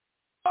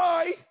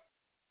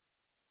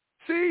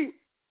 See,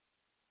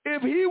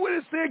 if he would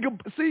have said,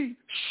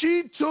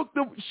 she took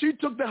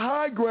the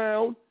high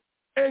ground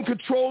and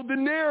controlled the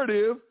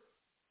narrative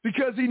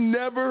because he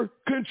never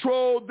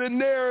controlled the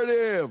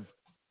narrative.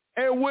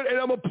 And I'm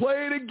going to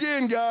play it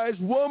again, guys,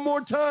 one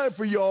more time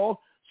for y'all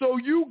so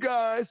you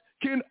guys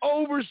can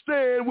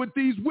understand what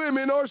these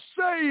women are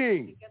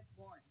saying. It gets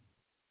boring.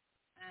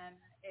 And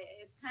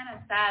it's kind of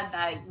sad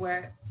that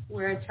we're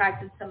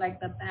attracted to, like,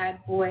 the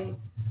bad boy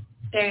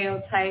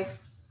stereotype.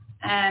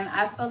 And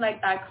I feel like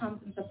that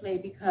comes into play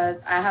because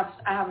I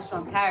have a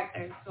strong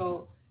character.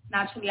 So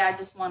naturally, I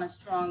just want a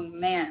strong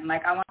man.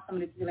 Like, I want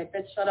somebody to be like,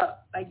 bitch, shut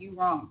up. Like, you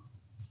wrong.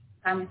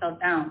 Calm yourself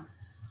down.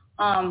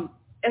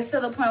 It's to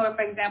the point where,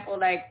 for example,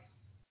 like,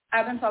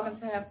 I've been talking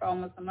to him for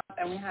almost a month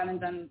and we haven't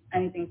done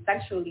anything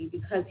sexually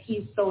because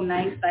he's so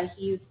nice that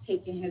he's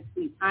taking his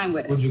sweet time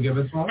with it. Would you give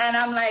it to him? And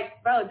I'm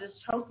like, bro, just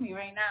choke me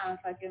right now and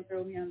fucking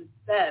throw me on the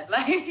bed.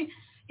 Like,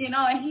 you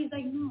know, and he's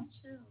like, no,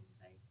 chill.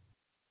 Like,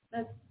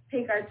 let's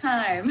take our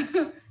time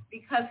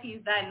because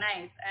he's that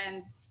nice.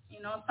 And, you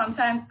know,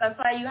 sometimes that's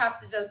why you have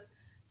to just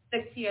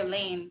stick to your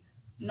lane,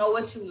 know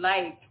what you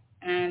like,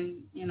 and,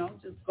 you know,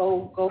 just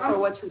go for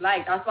what you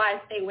like. That's why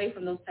I stay away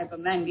from those type of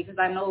men, because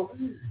I know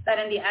that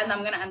in the end I'm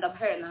going to end up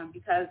hurting them,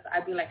 because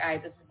I'd be like, all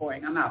right, this is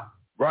boring. I'm out.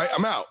 Right,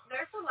 I'm out.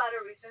 There's a lot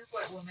of reasons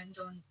why women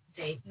don't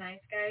date nice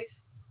guys.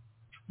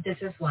 This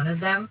is one of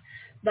them.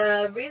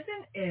 The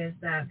reason is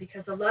that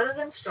because a lot of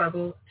them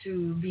struggle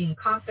to being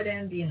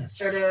confident, being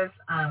assertive,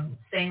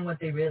 saying what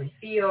they really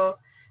feel.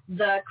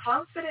 The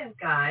confident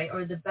guy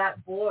or the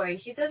bad boy,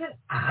 he doesn't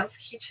ask,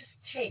 he just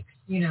takes,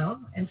 you know,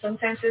 and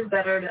sometimes it's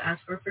better to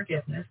ask for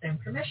forgiveness than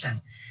permission.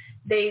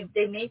 They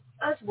make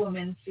us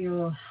women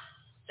feel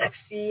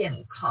sexy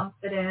and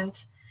confident,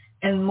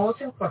 and most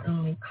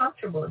importantly,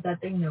 comfortable, that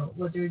they know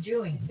what they're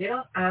doing. They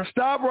don't ask.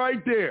 Stop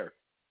right there.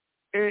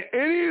 In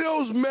any of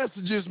those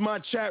messages, my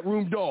chat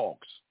room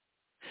dogs,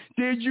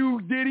 did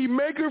he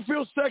make her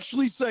feel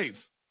sexually safe?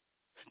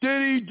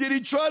 Did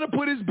he try to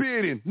put his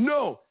bid in?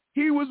 No.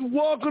 He was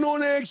walking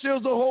on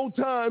eggshells the whole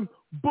time,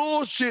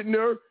 bullshitting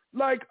her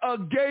like a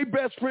gay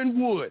best friend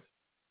would.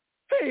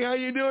 Hey, how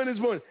you doing this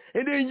morning?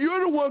 And then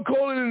you're the one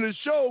calling in the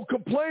show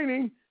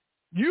complaining.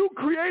 You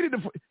created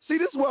see,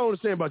 this is what I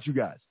want to say about you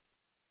guys.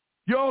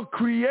 Y'all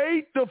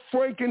create the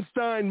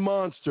Frankenstein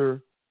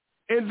monster,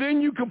 and then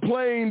you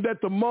complain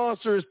that the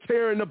monster is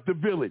tearing up the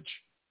village.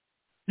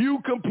 You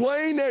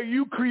complain that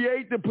you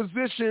create the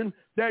position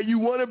that you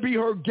want to be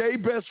her gay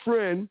best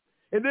friend,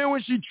 and then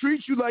when she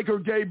treats you like her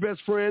gay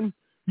best friend,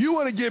 you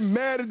want to get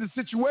mad at the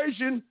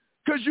situation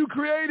because you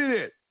created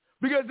it.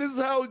 Because this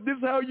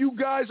is how you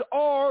guys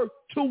are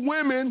to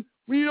women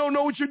when you don't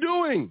know what you're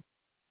doing.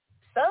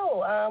 So,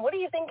 what are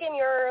you thinking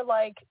your,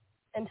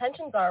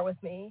 intentions are with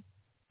me?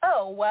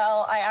 Oh,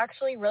 well, I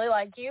actually really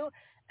like you,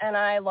 and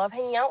I love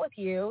hanging out with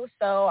you,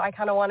 so I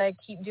kind of want to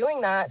keep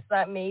doing that so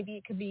that maybe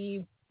it could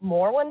be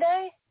more one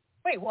day?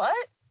 Wait, what?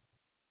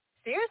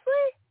 Seriously?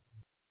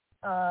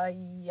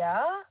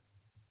 Yeah?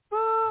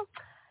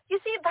 You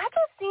see, that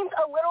just seems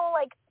a little,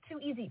 too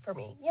easy for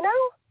me, you know?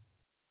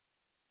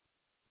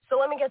 So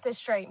let me get this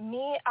straight.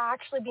 Me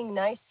actually being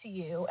nice to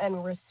you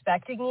and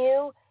respecting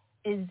you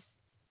is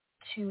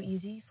too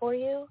easy for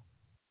you?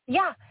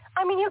 Yeah.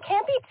 I mean, you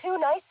can't be too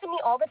nice to me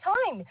all the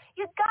time.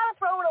 You gotta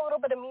throw in a little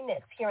bit of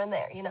meanness here and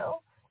there, you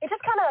know? It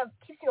just kind of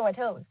keeps me on my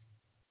toes.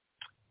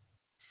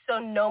 So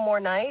no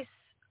more nice?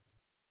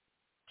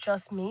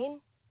 Just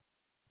mean?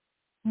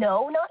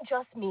 No, not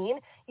just mean.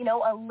 You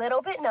know, a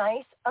little bit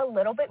nice, a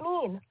little bit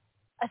mean.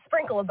 A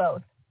sprinkle of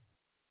both.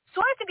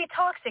 So I have to be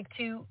toxic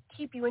to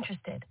keep you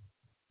interested.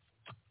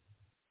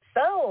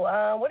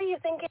 So, what are you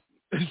thinking?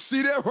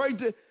 See that right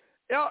there?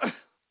 Y'all,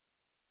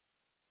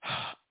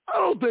 I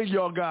don't think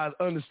y'all guys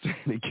understand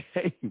the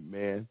game,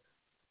 man.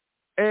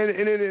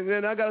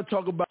 And I got to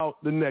talk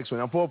about the next one.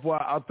 Now,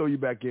 4-4, I'll throw you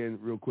back in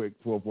real quick,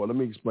 4-4. Let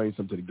me explain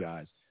something to the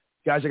guys.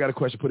 Guys, I got a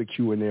question. Put a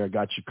Q in there. I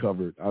got you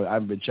covered. I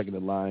haven't been checking the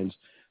lines.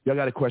 Y'all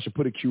got a question.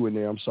 Put a Q in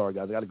there. I'm sorry,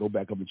 guys. I got to go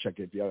back up and check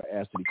it if y'all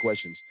asked any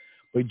questions.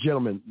 But,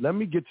 gentlemen, let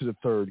me get to the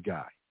third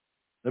guy.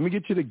 Let me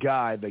get to the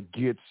guy that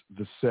gets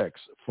the sex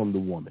from the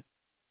woman.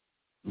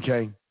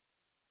 Okay?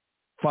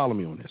 Follow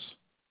me on this.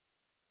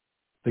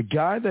 The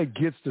guy that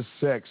gets the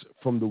sex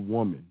from the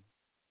woman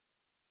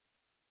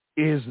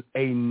is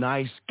a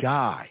nice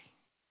guy,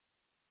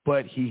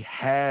 but he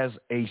has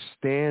a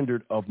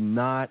standard of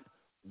not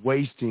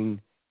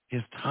wasting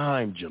his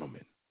time,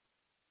 gentlemen.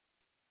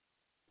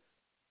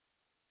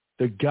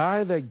 The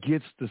guy that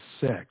gets the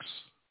sex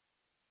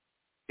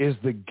is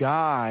the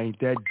guy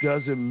that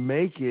doesn't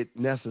make it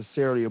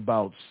necessarily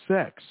about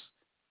sex.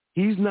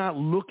 He's not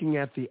looking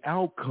at the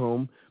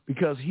outcome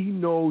because he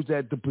knows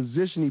that the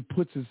position he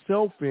puts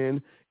himself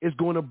in is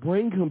going to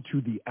bring him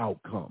to the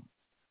outcome.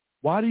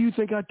 Why do you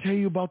think I tell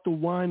you about the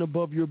wine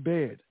above your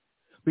bed?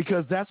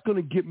 Because that's going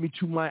to get me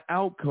to my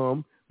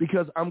outcome,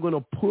 because I'm going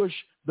to push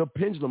the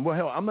pendulum. Well,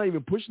 hell, I'm not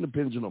even pushing the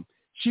pendulum.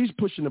 She's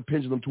pushing the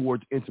pendulum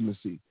towards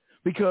intimacy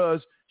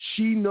because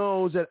she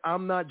knows that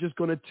I'm not just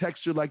going to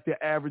text her like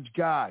the average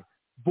guy.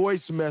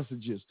 Voice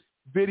messages,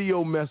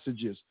 video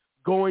messages,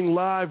 going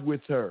live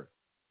with her,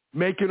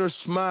 making her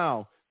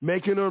smile,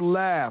 making her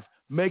laugh,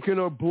 making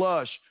her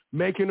blush,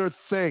 making her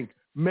think,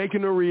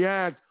 making her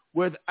react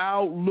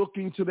without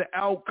looking to the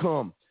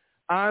outcome.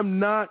 I'm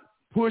not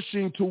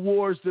pushing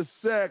towards the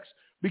sex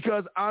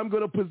because I'm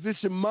going to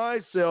position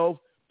myself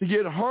to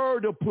get her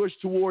to push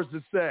towards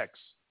the sex.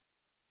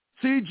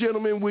 See,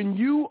 gentlemen, when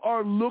you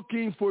are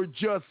looking for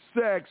just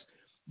sex,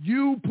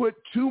 you put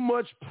too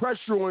much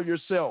pressure on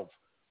yourself.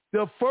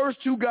 The first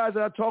two guys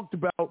that I talked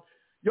about,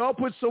 y'all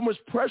put so much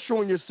pressure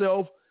on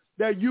yourself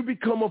that you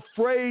become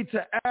afraid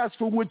to ask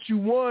for what you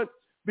want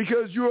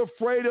because you're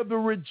afraid of the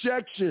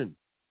rejection.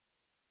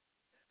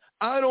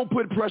 I don't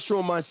put pressure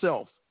on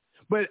myself,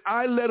 but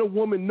I let a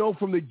woman know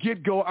from the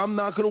get-go I'm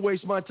not going to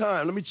waste my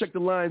time. Let me check the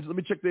lines. Let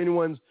me check if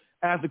anyone's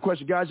asked the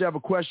question. Guys, you have a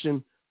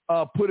question,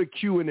 put a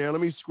Q in there.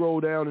 Let me scroll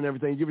down and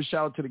everything. Give a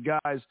shout-out to the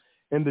guys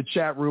in the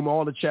chat room,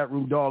 all the chat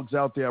room dogs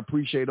out there. I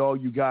appreciate all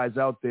you guys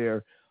out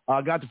there.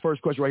 I got the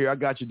first question right here. I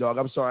got you, dog.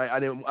 I'm sorry. I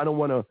don't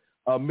want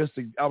to miss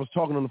the – I was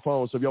talking on the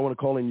phone, so if y'all want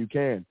to call in, you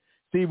can.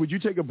 Steve, would you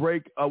take a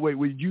break?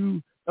 Would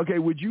you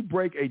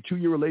break a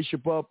 2-year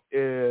relationship up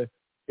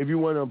if if you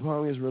want a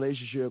polyamorous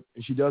relationship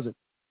and she doesn't.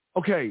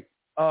 Okay,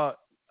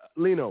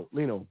 Lino.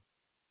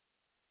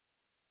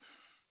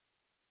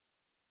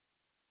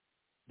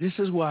 This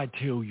is why I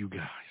tell you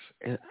guys,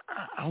 and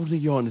I don't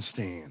think you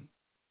understand.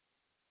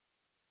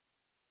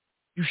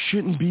 You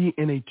shouldn't be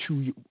in a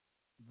 2-year.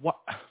 What?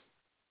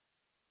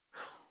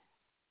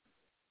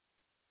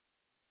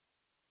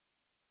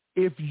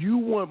 If you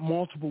want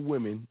multiple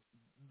women,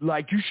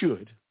 like you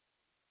should,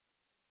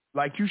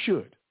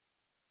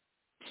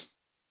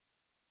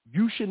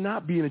 you should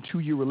not be in a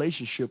 2-year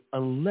relationship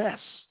unless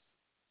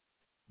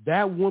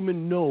that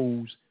woman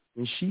knows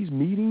when she's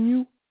meeting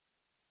you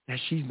that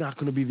she's not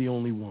going to be the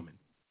only woman.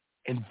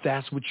 And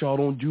that's what y'all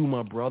don't do,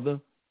 my brother.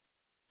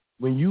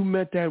 When you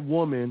met that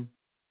woman,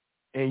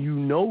 and you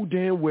know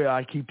damn well,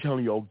 I keep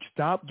telling you,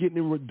 don't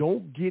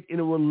get in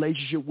a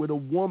relationship with a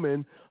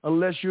woman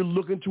unless you're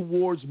looking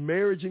towards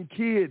marriage and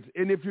kids.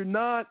 And if you're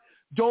not,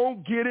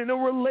 don't get in a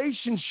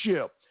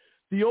relationship.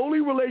 The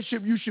only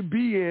relationship you should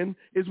be in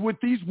is with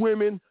these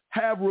women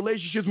have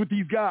relationships with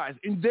these guys.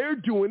 And they're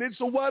doing it,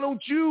 so why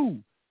don't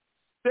you?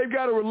 They've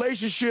got a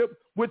relationship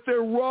with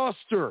their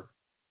roster.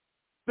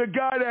 The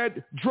guy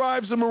that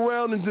drives them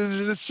around is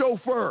the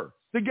chauffeur.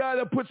 The guy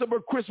that puts up her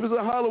Christmas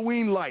and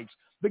Halloween lights.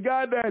 The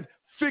guy that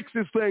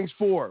fixes things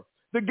for her.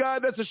 The guy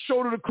that's a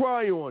shoulder to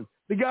cry on.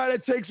 The guy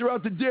that takes her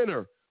out to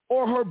dinner.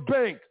 Or her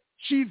bank.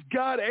 She's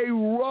got a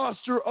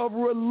roster of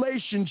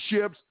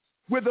relationships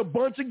with a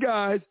bunch of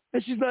guys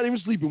that she's not even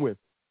sleeping with.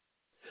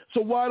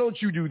 So why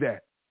don't you do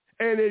that?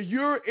 And if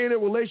you're in a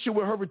relationship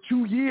with her for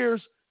 2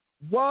 years,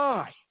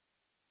 why?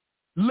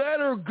 Let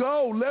her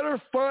go. Let her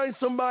find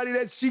somebody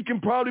that she can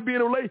probably be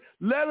in a relationship.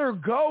 Let her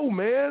go,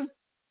 man.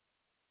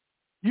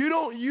 You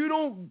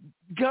don't,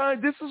 guys,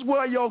 this is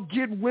why y'all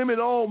get women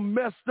all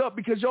messed up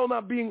because y'all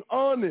not being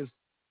honest.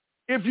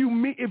 If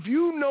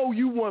you know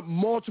you want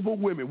multiple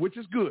women, which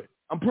is good,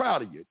 I'm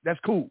proud of you. That's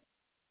cool.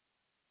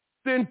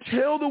 Then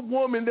tell the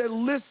woman that,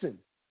 listen,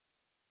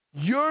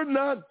 you're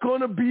not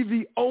going to be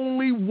the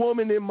only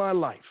woman in my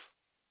life.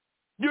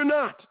 You're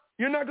not.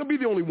 You're not going to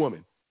be the only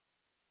woman.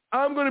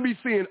 I'm going to be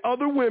seeing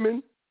other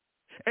women,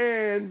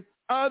 and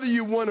either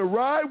you want to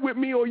ride with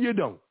me or you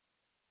don't.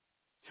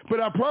 But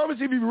I promise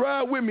if you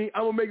ride with me,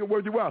 I'm going to make it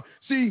worth your while.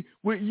 See,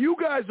 what you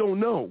guys don't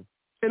know,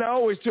 and I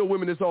always tell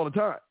women this all the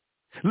time,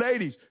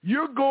 ladies,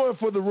 you're going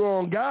for the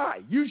wrong guy.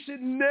 You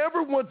should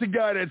never want the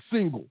guy that's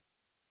single.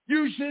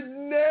 You should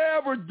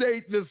never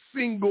date the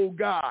single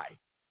guy.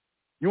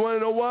 You want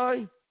to know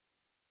why?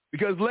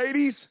 Because,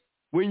 ladies,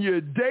 when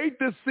you date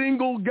the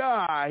single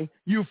guy,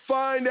 you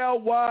find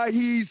out why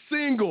he's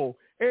single,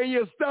 and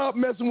you stop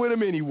messing with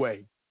him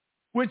anyway.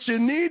 What you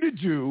need to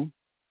do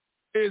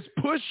is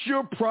push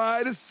your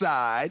pride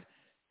aside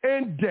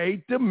and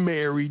date the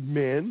married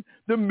men,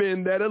 the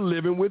men that are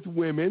living with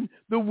women,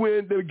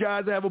 the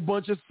guys that have a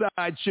bunch of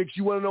side chicks.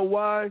 You want to know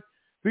why?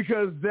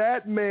 Because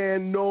that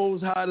man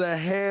knows how to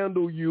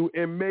handle you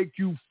and make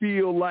you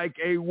feel like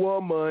a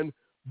woman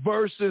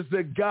versus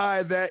the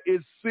guy that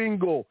is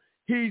single.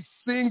 He's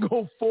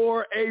single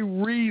for a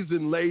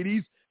reason,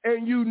 ladies,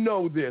 and you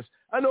know this.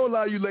 I know a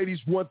lot of you ladies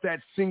want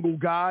that single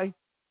guy,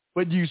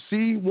 but you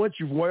see, once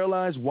you've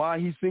realized why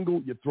he's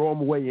single, you throw him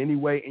away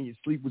anyway, and you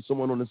sleep with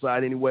someone on the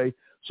side anyway.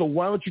 So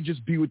why don't you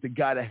just be with the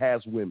guy that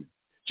has women?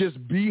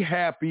 Just be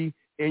happy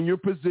in your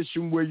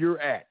position where you're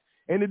at,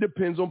 and it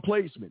depends on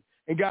placement.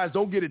 And guys,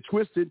 don't get it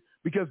twisted,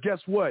 because guess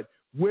what?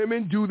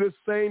 Women do the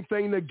same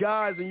thing to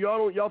guys, and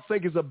y'all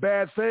think it's a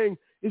bad thing.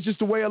 It's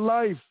just a way of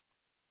life.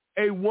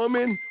 A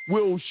woman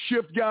will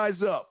shift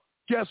guys up.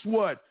 Guess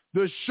what?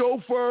 The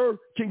chauffeur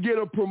can get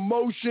a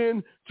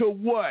promotion to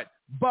what?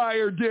 Buy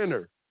her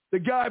dinner. The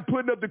guy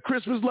putting up the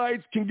Christmas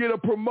lights can get a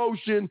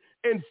promotion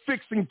in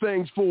fixing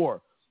things for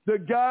her. The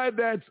guy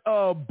that's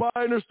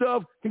buying her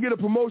stuff can get a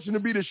promotion to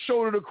be the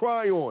shoulder to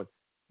cry on.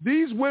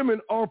 These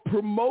women are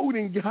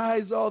promoting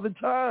guys all the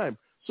time.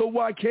 So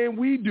why can't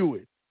we do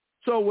it?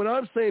 So what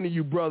I'm saying to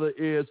you, brother,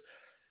 is,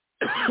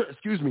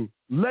 excuse me,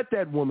 let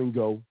that woman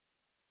go.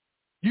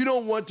 You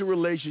don't want the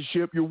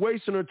relationship. You're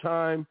wasting her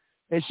time,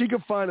 and she can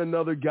find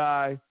another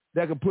guy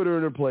that can put her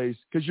in her place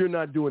because you're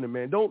not doing it,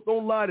 man. Don't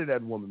lie to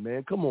that woman,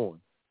 man. Come on.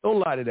 Don't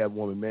lie to that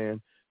woman,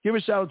 man. Give a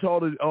shout out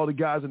to all the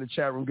guys in the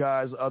chat room,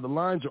 guys. The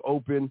lines are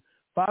open.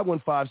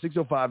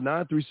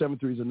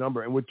 515-605-9373 is the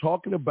number, and we're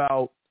talking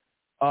about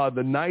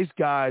the nice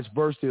guys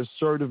versus the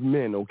assertive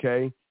men,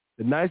 okay?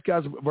 The nice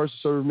guys versus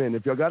assertive men.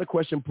 If y'all got a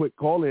question,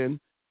 call in.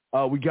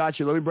 We got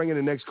you. Let me bring in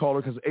the next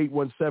caller because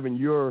 817,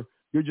 you're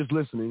just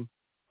listening.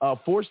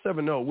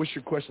 470, what's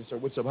your question, sir?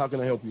 What's up? How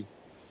can I help you?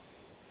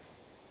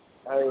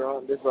 Hey,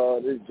 this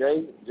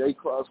Jay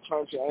Cross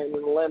Country. I ain't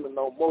in Atlanta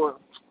no more.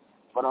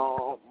 But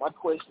my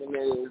question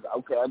is,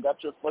 okay, I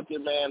got your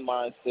fucking man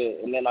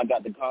mindset, and then I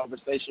got the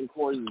conversation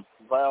course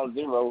ground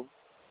zero.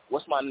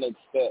 What's my next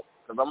step?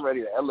 Because I'm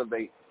ready to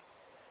elevate.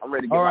 I'm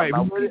ready to get all right,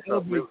 my mouthpiece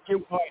up.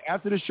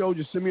 After the show,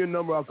 just send me a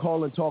number. I'll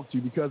call and talk to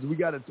you because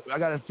I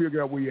gotta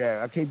figure out where you're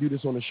at. I can't do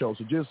this on the show,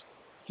 so just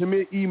send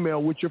me an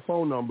email with your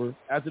phone number.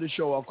 After the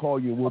show, I'll call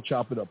you and we'll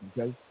chop it up.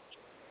 Okay?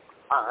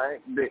 All right,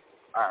 big.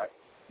 All right.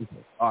 Okay.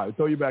 All right,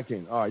 throw you back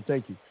in. All right,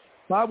 thank you.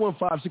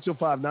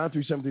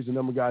 515-605-9373 is the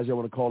number, guys, y'all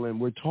want to call in.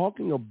 We're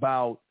talking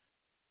about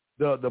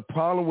the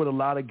problem with a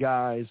lot of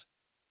guys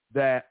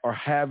that are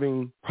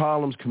having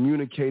problems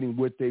communicating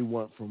what they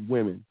want from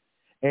women.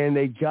 And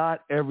they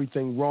got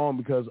everything wrong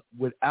because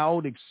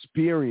without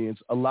experience,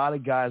 a lot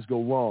of guys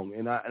go wrong.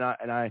 And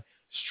I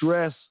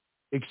stress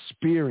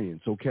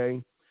experience,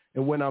 okay?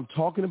 And when I'm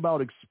talking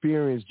about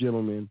experience,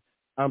 gentlemen,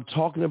 I'm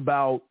talking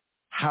about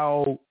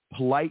how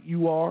polite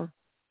you are,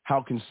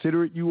 how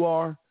considerate you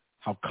are,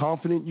 how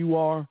confident you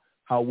are,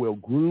 how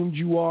well-groomed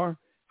you are,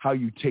 how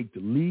you take the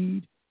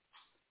lead,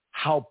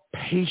 how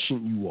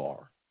patient you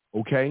are,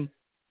 okay?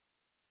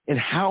 And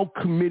how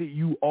committed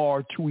you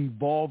are to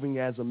evolving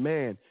as a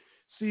man.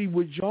 See,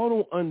 what y'all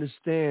don't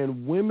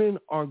understand, women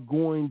are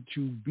going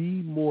to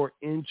be more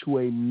into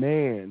a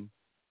man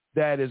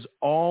that is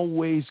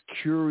always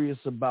curious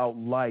about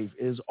life,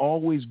 is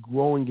always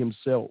growing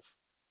himself.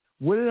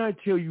 What did I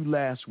tell you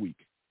last week?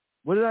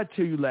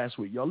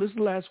 Y'all listen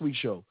to last week's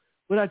show.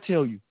 What did I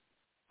tell you?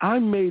 I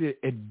made an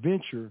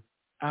adventure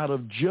out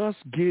of just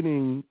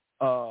getting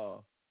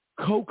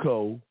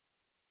Coco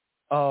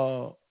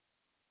for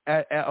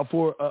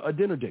a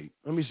dinner date.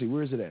 Let me see.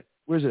 Where is it at?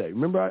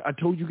 Remember I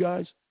told you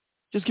guys?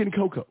 Just getting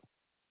Coco.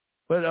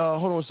 But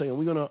hold on a second.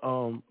 We're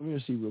going to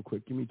see real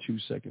quick. Give me 2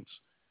 seconds.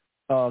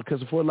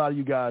 Because for a lot of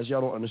you guys,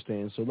 y'all don't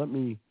understand. So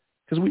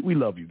because we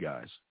love you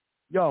guys.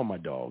 Y'all my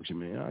dogs,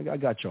 man. I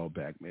got y'all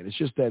back, man. It's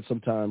just that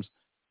sometimes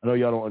I know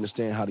y'all don't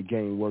understand how the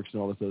game works and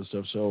all this other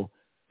stuff. So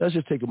let's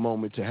just take a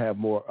moment to have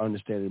more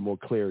understanding, more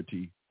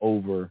clarity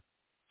over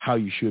how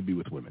you should be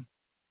with women.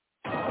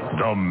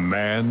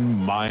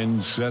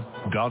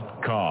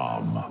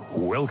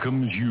 TheManMindset.com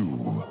welcomes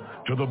you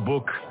to the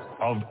book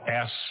of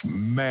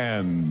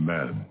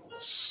Ass-Man-Ments.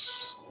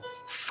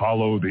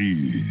 Follow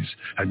these,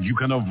 and you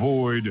can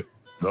avoid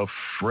the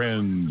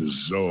friend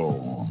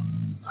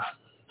zone.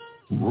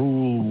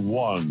 Rule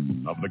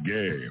 1 of the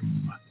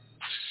game.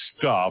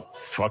 Stop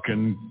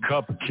fucking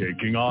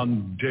cupcaking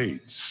on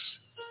dates.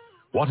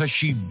 What has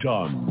she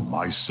done,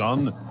 my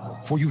son,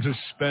 for you to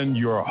spend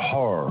your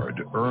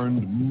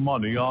hard-earned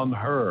money on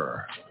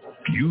her?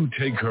 You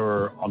take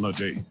her on a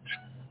date.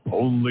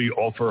 Only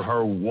offer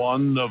her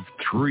one of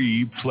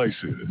 3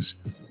 places.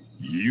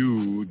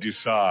 You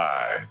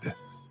decide.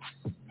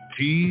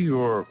 Tea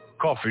or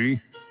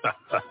coffee?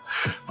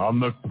 On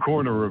the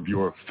corner of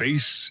your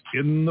face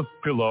in the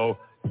pillow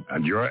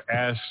and your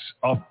ass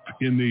up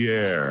in the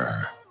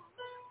air.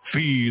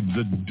 Feed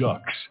the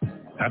ducks.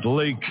 At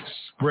lake,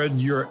 spread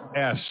your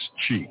ass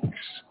cheeks.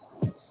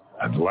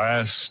 And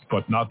last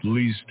but not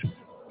least,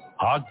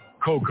 hot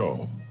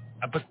cocoa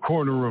at the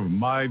corner of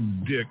my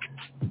dick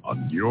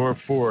on your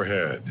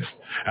forehead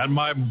and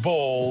my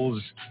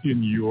balls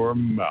in your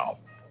mouth.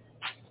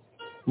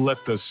 Let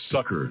the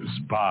suckers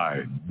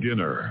buy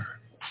dinner.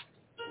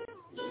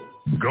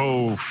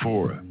 Go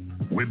forth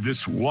with this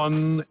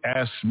one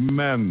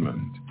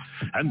ass-manment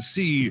and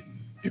see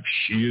if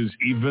she is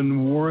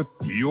even worth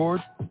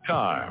your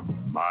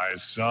time, my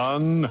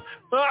son.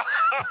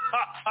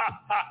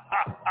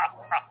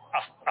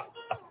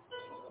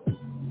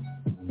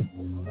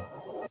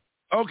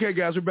 Okay,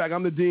 guys, we're back.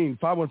 I'm the Dean.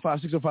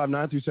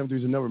 515-605-9373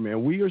 is the number,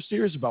 man. We are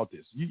serious about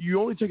this.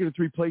 You only take it to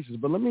 3 places,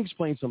 but let me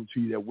explain something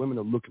to you that women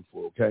are looking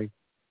for, okay?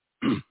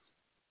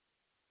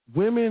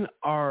 Women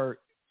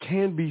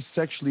can be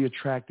sexually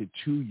attracted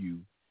to you,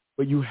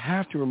 but you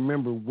have to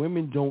remember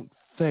women don't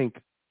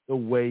think the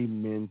way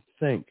men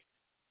think.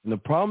 And the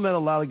problem that a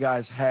lot of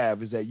guys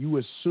have is that you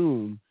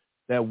assume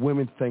that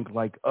women think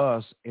like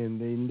us,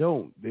 and they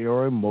don't. They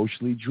are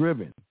emotionally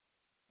driven.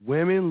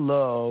 Women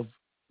love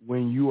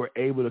when you are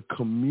able to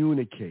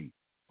communicate,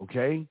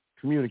 okay?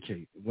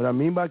 Communicate. What I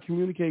mean by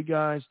communicate,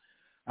 guys,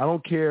 I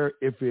don't care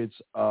if it's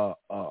a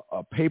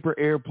paper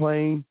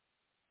airplane.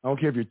 I don't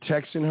care if you're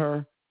texting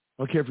her.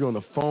 I don't care if you're on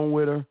the phone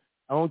with her.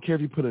 I don't care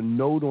if you put a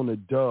note on a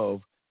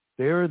dove.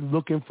 They're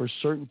looking for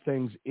certain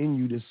things in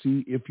you to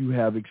see if you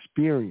have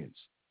experience.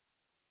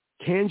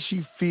 Can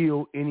she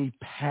feel any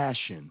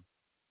passion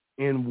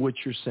in what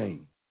you're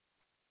saying?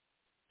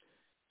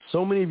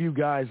 So many of you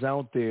guys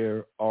out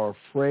there are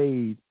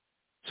afraid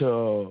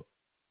to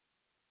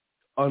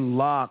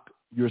unlock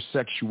your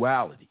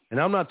sexuality. And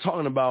I'm not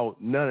talking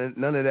about none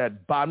of that.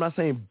 I'm not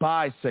saying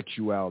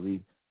bisexuality.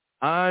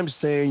 I'm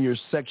saying your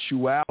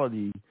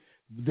sexuality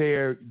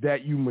there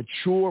that you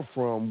mature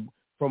from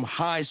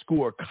high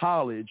school or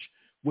college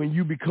when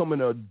you become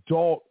an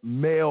adult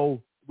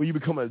male, when you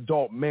become an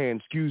adult man,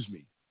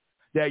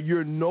 that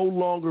you're no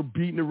longer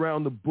beating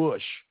around the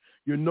bush.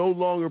 You're no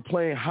longer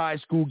playing high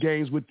school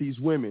games with these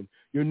women.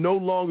 You're no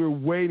longer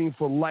waiting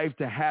for life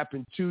to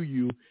happen to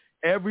you.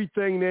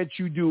 Everything that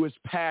you do is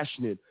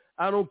passionate.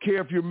 I don't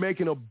care if you're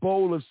making a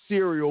bowl of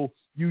cereal,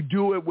 you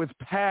do it with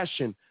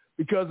passion.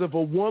 Because if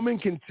a woman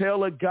can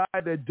tell a guy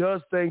that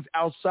does things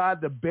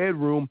outside the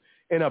bedroom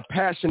in a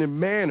passionate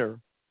manner,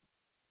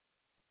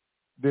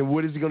 then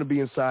what is he going to be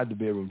inside the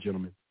bedroom,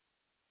 gentlemen?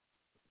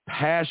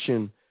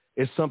 Passion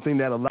is something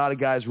that a lot of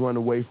guys run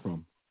away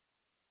from.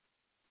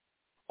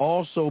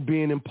 Also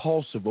being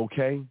impulsive,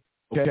 okay?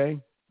 Okay?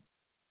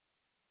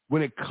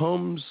 When it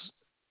comes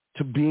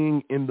to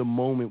being in the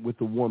moment with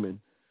a woman,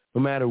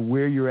 no matter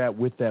where you're at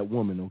with that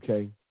woman,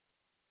 okay?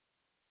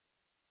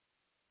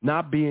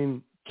 Not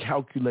being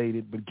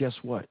calculated, but guess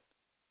what?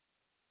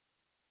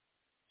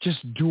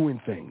 Just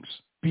doing things,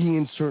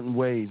 being certain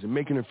ways and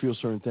making her feel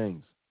certain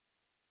things.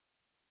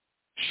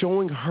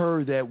 Showing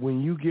her that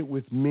when you get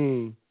with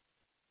me,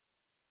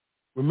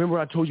 remember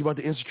I told you about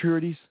the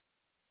insecurities?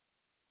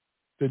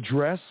 The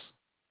dress,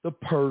 the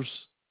purse,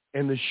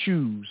 and the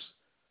shoes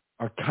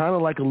are kind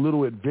of like a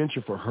little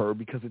adventure for her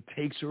because it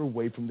takes her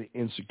away from the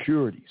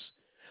insecurities.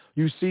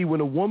 You see,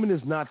 when a woman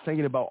is not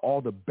thinking about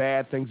all the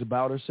bad things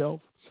about herself,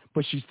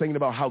 but she's thinking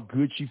about how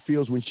good she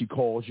feels when she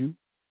calls you,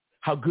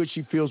 how good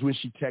she feels when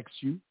she texts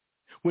you,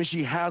 when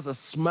she has a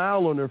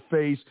smile on her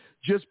face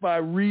just by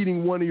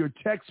reading one of your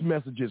text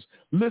messages,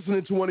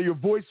 listening to one of your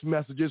voice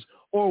messages,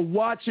 or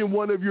watching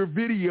one of your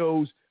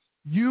videos,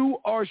 you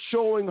are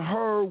showing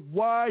her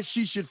why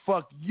she should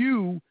fuck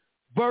you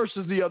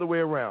versus the other way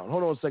around.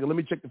 Hold on a second. Let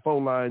me check the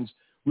phone lines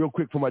real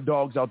quick for my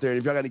dogs out there.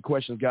 If y'all got any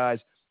questions, guys,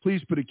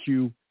 please put a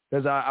Q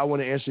because I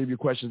want to answer your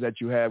questions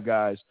that you have,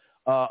 guys.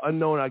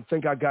 Unknown, I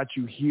think I got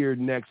you here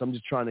next. I'm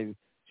just trying to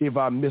see if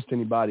I missed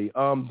anybody.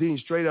 Dean,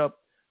 straight up,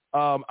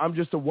 I'm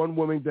just a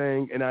one-woman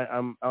thing, and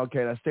I'm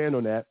okay, and I stand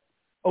on that.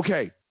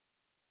 Okay.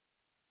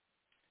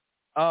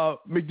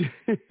 McD,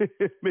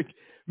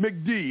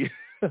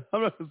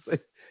 I'm not going to say.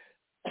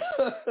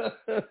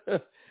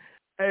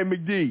 Hey,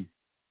 McD,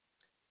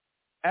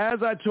 as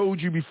I told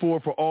you before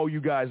for all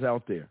you guys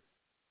out there,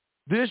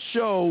 this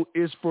show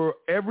is for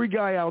every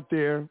guy out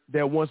there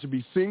that wants to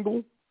be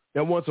single,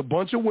 that wants a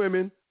bunch of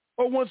women,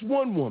 or wants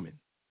one woman.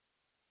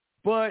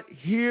 But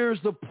here's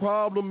the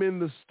problem in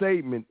the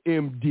statement,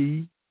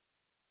 MD,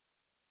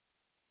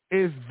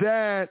 is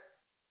that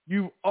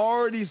you've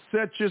already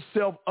set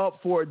yourself up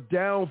for a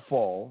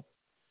downfall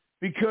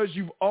because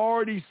you've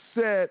already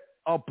set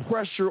a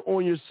pressure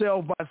on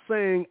yourself by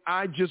saying,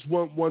 I just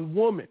want one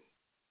woman.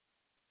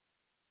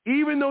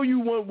 Even though you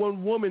want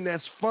one woman,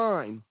 that's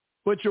fine.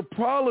 But your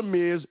problem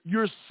is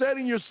you're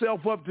setting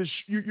yourself up to,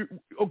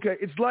 okay,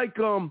 it's like,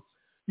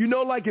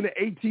 like in the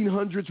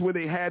 1800s where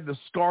they had the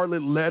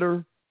Scarlet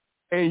Letter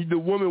and the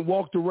woman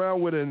walked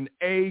around with an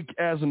egg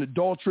as an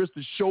adulteress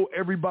to show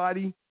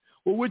everybody.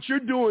 Well, what you're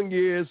doing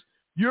is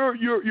you're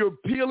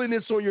peeling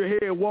this on your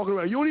head, walking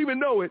around. You don't even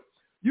know it.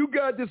 You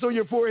got this on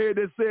your forehead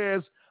that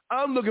says,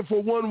 I'm looking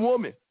for one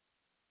woman.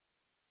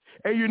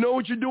 And you know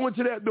what you're doing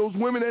to those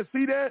women that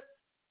see that?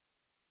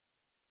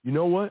 You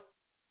know what?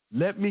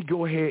 Let me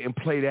go ahead and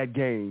play that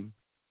game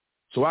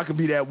so I can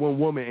be that one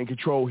woman and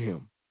control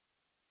him.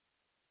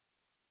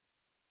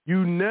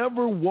 You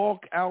never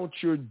walk out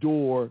your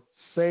door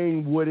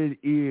saying what it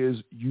is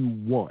you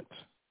want.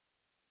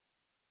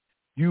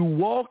 You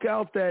walk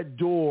out that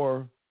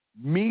door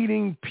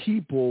meeting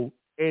people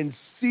and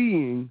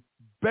seeing,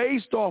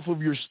 based off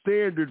of your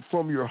standard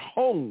from your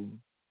home,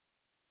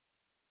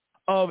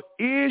 of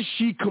is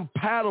she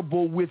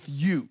compatible with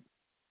you?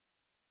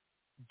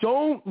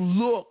 Don't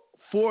look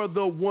for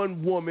the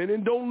one woman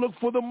and don't look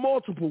for the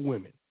multiple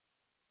women.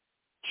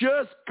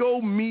 Just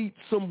go meet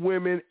some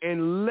women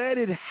and let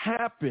it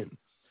happen.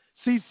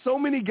 See, so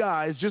many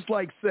guys, just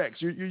like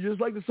sex, you're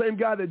just like the same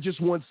guy that just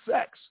wants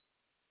sex.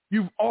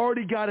 You've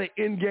already got an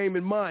end game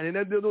in mind.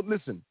 And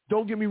listen,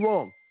 don't get me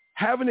wrong.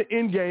 Having an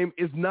end game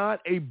is not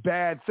a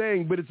bad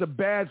thing, but it's a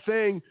bad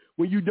thing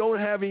when you don't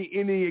have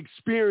any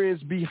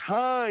experience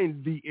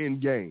behind the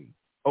end game,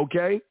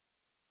 okay?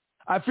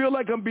 I feel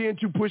like I'm being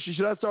too pushy.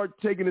 Should I start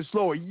taking it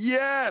slower?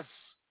 Yes.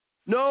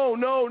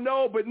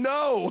 No, but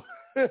no.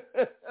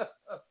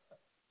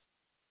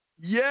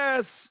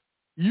 Yes,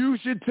 you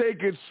should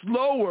take it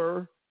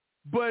slower,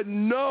 but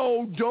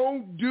no,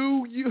 don't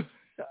do you.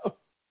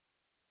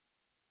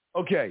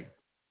 Okay,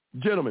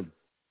 gentlemen,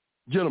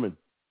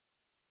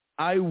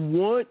 I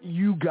want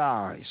you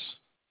guys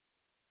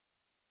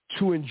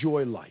to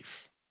enjoy life.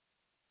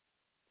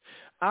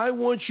 I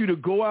want you to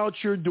go out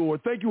your door.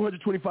 Thank you,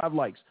 125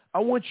 likes. I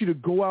want you to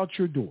go out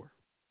your door.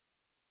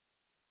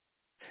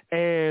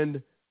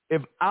 And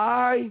if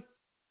I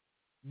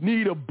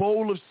need a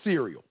bowl of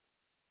cereal,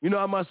 you know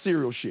how my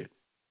cereal shit.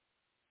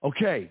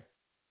 Okay.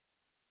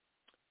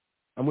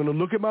 I'm going to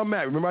look at my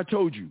map. Remember I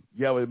told you,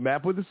 you have a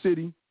map of the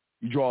city.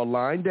 You draw a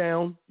line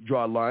down, you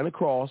draw a line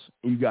across,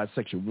 and you got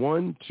section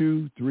 1,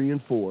 2, 3,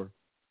 and 4.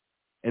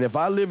 And if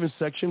I live in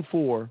section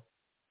 4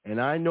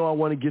 and I know I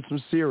want to get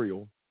some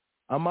cereal,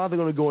 I'm either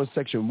going to go in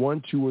section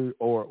 1, 2,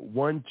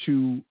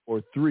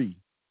 or 3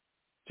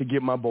 to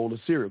get my bowl of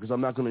cereal because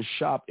I'm not going to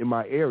shop in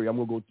my area. I'm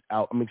going to go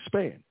out and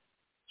expand.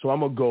 So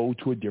I'm going to go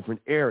to a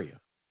different area.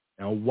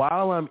 Now,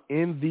 while I'm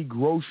in the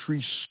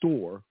grocery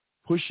store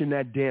pushing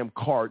that damn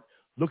cart,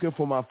 looking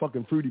for my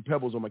fucking Fruity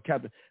Pebbles or my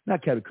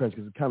not Captain Crunch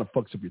because it kind of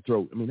fucks up your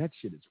throat. I mean, that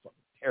shit is fucking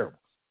terrible.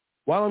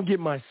 While I'm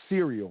getting my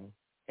cereal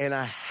and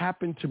I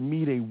happen to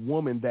meet a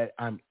woman that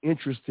I'm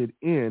interested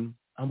in,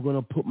 I'm going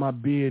to put my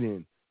bid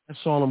in. That's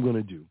all I'm going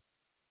to do.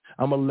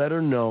 I'm going to let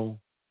her know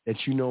that,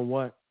 you know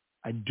what,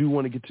 I do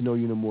want to get to know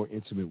you in a more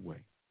intimate way.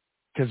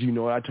 because you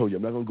know what I told you,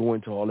 I'm not going to go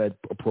into all that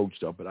approach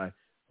stuff, but I'm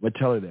going to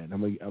tell her that.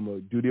 I'm going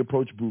to do the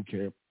approach boot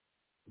camp,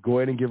 go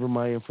ahead and give her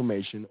my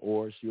information,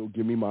 or she'll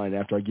give me mine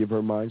after I give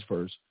her mine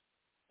first,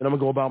 and I'm going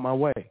to go about my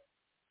way.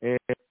 And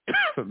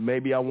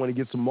maybe I want to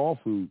get some mall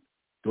food,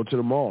 go to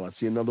the mall. I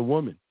see another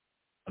woman.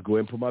 I'll go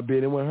ahead and put my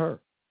bid in with her.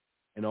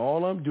 And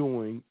all I'm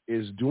doing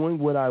is doing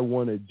what I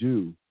want to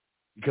do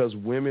because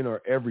women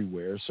are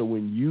everywhere. So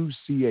when you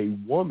see a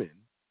woman,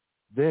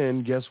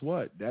 then guess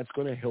what? That's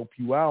going to help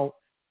you out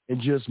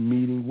in just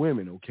meeting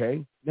women,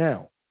 okay?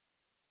 Now,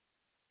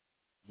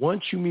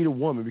 once you meet a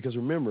woman, because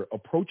remember,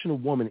 approaching a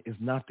woman is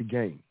not the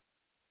game.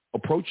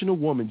 Approaching a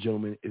woman,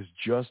 gentlemen, is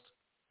just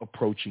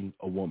approaching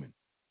a woman.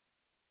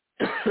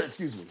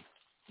 Excuse me.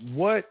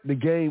 When the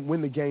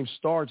game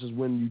starts is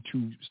when you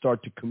two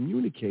start to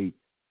communicate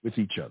with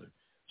each other.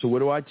 So what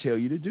do I tell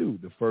you to do?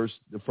 The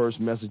first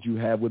message you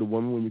have with a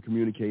woman when you're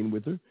communicating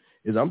with her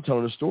is I'm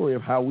telling a story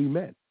of how we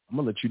met. I'm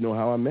going to let you know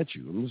how I met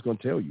you. I'm just going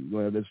to tell you. You're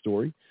going to have that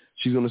story.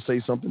 She's going to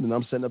say something, and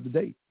I'm setting up the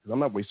date. Because I'm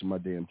not wasting my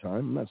damn time.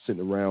 I'm not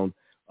sitting around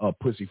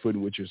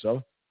pussyfooting with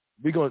yourself.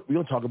 We're going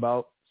to talk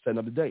about setting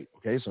up the date.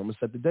 Okay, so I'm going to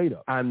set the date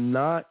up. I'm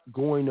not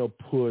going to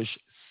push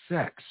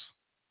sex.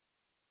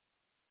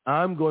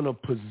 I'm going to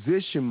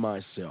position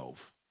myself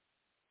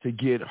to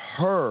get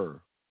her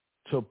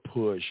to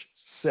push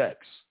sex.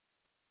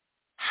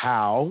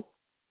 How?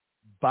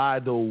 By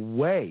the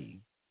way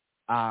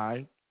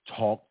I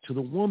talk to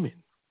the woman.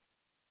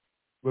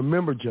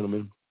 Remember,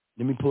 gentlemen,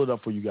 let me pull it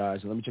up for you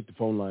guys, and let me check the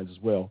phone lines as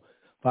well.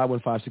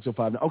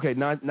 515-605. Okay,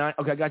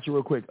 okay, I got you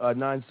real quick.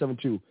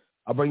 972.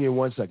 I'll bring you in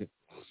 1 second.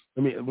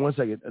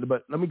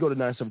 But let me go to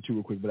 972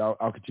 real quick, but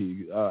I'll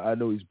continue. I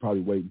know he's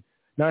probably waiting.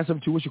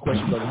 972, what's your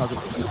question, brother? How's it?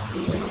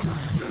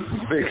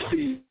 Big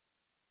Steve.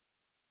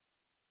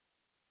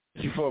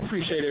 Thank you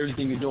appreciate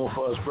everything you're doing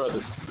for us,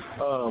 brothers.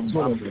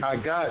 I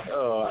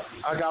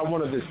got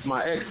one of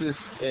my exes,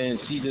 and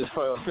she just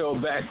fell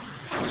back.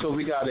 So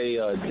we got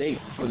a date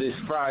for this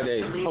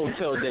Friday,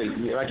 hotel date.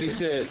 Like you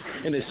said,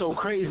 and it's so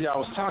crazy. I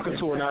was talking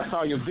to her, and I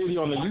saw your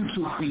video on the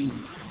YouTube feed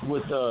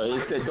with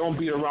it said, "Don't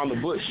beat around the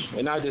bush,"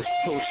 and I just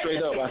told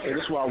straight up, I said,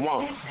 "This is what I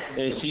want."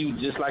 And she,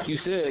 just like you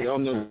said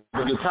on the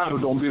title,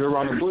 "Don't beat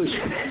around the bush,"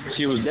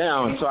 she was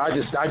down. So I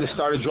just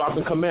started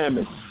dropping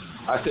commandments.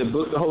 I said,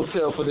 "Book the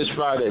hotel for this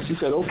Friday." She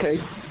said, "Okay."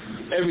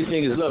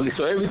 Everything is lovely.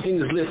 So everything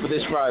is lit for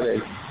this Friday.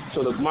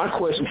 So my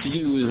question to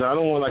you is, I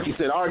don't want, like you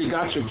said, I already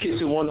got your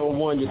Kissing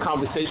 101, your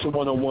Conversation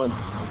 101.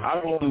 I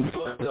don't want to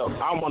fuck it up.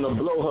 I want to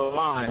blow her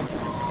mind.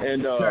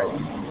 And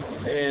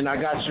I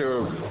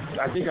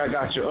think I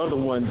got your other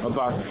one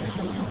about,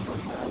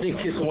 I think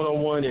Kissing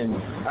 101, and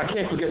I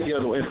can't forget the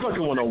other one, and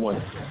Fucking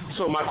 101.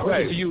 So my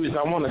question to you is,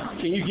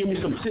 can you give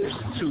me some tips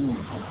to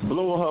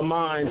blow her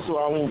mind so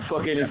I won't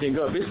fuck anything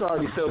up? It's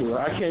already settled.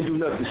 I can't do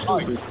nothing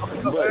stupid,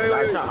 but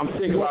I'm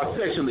thinking about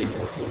sexually.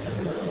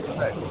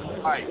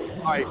 All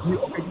right.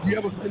 Do you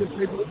have a pen and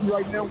paper with you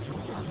right now?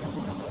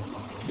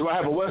 Do I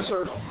have a what,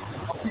 sir? A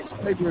piece of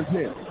paper and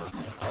pen.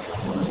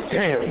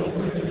 Damn.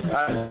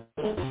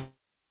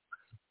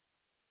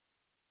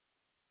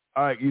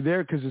 All right, you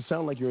there? Because it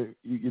sounds like you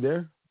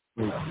there.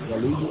 Wait, did I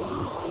lose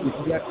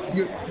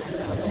you?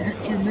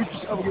 You mute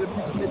yourself and get a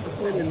piece of paper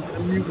pen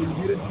and mute when you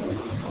get it?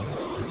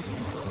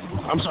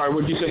 I'm sorry,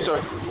 what did you say,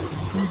 sir?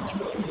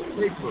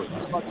 Paper.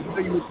 I'm about to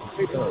tell you what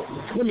paper.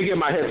 Let me get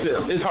my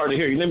headset. It's hard to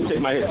hear you. Let me take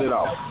my headset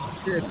off.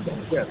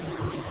 Yes.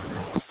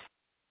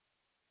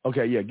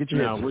 Okay, yeah, get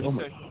your headset. What'd you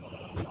say?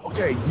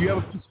 Okay, do you have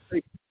a piece of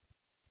paper?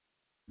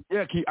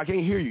 Yeah, I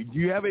can't hear you. Do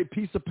you have a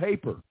piece of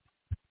paper?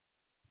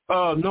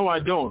 No, I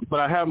don't,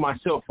 but I have my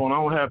cell phone. I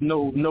don't have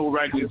no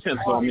regular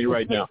pencil on me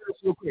right now.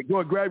 Real quick.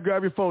 Go ahead,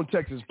 grab your phone,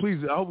 text us.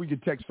 Please, I hope we can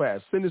text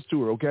fast. Send this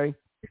to her, okay?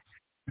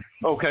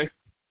 Okay.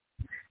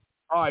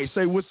 All right,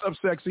 say, "What's up,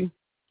 sexy?"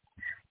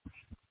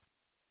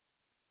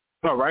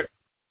 All right.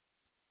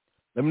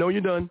 Let me know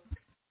you're done.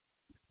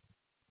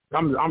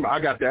 I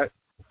got that.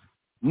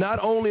 Not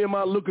only am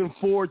I looking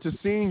forward to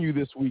seeing you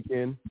this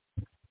weekend,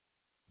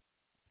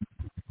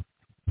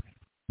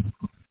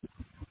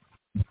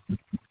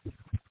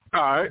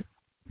 all right,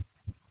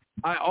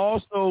 I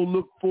also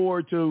look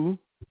forward to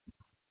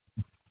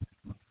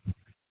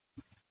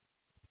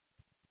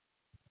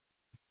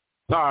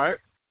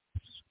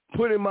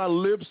putting my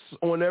lips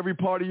on every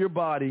part of your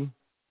body.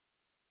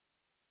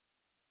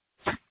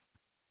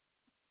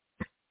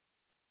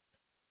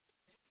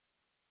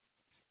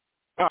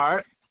 All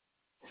right.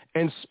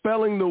 And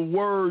spelling the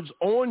words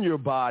on your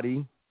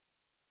body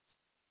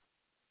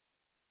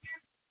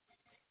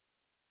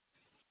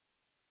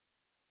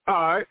all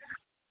right,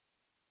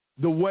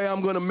 the way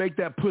I'm going to make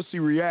that pussy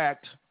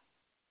react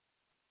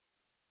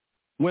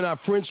when I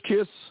French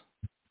kiss.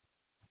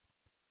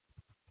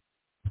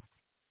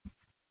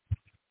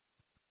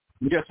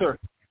 Yes, sir.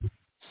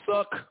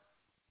 Suck.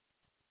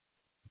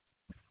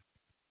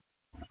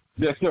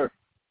 Yes, sir.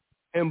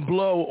 And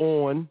blow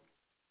on.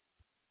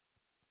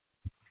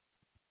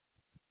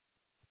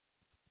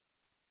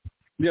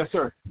 Yes,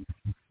 sir.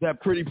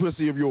 That pretty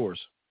pussy of yours.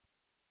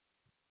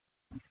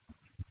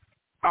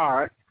 All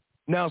right.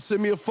 Now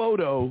send me a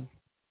photo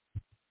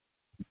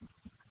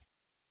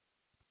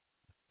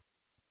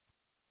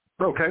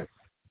Okay.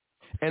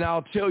 And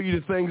I'll tell you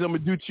the things I'm going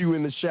to do to you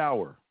in the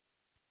shower.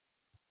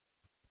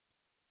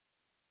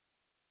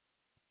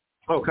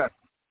 Okay.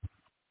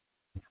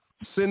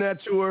 Send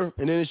that to her,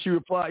 and then she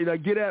replied,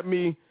 get at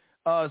me.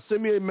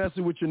 Send me a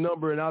message with your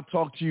number, and I'll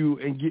talk to you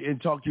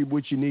and talk to you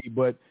what you need.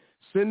 But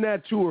send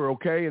that to her,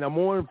 okay? And I'm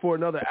on for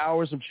another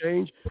hour, some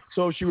change.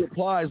 So if she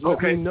replies,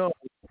 let me know,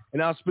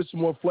 and I'll spit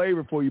some more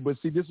flavor for you. But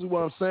see, this is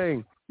what I'm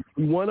saying.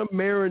 We want to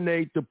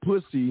marinate the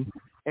pussy,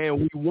 and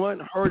we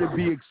want her to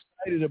be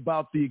excited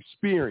about the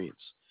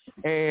experience.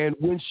 And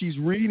when she's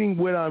reading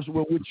what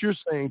you're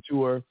saying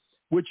to her,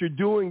 what you're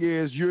doing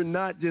is you're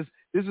not just.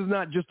 This is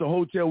not just a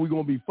hotel we're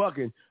going to be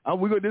fucking.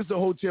 This is a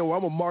hotel where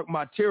I'm going to mark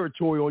my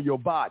territory on your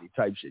body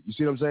type shit. You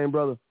see what I'm saying,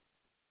 brother?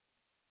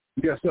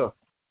 Yes, sir.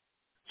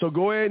 So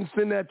go ahead and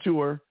send that to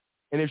her.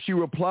 And if she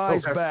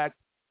replies back,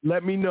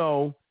 let me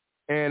know,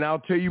 and I'll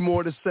tell you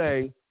more to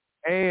say.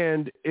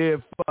 And if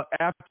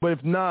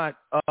not,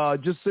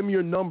 just send me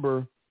your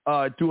number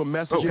to a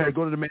message. Okay.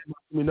 Go to the man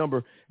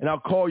number, and I'll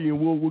call you,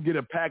 and we'll get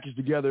a package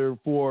together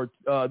for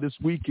this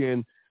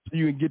weekend so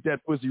you can get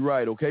that pussy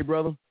right. Okay,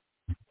 brother?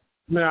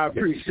 Man, I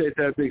appreciate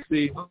that, Big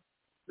Steve.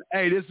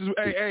 Hey,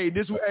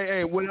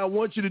 what I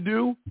want you to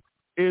do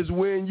is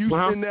when you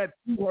send that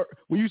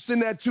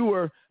to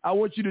her, I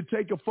want you to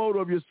take a photo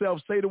of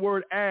yourself, say the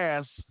word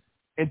ass,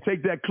 and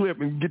take that clip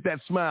and get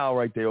that smile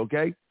right there,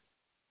 okay?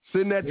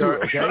 Send that to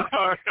her, okay?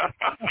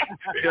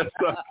 Yes,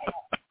 sir.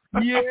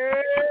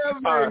 Yeah,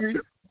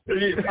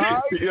 baby.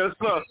 Yes,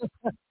 sir.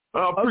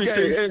 I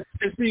appreciate it.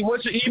 And Steve,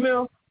 what's your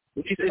email?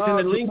 It's in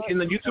the link, in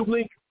the YouTube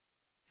link?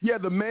 Yeah,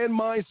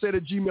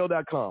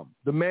 themanmindset@gmail.com.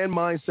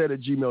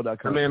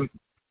 Themanmindset@gmail.com.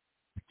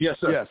 Yes,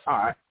 sir. Yes. All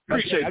right.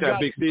 Appreciate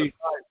that, Big Steve.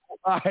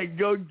 All right,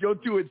 go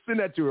to it. Send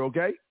that to her,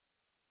 okay?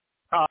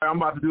 All right, I'm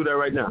about to do that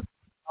right now.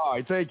 All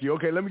right, thank you.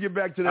 Okay, let me get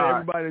back to that.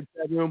 Everybody in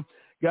the chat room.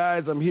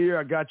 Guys, I'm here.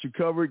 I got you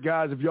covered.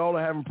 Guys, if y'all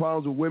are having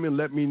problems with women,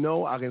 let me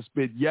know. I can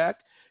spit yak.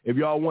 If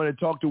y'all want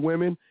to talk to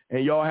women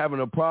and y'all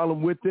having a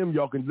problem with them,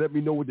 y'all can let me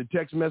know what the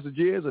text message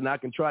is, and I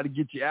can try to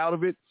get you out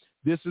of it.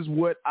 This is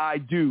what I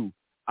do.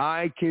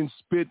 I can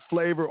spit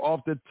flavor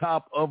off the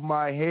top of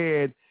my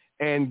head.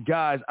 And,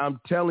 guys, I'm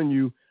telling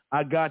you,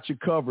 I got you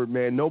covered,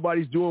 man.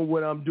 Nobody's doing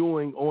what I'm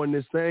doing on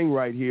this thing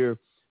right here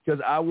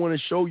because I want to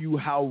show you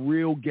how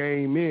real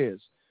game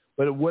is.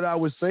 But what I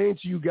was saying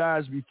to you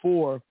guys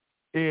before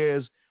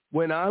is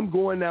when I'm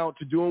going out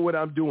to doing what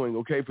I'm doing,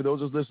 okay, for those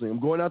that's listening, I'm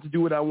going out to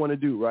do what I want to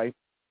do, right?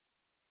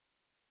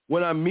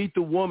 When I meet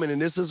the woman,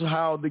 and this is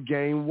how the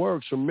game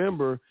works,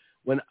 remember,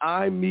 when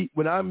I meet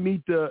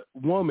the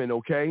woman,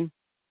 okay,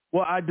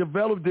 well, I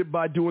developed it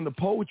by doing the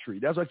poetry.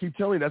 That's what I keep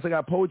telling you. That's why I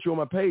got poetry on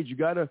my page.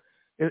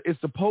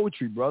 It's the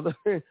poetry, brother.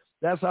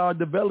 That's how I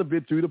developed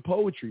it, through the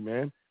poetry,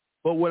 man.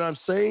 But what I'm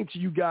saying to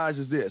you guys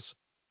is this.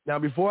 Now,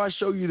 before I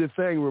show you the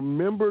thing,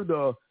 remember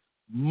the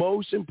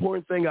most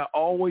important thing I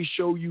always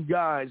show you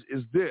guys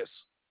is this.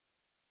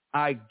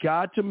 I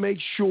got to make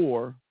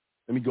sure,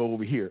 let me go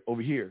over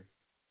here,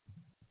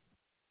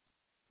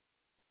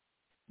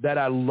 that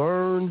I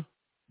learn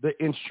the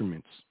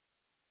instruments.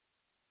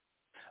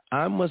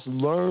 I must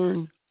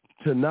learn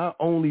to not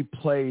only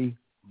play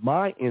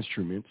my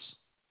instruments.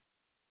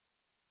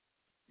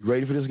 You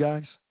ready for this,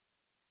 guys?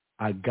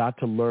 I got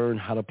to learn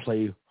how to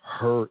play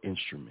her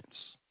instruments.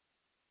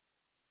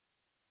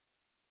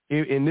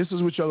 And this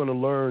is what y'all going to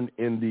learn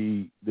in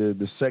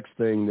the sex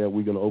thing that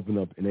we're going to open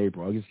up in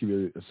April. I'll just give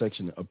you a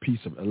section, a piece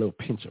of it, a little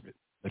pinch of it.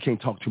 I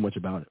can't talk too much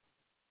about it.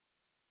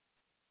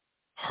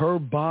 Her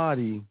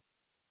body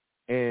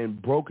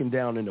and broken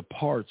down into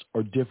parts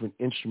are different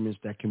instruments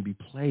that can be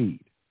played.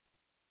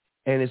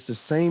 And it's the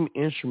same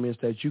instruments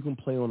that you can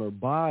play on her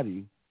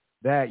body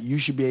that you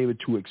should be able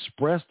to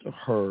express to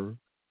her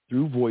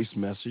through voice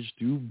message,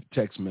 through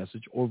text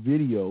message, or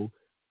video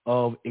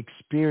of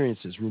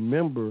experiences.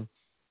 Remember,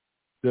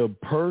 the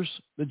purse,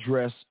 the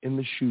dress, and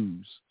the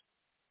shoes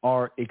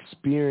are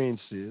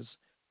experiences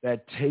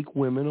that take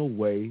women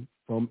away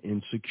from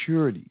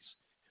insecurities,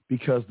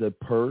 because the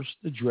purse,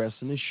 the dress,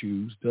 and the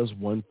shoes does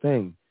one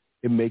thing.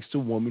 It makes the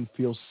woman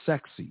feel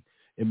sexy.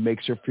 It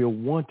makes her feel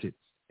wanted.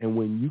 And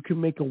when you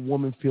can make a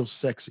woman feel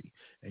sexy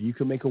and you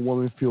can make a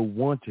woman feel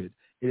wanted,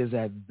 it is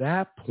at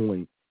that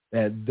point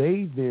that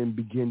they then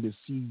begin to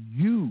see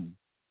you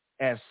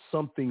as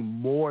something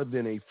more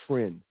than a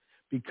friend,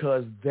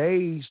 because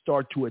they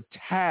start to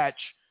attach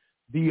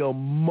the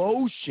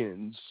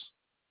emotions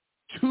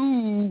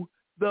to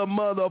the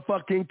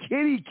motherfucking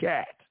kitty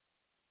cat.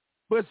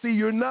 But see,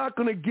 you're not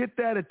going to get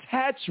that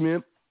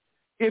attachment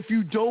if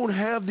you don't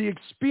have the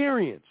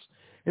experience.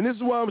 And this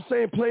is why I'm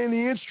saying playing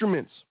the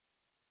instruments.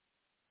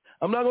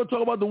 I'm not going to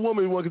talk about the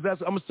woman one, because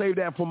I'm going to save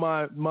that for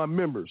my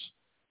members.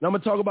 And I'm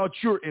going to talk about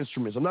your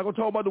instruments. I'm not going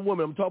to talk about the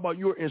woman. I'm going to talk about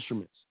your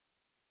instruments.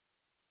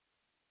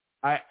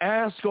 I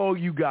ask all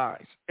you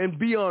guys, and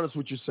be honest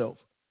with yourself,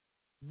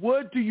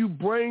 what do you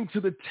bring to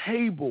the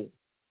table?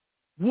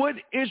 What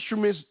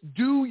instruments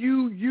do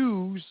you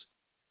use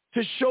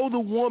to show the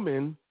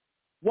woman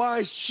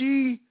why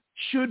she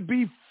should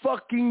be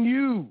fucking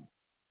you?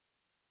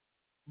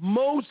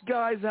 Most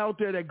guys out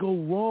there that go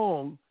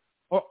wrong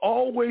are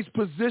always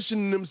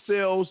positioning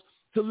themselves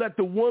to let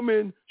the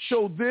woman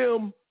show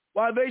them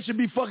why they should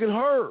be fucking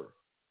her.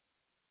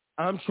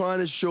 I'm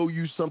trying to show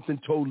you something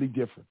totally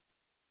different.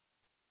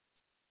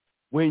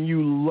 When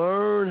you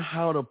learn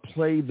how to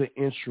play the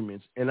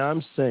instruments, and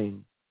I'm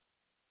saying,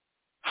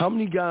 how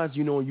many guys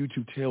you know on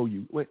YouTube tell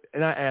you,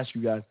 and I ask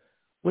you guys,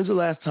 when's the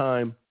last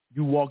time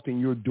you walked in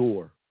your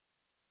door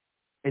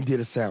and did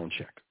a sound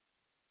check?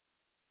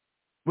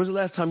 When's the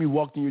last time you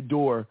walked in your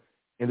door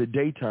in the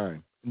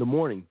daytime, in the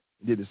morning,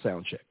 and did a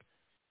sound check?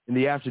 In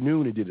the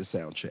afternoon, and did a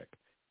sound check?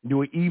 And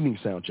do an evening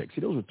sound check.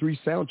 See, those are 3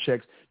 sound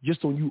checks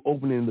just on you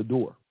opening the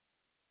door.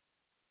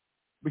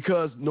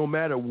 Because no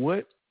matter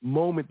what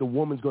moment the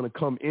woman's going to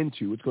come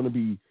into, it's going to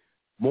be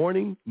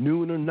morning,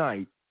 noon, or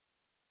night,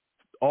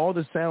 all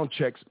the sound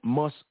checks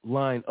must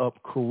line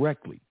up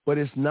correctly. But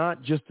it's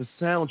not just the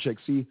sound check.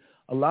 See,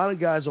 a lot of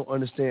guys don't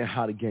understand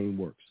how the game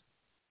works.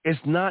 It's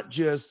not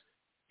just,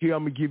 here,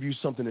 I'm going to give you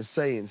something to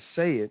say and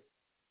say it.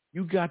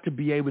 You got to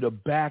be able to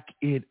back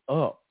it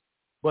up.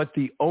 But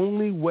the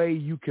only way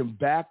you can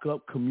back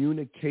up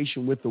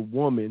communication with a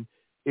woman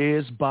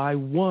is by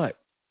what?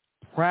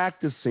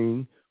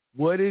 Practicing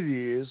what it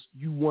is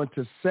you want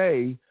to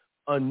say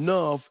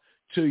enough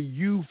till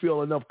you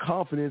feel enough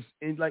confidence.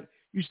 And like,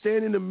 you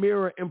stand in the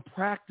mirror and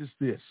practice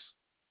this.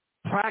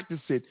 Practice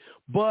it.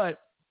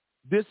 But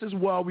this is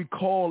why we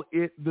call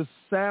it the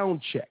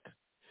sound check.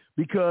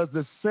 Because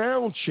the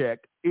sound check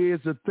is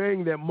a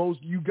thing that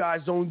most you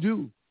guys don't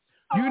do.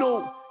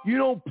 You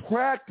don't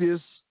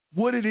practice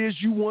what it is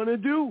you want to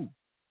do.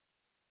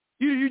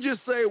 You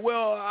just say,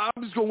 well,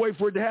 I'm just going to wait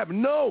for it to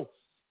happen. No.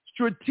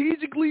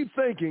 Strategically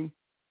thinking,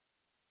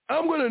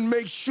 I'm going to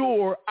make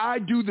sure I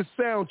do the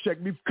sound check,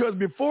 because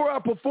before I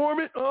perform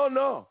it, oh,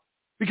 no.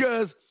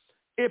 Because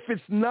if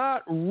it's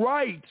not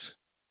right,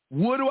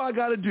 what do I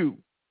got to do?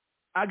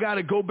 I got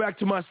to go back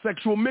to my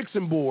sexual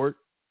mixing board,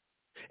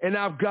 and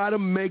I've got to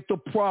make the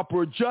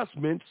proper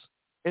adjustments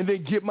and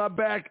then get my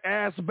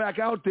ass back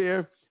out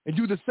there and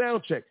do the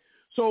sound check.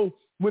 So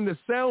when the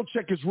sound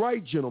check is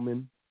right,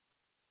 gentlemen,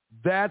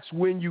 that's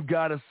when you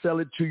got to sell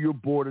it to your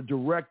board of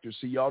directors.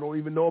 See, y'all don't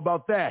even know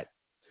about that.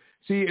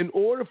 See, in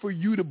order for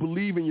you to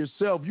believe in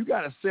yourself, you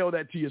got to sell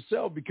that to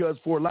yourself, because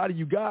for a lot of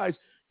you guys,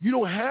 you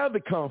don't have the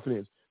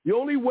confidence. The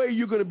only way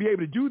you're going to be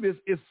able to do this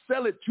is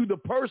sell it to the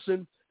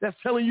person that's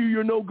telling you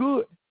you're no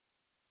good.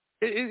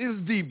 It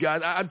is deep,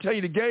 guys. I'm telling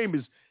you, the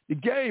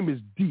game is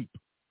deep.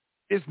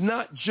 It's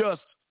not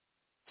just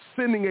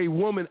sending a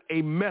woman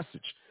a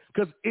message,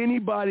 because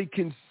anybody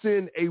can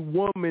send a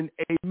woman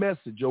a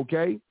message,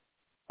 okay?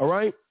 All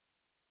right?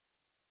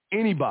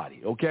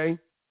 Anybody, okay?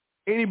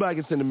 Anybody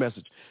can send a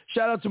message.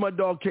 Shout out to my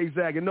dog, K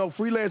Zag. No,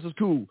 freelance is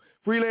cool.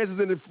 Freelance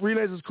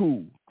is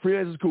cool.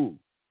 Freelance is cool.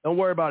 Don't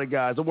worry about it,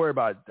 guys. Don't worry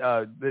about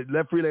it.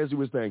 Let freelance do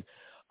his thing.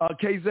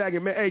 K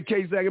Zaggin, man. Hey,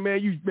 K Zaggin,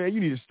 man, you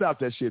need to stop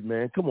that shit,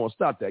 man. Come on,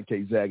 stop that,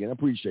 K Zaggin. I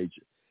appreciate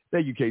you.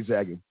 Thank you, K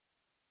Zaggin.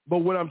 But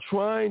what I'm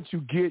trying to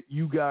get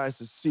you guys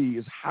to see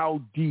is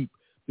how deep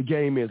the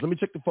game is. Let me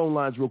check the phone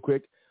lines real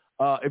quick.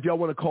 If y'all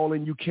want to call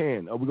in, you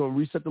can. We're going to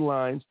reset the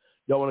lines.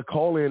 Y'all want to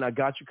call in, I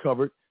got you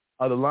covered.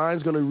 The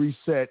line's going to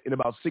reset in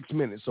about 6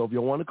 minutes. So if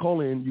you want to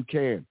call in, you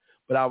can.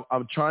 But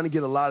I'm trying to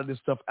get a lot of this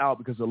stuff out,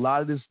 because a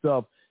lot of this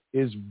stuff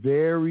is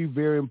very,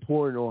 very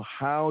important on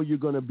how you're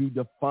going to be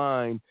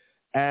defined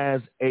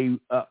as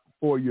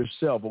for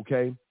yourself,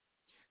 okay?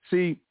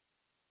 See,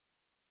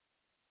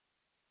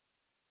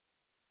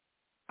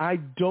 I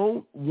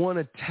don't want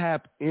to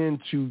tap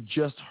into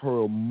just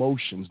her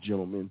emotions,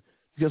 gentlemen,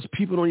 because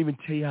people don't even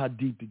tell you how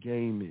deep the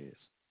game is.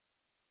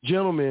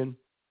 Gentlemen,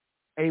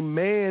 a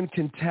man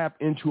can tap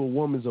into a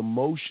woman's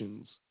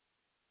emotions,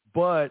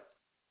 but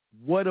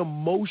what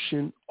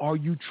emotion are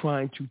you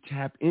trying to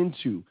tap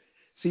into?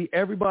 See,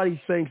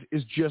 everybody thinks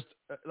it's just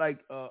like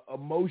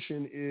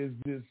emotion is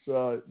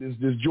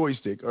this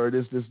joystick, or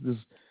this.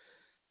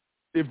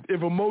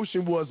 If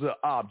emotion was an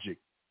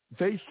object,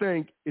 they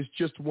think it's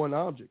just one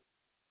object.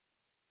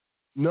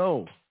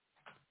 No,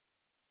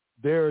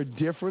 there are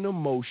different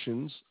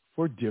emotions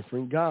for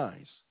different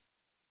guys.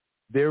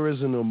 There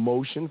is an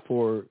emotion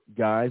for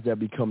guys that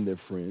become their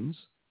friends.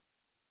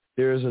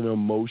 There is an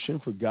emotion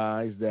for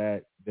guys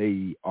that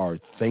they are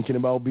thinking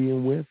about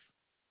being with.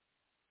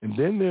 And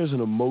then there's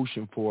an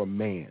emotion for a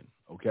man,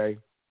 okay?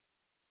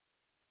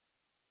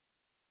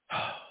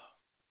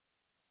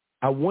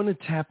 I want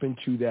to tap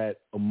into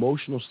that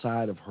emotional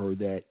side of her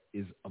that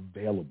is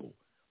available.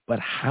 But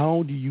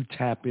how do you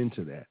tap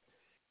into that?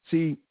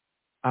 See,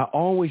 I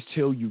always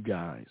tell you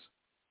guys,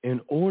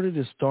 in order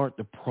to start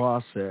the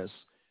process,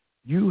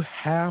 you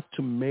have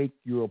to make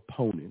your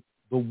opponent,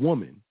 the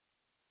woman,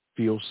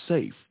 feel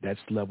safe. That's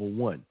level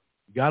one.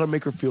 You got to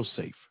make her feel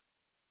safe.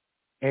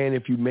 And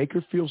if you make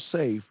her feel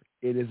safe,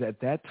 it is at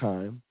that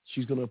time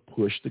she's going to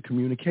push the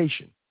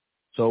communication.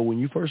 So when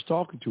you first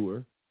talking to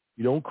her,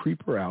 you don't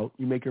creep her out.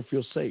 You make her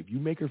feel safe. You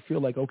make her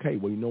feel like, okay,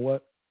 well, you know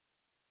what?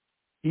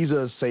 He's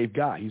a safe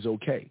guy. He's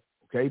okay.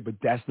 Okay, but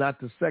that's not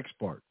the sex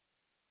part.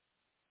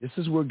 This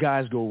is where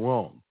guys go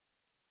wrong.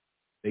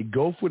 They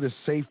go for the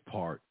safe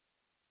part,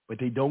 but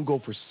they don't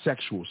go for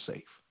sexual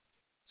safe.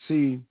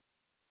 See,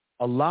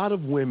 a lot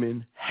of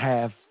women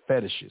have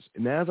fetishes.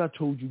 And as I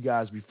told you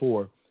guys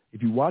before,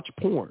 if you watch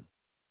porn,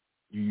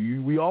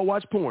 we all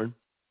watch porn.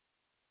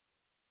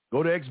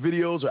 Go to X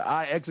videos or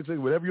IXX,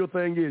 whatever your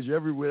thing is,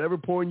 whatever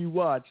porn you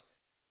watch,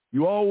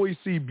 you always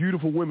see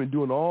beautiful women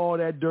doing all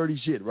that dirty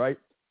shit, right?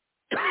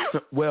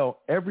 Well,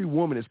 every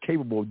woman is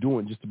capable of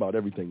doing just about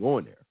everything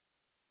on there.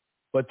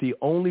 But the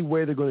only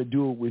way they're going to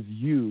do it with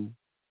you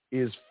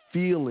is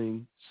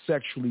feeling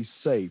sexually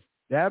safe.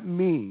 That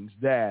means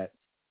that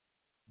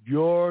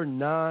you're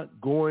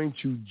not going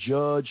to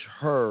judge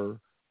her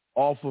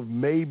off of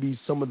maybe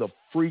some of the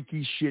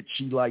freaky shit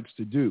she likes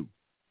to do.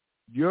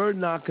 You're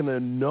not going to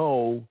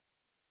know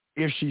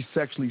if she's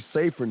sexually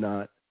safe or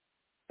not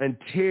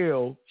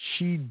until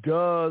she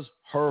does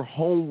her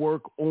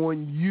homework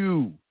on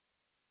you.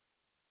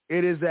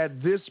 It is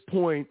at this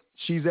point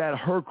she's at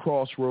her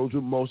crossroads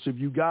with most of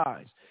you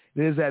guys.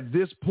 It is at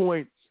this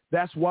point,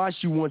 that's why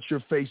she wants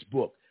your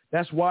Facebook.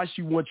 That's why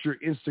she wants your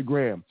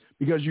Instagram.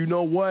 Because you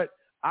know what?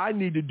 I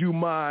need to do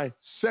my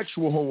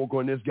sexual homework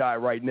on this guy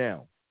right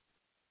now.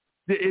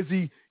 Is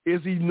he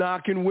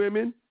knocking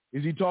women?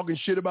 Is he talking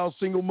shit about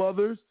single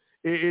mothers?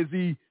 Is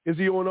he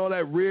on all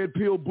that red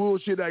pill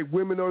bullshit like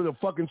women are the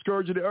fucking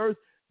scourge of the earth?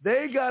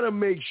 They got to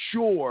make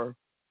sure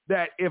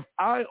that if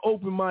I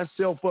open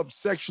myself up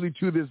sexually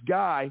to this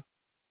guy,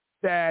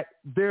 that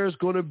there's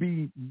going to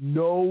be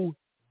no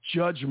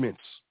judgments.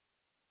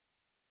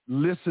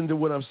 Listen to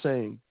what I'm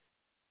saying.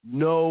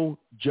 No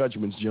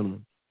judgments,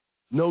 gentlemen.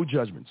 No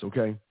judgments,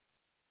 okay?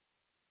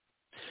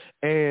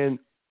 And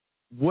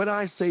what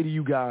I say to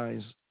you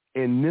guys,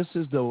 and this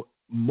is the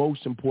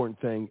most important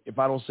thing, if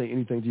I don't say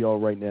anything to y'all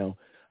right now,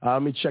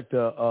 let me check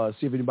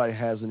see if anybody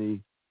has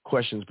any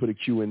questions. Put a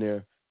Q in there.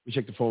 Let me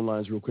check the phone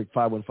lines real quick.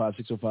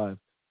 515-605-9378.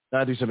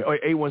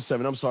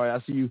 817. I'm sorry. I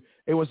see you.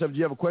 817, do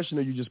you have a question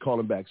or you just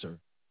calling back, sir?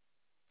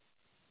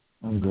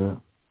 I'm good.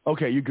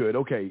 Okay, you're good.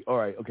 Okay, all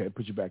right. Okay,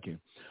 put you back in.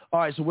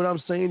 All right, so what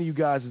I'm saying to you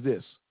guys is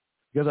this,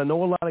 because I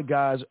know a lot of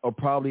guys are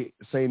probably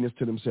saying this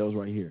to themselves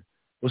right here.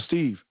 Well,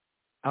 Steve,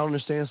 I don't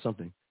understand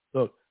something.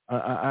 Look,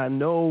 I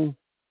know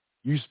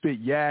you spit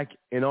yak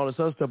and all this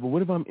other stuff, but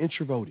what if I'm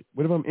introverted?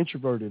 What if I'm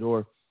introverted?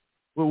 Or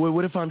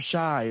what if I'm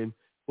shy? And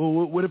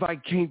what if I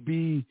can't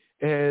be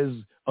as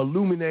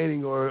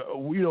illuminating or,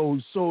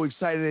 so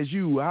excited as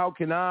you? How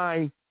can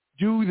I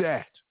do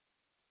that?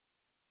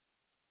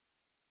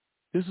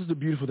 This is the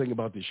beautiful thing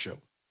about this show.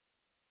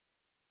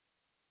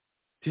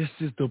 This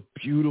is the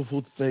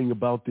beautiful thing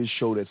about this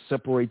show that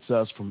separates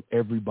us from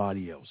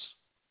everybody else.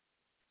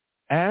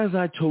 As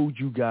I told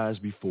you guys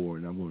before,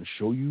 and I'm going to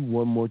show you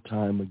one more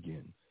time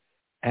again,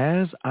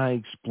 as I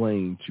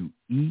explained to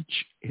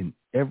each and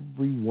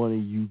every one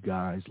of you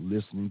guys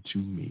listening to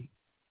me,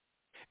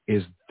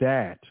 is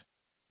that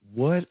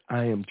what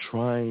I am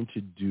trying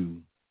to do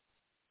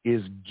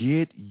is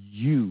get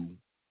you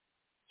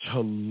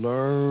to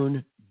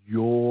learn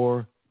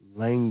your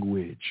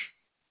language.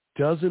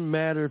 Doesn't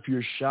matter if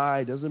you're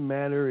shy. Doesn't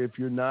matter if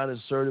you're not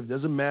assertive.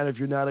 Doesn't matter if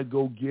you're not a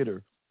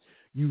go-getter.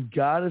 You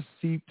got to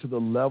seep to the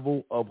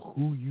level of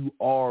who you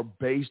are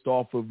based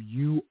off of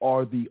you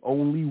are the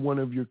only one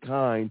of your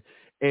kind,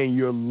 and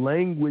your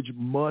language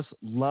must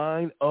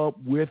line up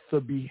with the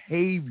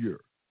behavior.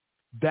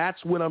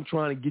 That's what I'm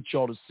trying to get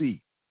y'all to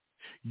see.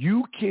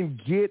 You can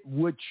get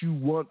what you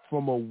want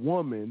from a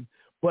woman,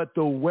 but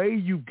the way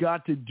you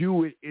got to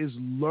do it is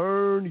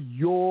learn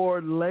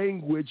your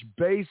language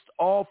based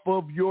off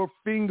of your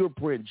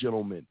fingerprint,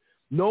 gentlemen.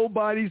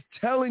 Nobody's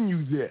telling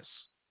you this.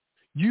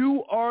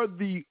 You are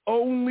the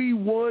only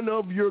one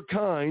of your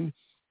kind,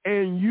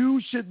 and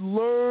you should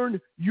learn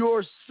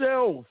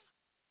yourself.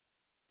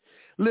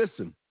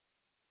 Listen,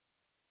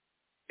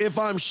 if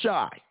I'm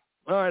shy,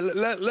 all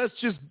right, let's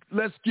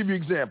give you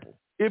an example.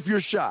 If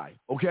you're shy,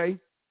 okay?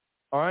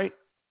 All right?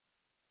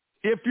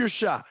 If you're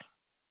shy,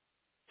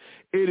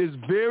 it is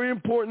very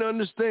important to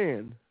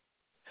understand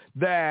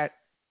that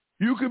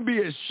you can be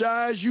as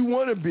shy as you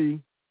want to be,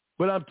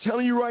 but I'm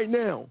telling you right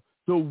now,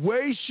 the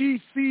way she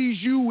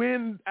sees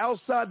you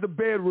outside the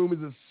bedroom is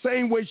the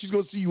same way she's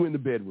going to see you in the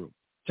bedroom.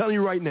 I'm telling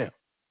you right now.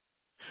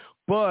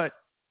 But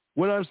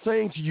what I'm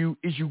saying to you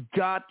is you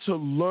got to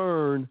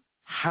learn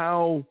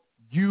how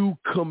you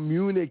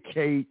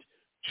communicate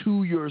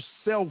to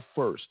yourself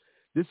first.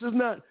 This is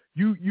not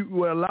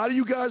what a lot of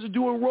you guys are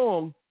doing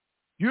wrong.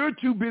 You're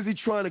too busy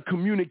trying to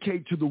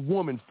communicate to the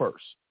woman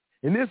first.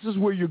 And this is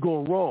where you're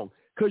going wrong,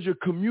 because you're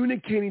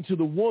communicating to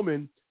the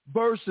woman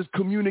versus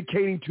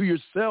communicating to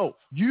yourself.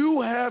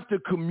 You have to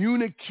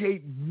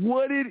communicate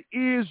what it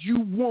is you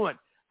want.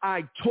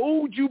 I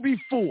told you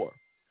before,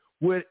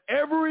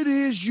 whatever it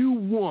is you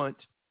want,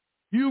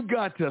 you've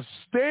got to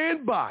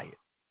stand by it.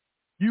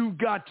 You've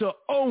got to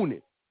own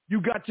it.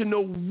 You got to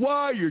know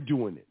why you're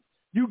doing it.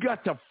 You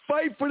got to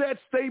fight for that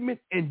statement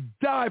and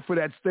die for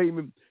that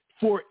statement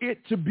for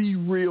it to be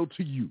real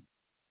to you.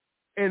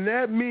 And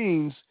that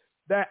means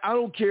that I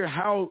don't care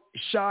how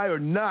shy or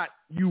not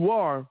you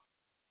are,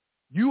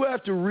 you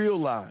have to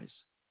realize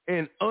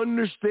and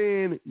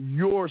understand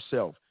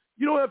yourself.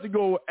 You don't have to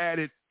go at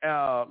it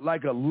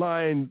like a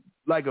lion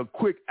like a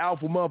quick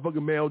alpha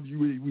motherfucking male.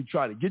 We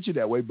try to get you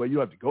that way, but you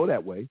don't have to go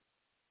that way.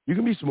 You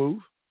can be smooth.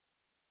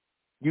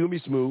 You can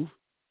be smooth.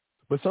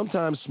 But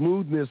sometimes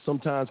smoothness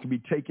sometimes can be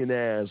taken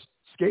as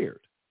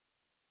scared.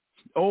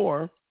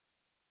 Or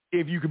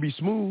if you can be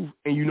smooth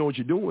and you know what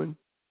you're doing,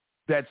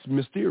 that's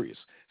mysterious.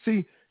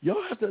 See,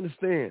 y'all have to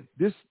understand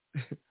this,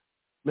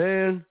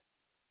 man,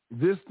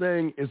 this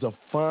thing is a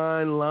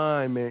fine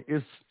line, man.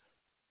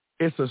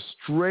 It's a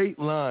straight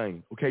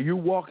line, okay? You're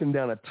walking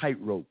down a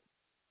tightrope.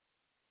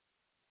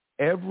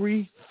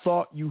 Every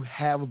thought you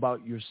have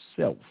about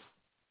yourself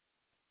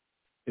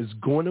is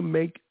going to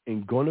make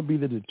and going to be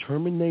the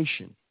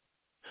determination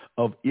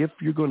of if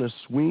you're going to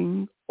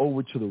swing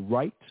over to the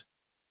right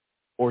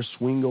or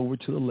swing over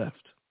to the left.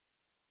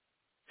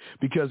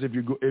 Because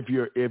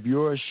if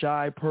you're a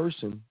shy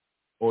person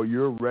or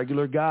you're a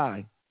regular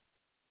guy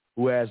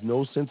who has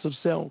no sense of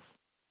self,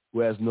 who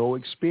has no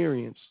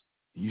experience,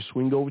 you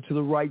swing over to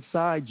the right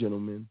side,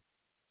 gentlemen.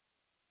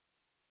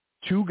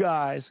 Two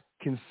guys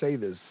can say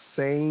the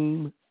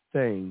same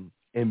thing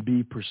and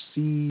be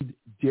perceived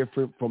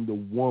different from the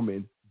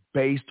woman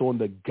based on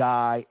the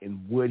guy and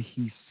what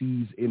he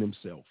sees in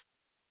himself.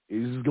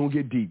 This is going to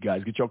get deep,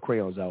 guys. Get your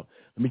crayons out.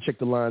 Let me check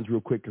the lines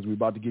real quick because we're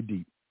about to get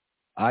deep.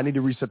 I need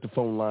to reset the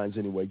phone lines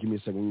anyway. Give me a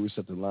second. We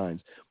reset the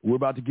lines. We're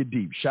about to get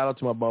deep. Shout out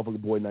to my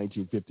motherfucking boy,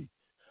 1950.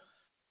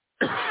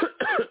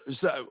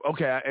 So,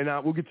 okay, and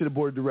we'll get to the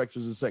board of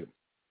directors in a second.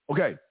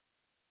 Okay.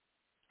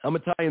 I'm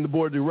going to tie in the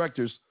board of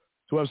directors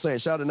to what I'm saying.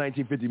 Shout out to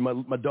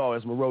 1950, my dog.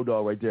 That's my road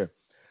dog right there.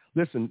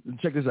 Listen,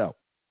 check this out.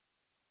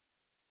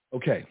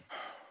 Okay.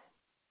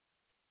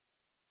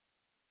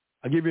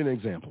 I'll give you an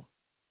example.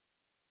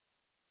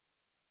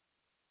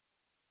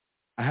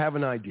 I have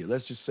an idea.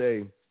 Let's just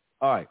say,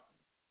 all right,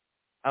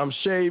 I'm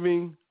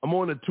shaving. I'm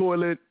on the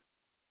toilet.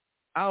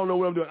 I don't know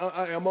what I'm doing.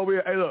 I'm over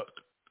here. Hey, look,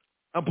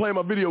 I'm playing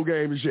my video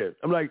game and shit.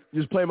 I'm like,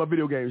 just playing my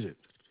video game and shit.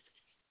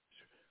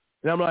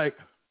 And I'm like,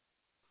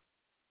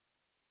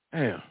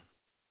 damn,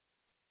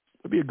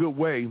 it'd be a good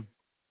way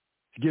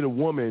to get a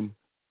woman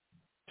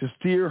to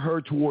steer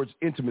her towards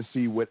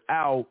intimacy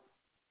without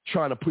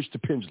trying to push the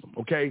pendulum,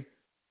 okay?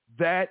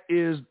 That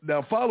is,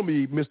 now follow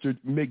me, Mr.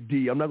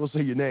 McD. I'm not going to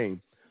say your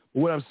name. But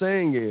what I'm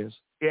saying is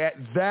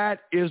that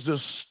is the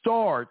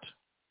start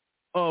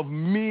of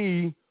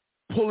me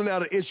pulling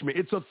out an instrument.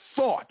 It's a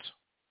thought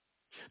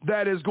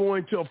that is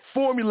going to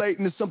formulate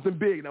into something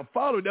big. Now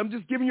follow it. I'm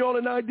just giving you all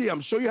an idea.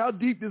 I'm showing you how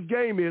deep this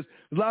game is.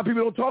 A lot of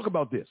people don't talk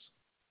about this.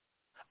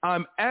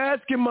 I'm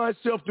asking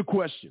myself the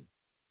question,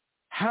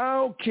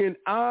 how can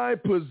I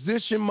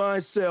position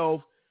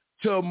myself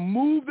to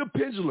move the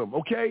pendulum,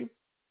 okay,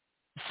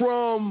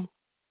 from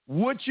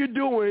what you're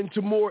doing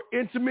to more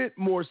intimate,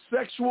 more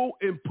sexual,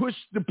 and push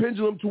the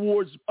pendulum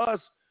towards us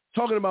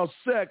talking about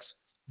sex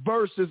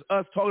versus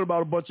us talking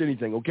about a bunch of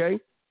anything, okay?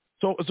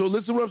 So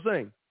listen to what I'm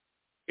saying.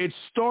 It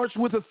starts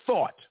with a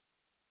thought,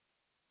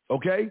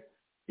 okay?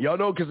 Y'all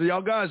know, because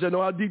y'all guys, y'all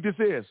know how deep this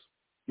is.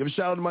 Give a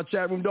shout out to my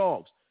chat room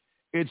dogs.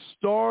 It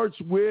starts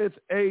with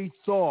a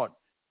thought.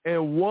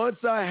 And once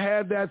I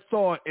have that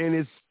thought and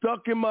it's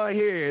stuck in my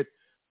head,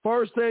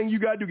 first thing you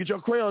got to do, get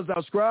your crayons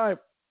out, scribe.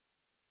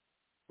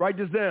 Write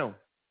this down.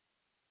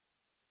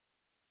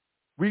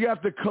 We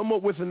have to come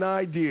up with an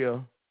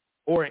idea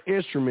or an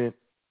instrument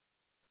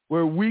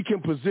where we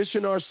can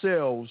position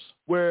ourselves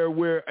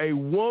where a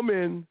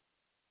woman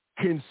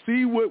can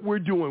see what we're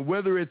doing,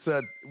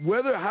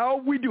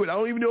 how we do it. I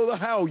don't even know the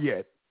how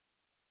yet.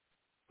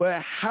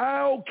 But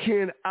how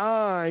can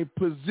I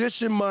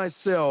position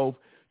myself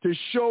to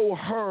show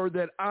her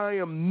that I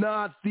am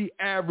not the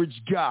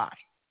average guy?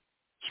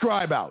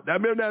 Scribe out.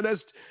 Now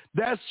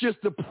that's just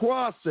the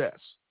process.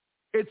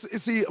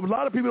 See, a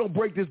lot of people don't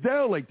break this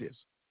down like this.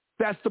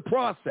 That's the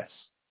process.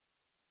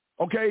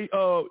 Okay,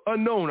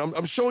 unknown.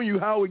 I'm showing you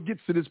how it gets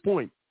to this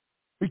point.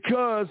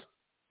 Because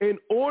in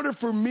order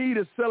for me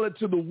to sell it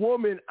to the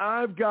woman,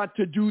 I've got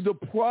to do the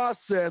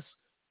process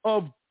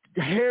of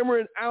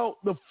hammering out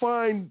the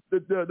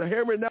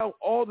hammering out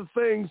all the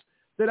things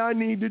that I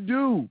need to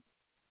do,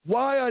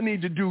 why I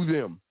need to do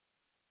them,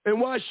 and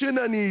why shouldn't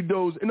I need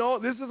those. And all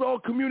this is all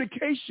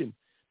communication.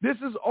 This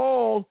is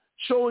all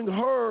showing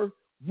her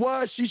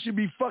why she should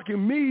be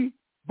fucking me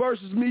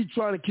versus me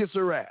trying to kiss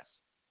her ass.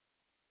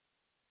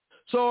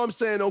 So I'm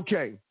saying,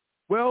 okay,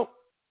 well,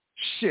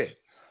 shit.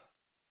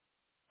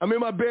 I'm in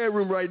my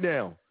bedroom right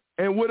now.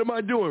 And what am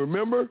I doing?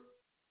 Remember?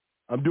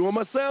 I'm doing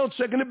my sound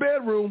check in the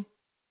bedroom.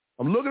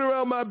 I'm looking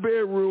around my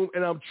bedroom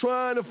and I'm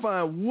trying to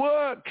find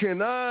what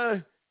can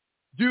I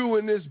do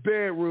in this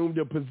bedroom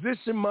to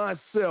position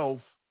myself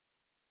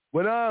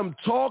when I'm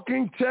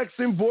talking,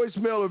 texting,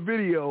 voicemail, or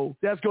video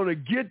that's going to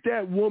get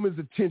that woman's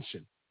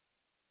attention.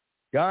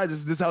 Guys,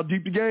 this is how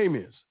deep the game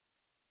is.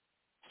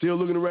 Still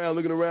looking around.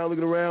 I'm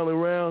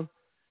going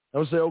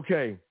to say,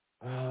 okay,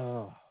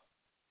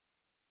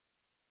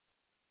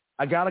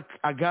 I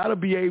gotta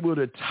be able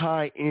to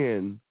tie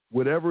in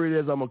whatever it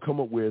is I'm going to come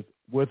up with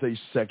a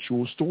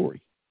sexual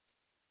story.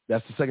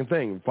 That's the second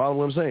thing. Follow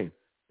what I'm saying?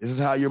 This is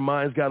how your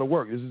mind's got to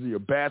work. This is your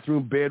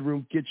bathroom,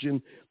 bedroom,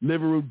 kitchen,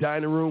 living room,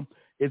 dining room.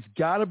 It's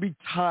got to be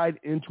tied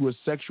into a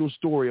sexual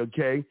story,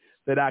 okay,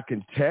 that I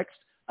can text,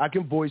 I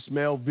can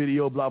voicemail,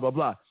 video, blah, blah,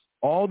 blah.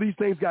 All these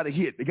things got to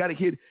hit. They got to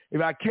hit.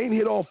 If I can't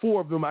hit all four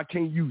of them, I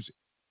can't use it.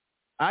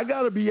 I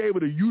got to be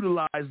able to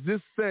utilize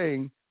this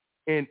thing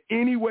in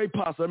any way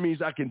possible. That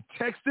means I can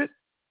text it,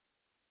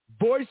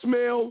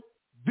 voicemail,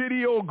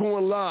 video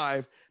going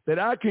live, that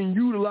I can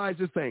utilize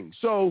this thing.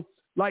 So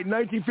like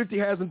 1950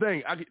 has a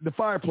thing, the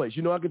fireplace.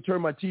 I can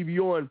turn my TV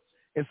on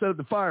and set up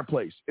the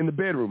fireplace in the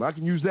bedroom. I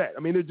can use that. I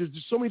mean, there's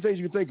just so many things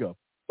you can think of.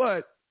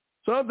 But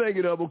so I'm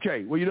thinking of,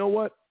 okay, well, you know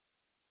what?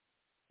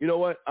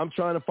 I'm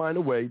trying to find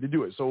a way to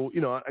do it. So,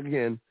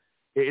 again,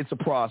 it's a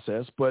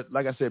process. But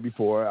like I said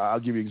before, I'll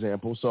give you an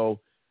example. So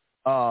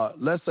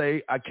let's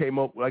say I came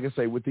up, like I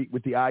say, with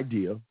the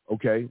idea,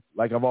 okay,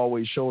 like I've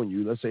always shown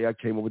you. Let's say I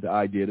came up with the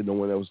idea that no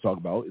one else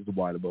talking about is the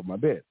wine above my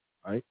bed,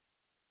 right?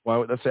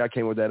 Well, let's say I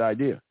came up with that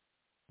idea.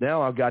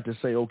 Now I've got to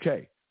say,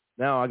 okay,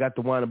 now I got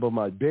the wine above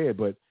my bed,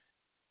 but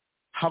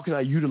how can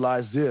I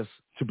utilize this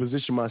to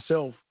position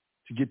myself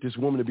to get this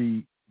woman to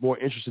be more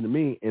interested in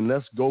me, and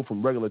let's go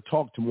from regular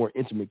talk to more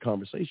intimate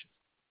conversation.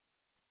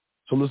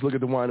 So let's look at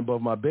the wine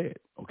above my bed,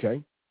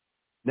 okay?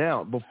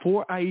 Now,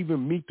 before I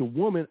even meet the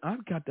woman,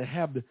 I've got to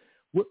have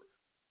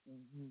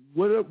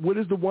what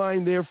is the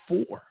wine there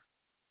for?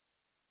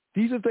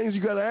 These are things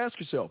you got to ask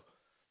yourself.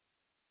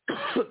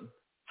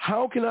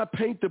 How can I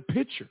paint the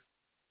picture?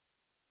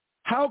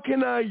 How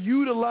can I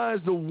utilize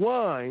the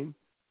wine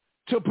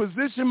to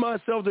position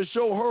myself to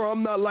show her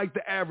I'm not like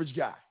the average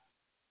guy?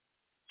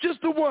 Just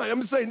the wine.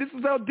 I'm just saying, this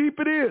is how deep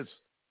it is.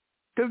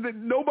 Because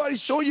nobody's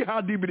showing you how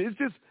deep it is. It's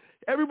just,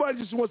 everybody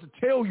just wants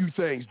to tell you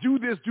things. Do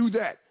this, do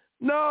that.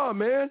 Nah,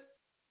 man.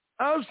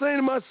 I'm saying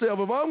to myself,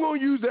 if I'm going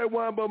to use that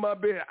wine above my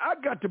bed, I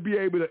got to be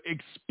able to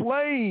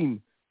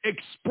explain,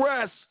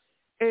 express,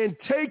 and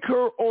take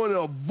her on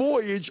a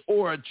voyage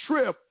or a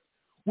trip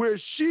where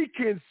she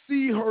can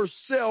see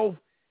herself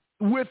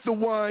with the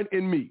wine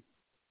in me.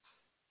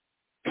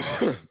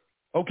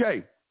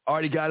 Okay,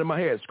 already got it in my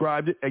head,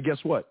 scribed it, and guess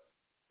what?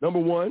 Number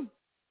one,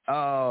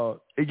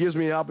 it gives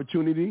me an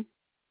opportunity,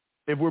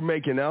 if we're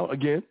making out,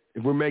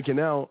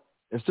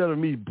 instead of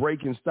me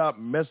stop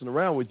messing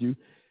around with you,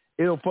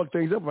 it'll fuck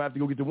things up if I have to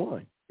go get the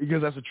wine,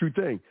 because that's a true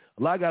thing.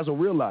 A lot of guys don't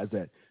realize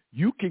that.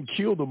 You can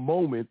kill the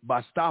moment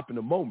by stopping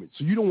the moment,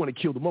 so you don't want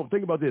to kill the moment.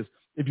 Think about this.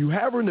 If you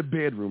have her in the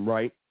bedroom,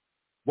 right,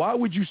 why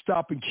would you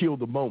stop and kill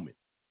the moment?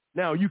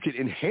 Now, you can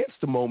enhance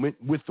the moment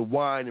with the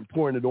wine and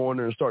pouring it on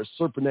her and start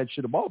slurping that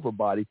shit above her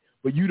body,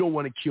 but you don't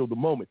want to kill the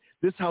moment.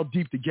 This is how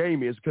deep the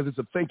game is, because it's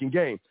a thinking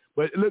game.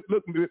 But look,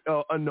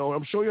 Unknown,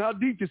 I'm showing you how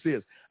deep this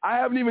is. I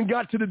haven't even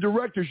got to the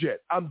directors yet.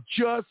 I'm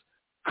just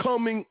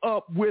coming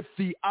up with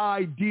the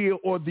idea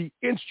or the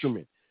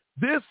instrument.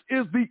 This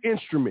is the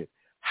instrument.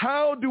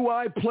 How do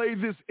I play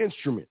this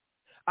instrument?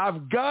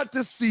 I've got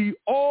to see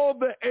all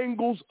the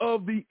angles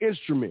of the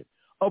instrument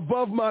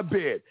above my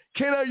bed.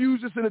 Can I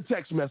use this in a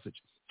text message?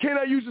 Can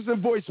I use this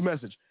in voice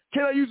message?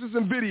 Can I use this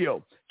in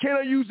video? Can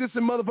I use this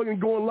in motherfucking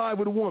going live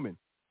with a woman?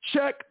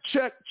 Check,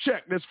 check,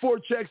 check. There's 4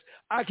 checks.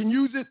 I can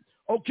use it.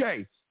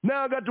 Okay.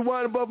 Now I got the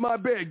wine above my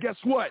bed. Guess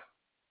what?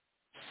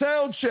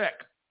 Sound check.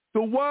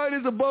 The wine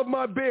is above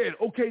my bed.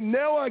 Okay,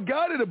 now I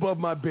got it above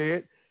my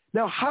bed.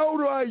 Now how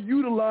do I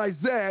utilize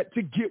that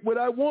to get what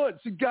I want?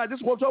 See, God, this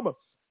is what I'm talking about.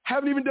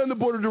 Haven't even done the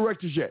board of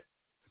directors yet,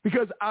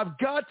 because I've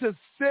got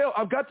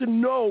to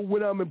know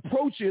when I'm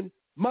approaching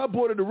my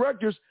board of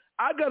directors,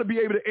 I got to be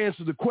able to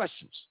answer the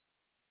questions.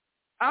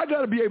 I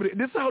got to be able to.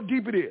 This is how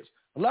deep it is.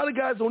 A lot of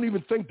guys don't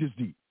even think this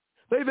deep.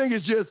 They think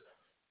it's just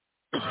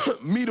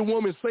meet a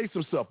woman, say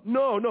some stuff.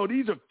 No,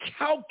 these are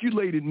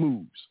calculated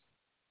moves.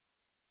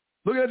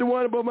 Looking at the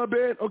wine above my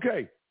bed.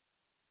 Okay,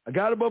 I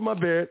got it above my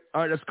bed.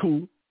 All right, that's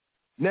cool.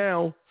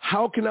 Now,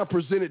 how can I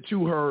present it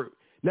to her?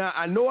 Now,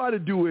 I know how to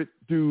do it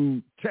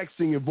through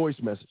texting and voice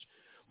message,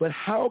 but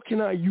how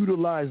can I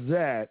utilize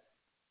that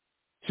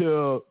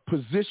to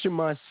position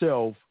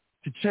myself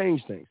to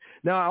change things?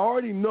 Now, I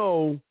already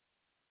know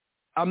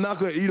I'm not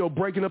going to,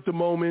 breaking up the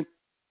moment,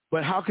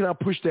 but how can I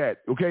push that?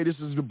 Okay, this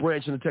is the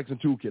branch in the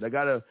texting toolkit. I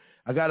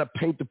gotta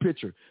paint the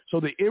picture. So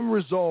the end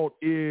result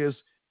is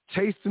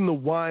tasting the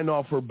wine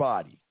off her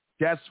body.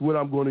 That's what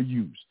I'm going to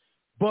use.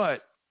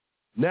 But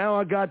now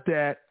I got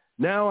that.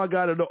 Now I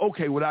got to know,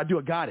 okay, what I do,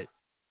 I got it.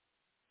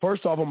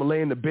 First off, I'm going to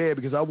lay in the bed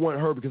because I want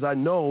her, because I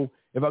know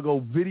if I go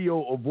video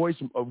or voice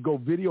or go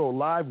video or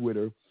live with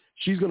her,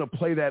 she's going to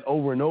play that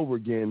over and over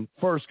again,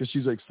 first, because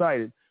she's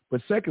excited.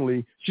 But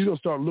secondly, she's going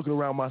to start looking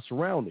around my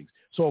surroundings.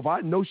 So if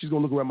I know she's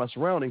going to look around my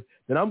surroundings,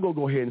 then I'm going to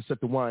go ahead and set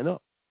the wine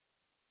up.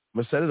 I'm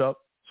going to set it up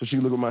so she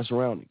can look at my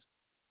surroundings.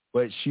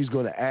 But she's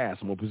going to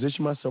ask. I'm going to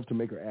position myself to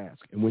make her ask.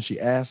 And when she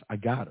asks, I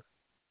got her.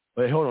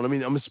 But hold on. I'm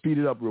going to speed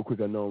it up real quick,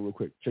 Unknown, real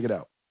quick. Check it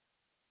out.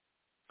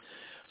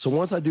 So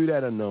once I do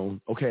that,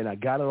 Unknown, okay, and I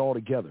got it all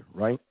together,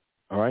 right?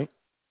 All right?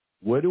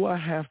 What do I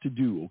have to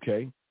do,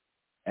 okay?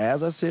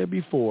 As I said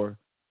before,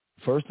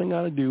 first thing I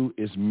got to do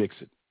is mix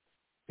it.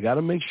 I got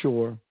to make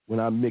sure when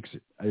I mix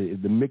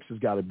it, the mix has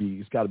got to be,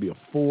 it's got to be a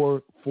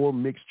four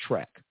mix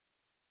track.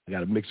 I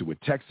got to mix it with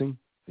texting.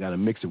 I got to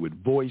mix it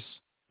with voice.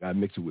 I got to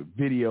mix it with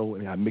video,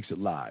 and I mix it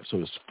live. So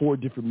there's 4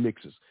 different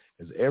mixes.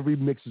 Because every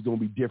mix is going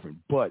to be different,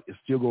 but it's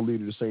still going to lead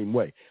to the same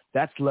way.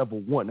 That's level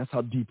 1. That's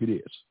how deep it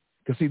is.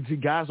 Because, see,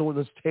 guys don't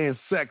understand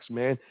sex,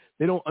 man.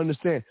 They don't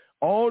understand.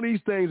 All these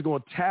things are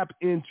going to tap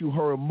into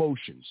her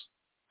emotions.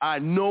 I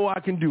know I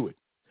can do it.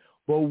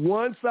 But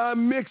once I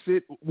mix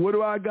it, what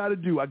do I got to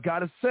do? I got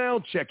to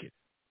sound check it.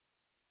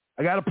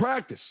 I got to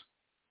practice.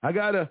 I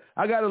got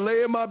to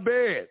lay in my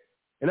bed,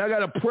 and I got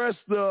to press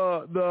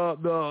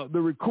the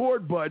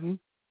record button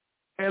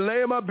and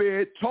lay in my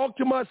bed, talk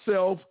to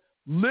myself,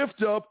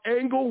 lift up,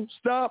 angle,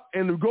 stop,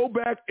 and go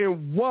back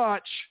and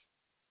watch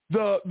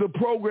the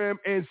program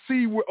and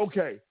see where,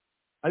 okay,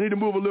 I need to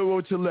move a little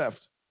over to the left.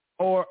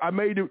 Or I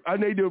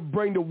need to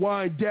bring the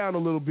wind down a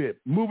little bit,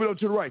 move it up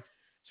to the right.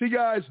 See,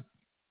 guys,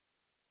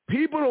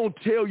 people don't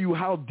tell you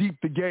how deep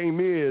the game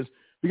is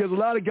because a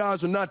lot of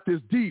guys are not this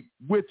deep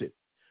with it.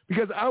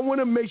 Because I want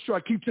to make sure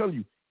I keep telling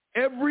you,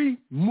 every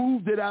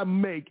move that I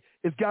make,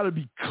 it's got to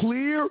be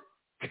clear,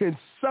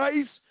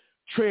 concise,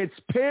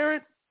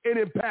 transparent, and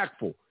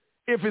impactful.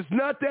 If it's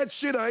not that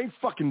shit, I ain't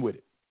fucking with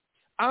it.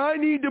 I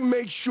need to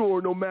make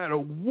sure no matter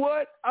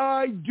what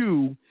I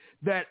do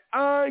that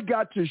I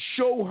got to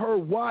show her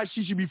why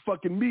she should be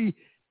fucking me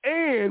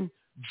and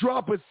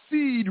drop a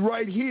seed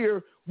right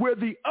here where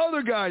the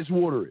other guys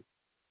water it.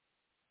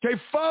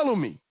 Okay, follow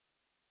me.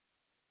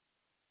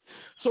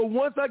 So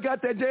once I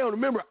got that down,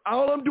 remember,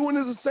 all I'm doing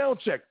is a sound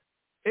check.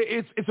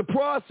 It's a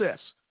process.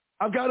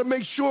 I've got to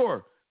make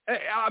sure.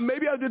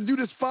 Maybe I'll just do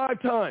this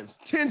 5 times,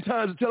 10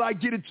 times until I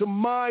get it to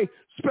my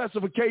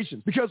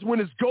specifications. Because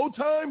when it's go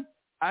time,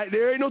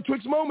 there ain't no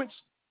Twix moments.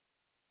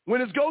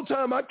 When it's go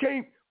time, I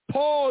can't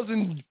pause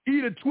and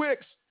eat a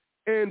Twix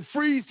and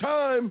freeze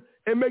time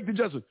and make the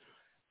adjustment.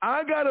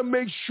 I got to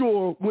make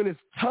sure when it's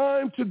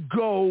time to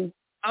go,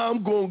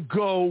 I'm going to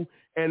go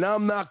and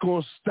I'm not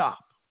going to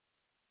stop.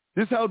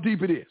 This is how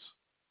deep it is,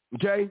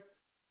 okay?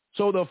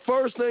 So the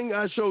first thing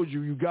I showed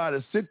you, you got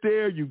to sit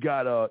there, you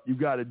got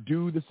to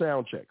do the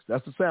sound checks.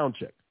 That's the sound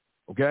check,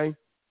 okay?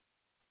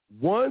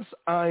 Once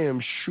I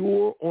am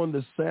sure on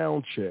the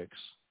sound checks,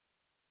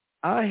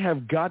 I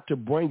have got to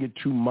bring it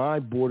to my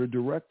board of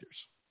directors.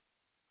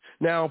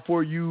 Now,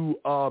 for you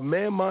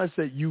Man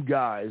Mindset U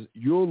guys,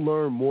 you'll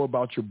learn more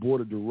about your board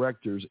of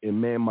directors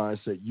in Man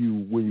Mindset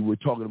U when you were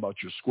talking about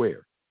your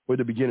square. For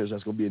the beginners,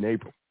 that's going to be in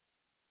April.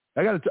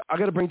 I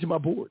got to bring it to my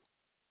board.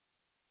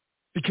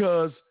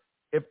 Because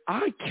if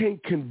I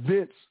can't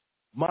convince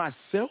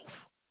myself,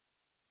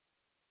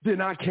 then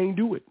I can't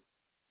do it.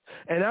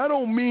 And I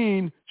don't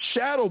mean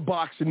shadow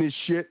boxing this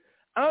shit.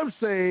 I'm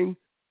saying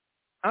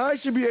I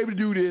should be able to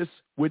do this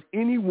with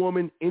any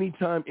woman,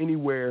 anytime,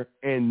 anywhere,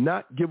 and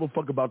not give a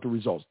fuck about the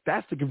results.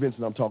 That's the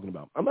convincing I'm talking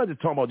about. I'm not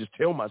just talking about just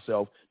tell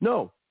myself.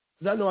 No,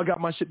 because I know I got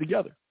my shit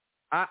together.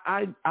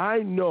 I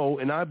know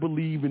and I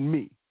believe in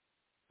me.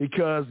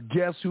 Because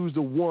guess who's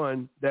the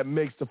one that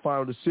makes the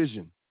final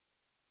decision?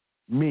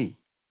 Me.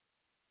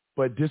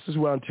 But this is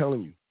what I'm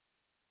telling you.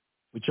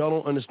 But y'all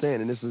don't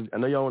understand, and this is, I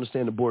know y'all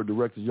understand the board of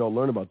directors, y'all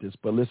learn about this,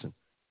 but listen.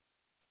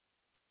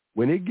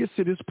 When it gets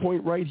to this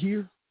point right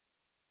here,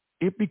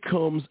 it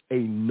becomes a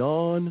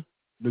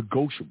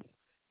non-negotiable.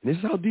 And this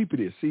is how deep it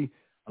is. See,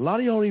 a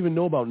lot of y'all don't even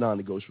know about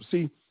non-negotiable.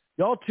 See,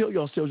 y'all tell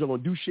yourselves y'all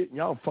going to do shit, and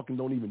y'all fucking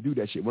don't even do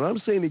that shit. When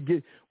I'm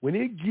saying when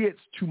it gets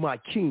to my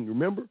king,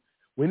 remember?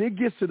 When it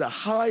gets to the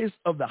highest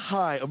of the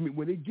high, I mean,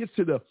 when it gets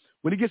to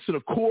the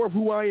core of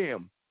who I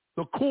am,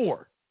 the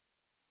core,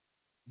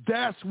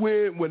 that's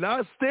when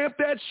I stamp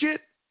that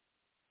shit,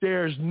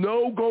 there's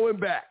no going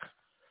back.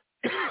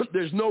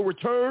 There's no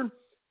return.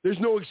 There's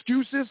no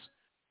excuses.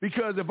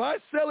 Because if I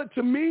sell it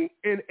to me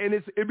and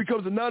it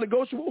becomes a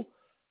non-negotiable,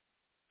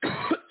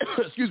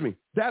 excuse me,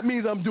 that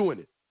means I'm doing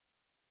it.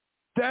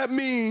 That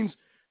means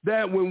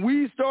that when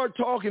we start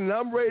talking and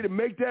I'm ready to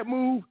make that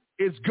move,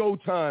 it's go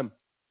time.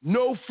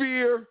 No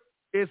fear.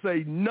 It's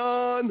a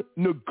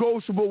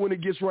non-negotiable when it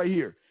gets right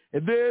here.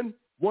 And then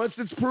once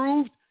it's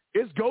proved,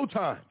 it's go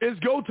time. It's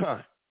go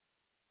time.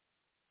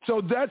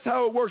 So that's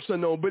how it works,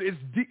 unknown. But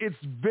it's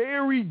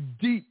very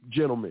deep,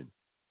 gentlemen.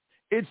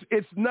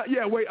 It's not.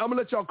 Yeah, wait. I'm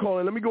gonna let y'all call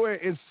in. Let me go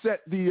ahead and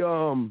set the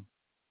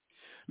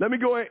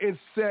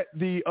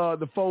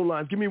phone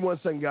lines. Give me 1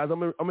 second, guys. I'm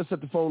gonna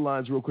set the phone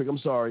lines real quick. I'm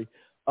sorry.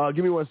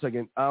 Give me 1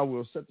 second. I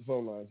will set the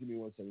phone lines. Give me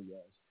 1 second, guys.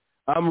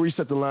 I'm gonna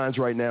reset the lines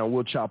right now. And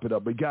we'll chop it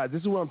up. But guys,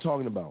 this is what I'm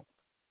talking about.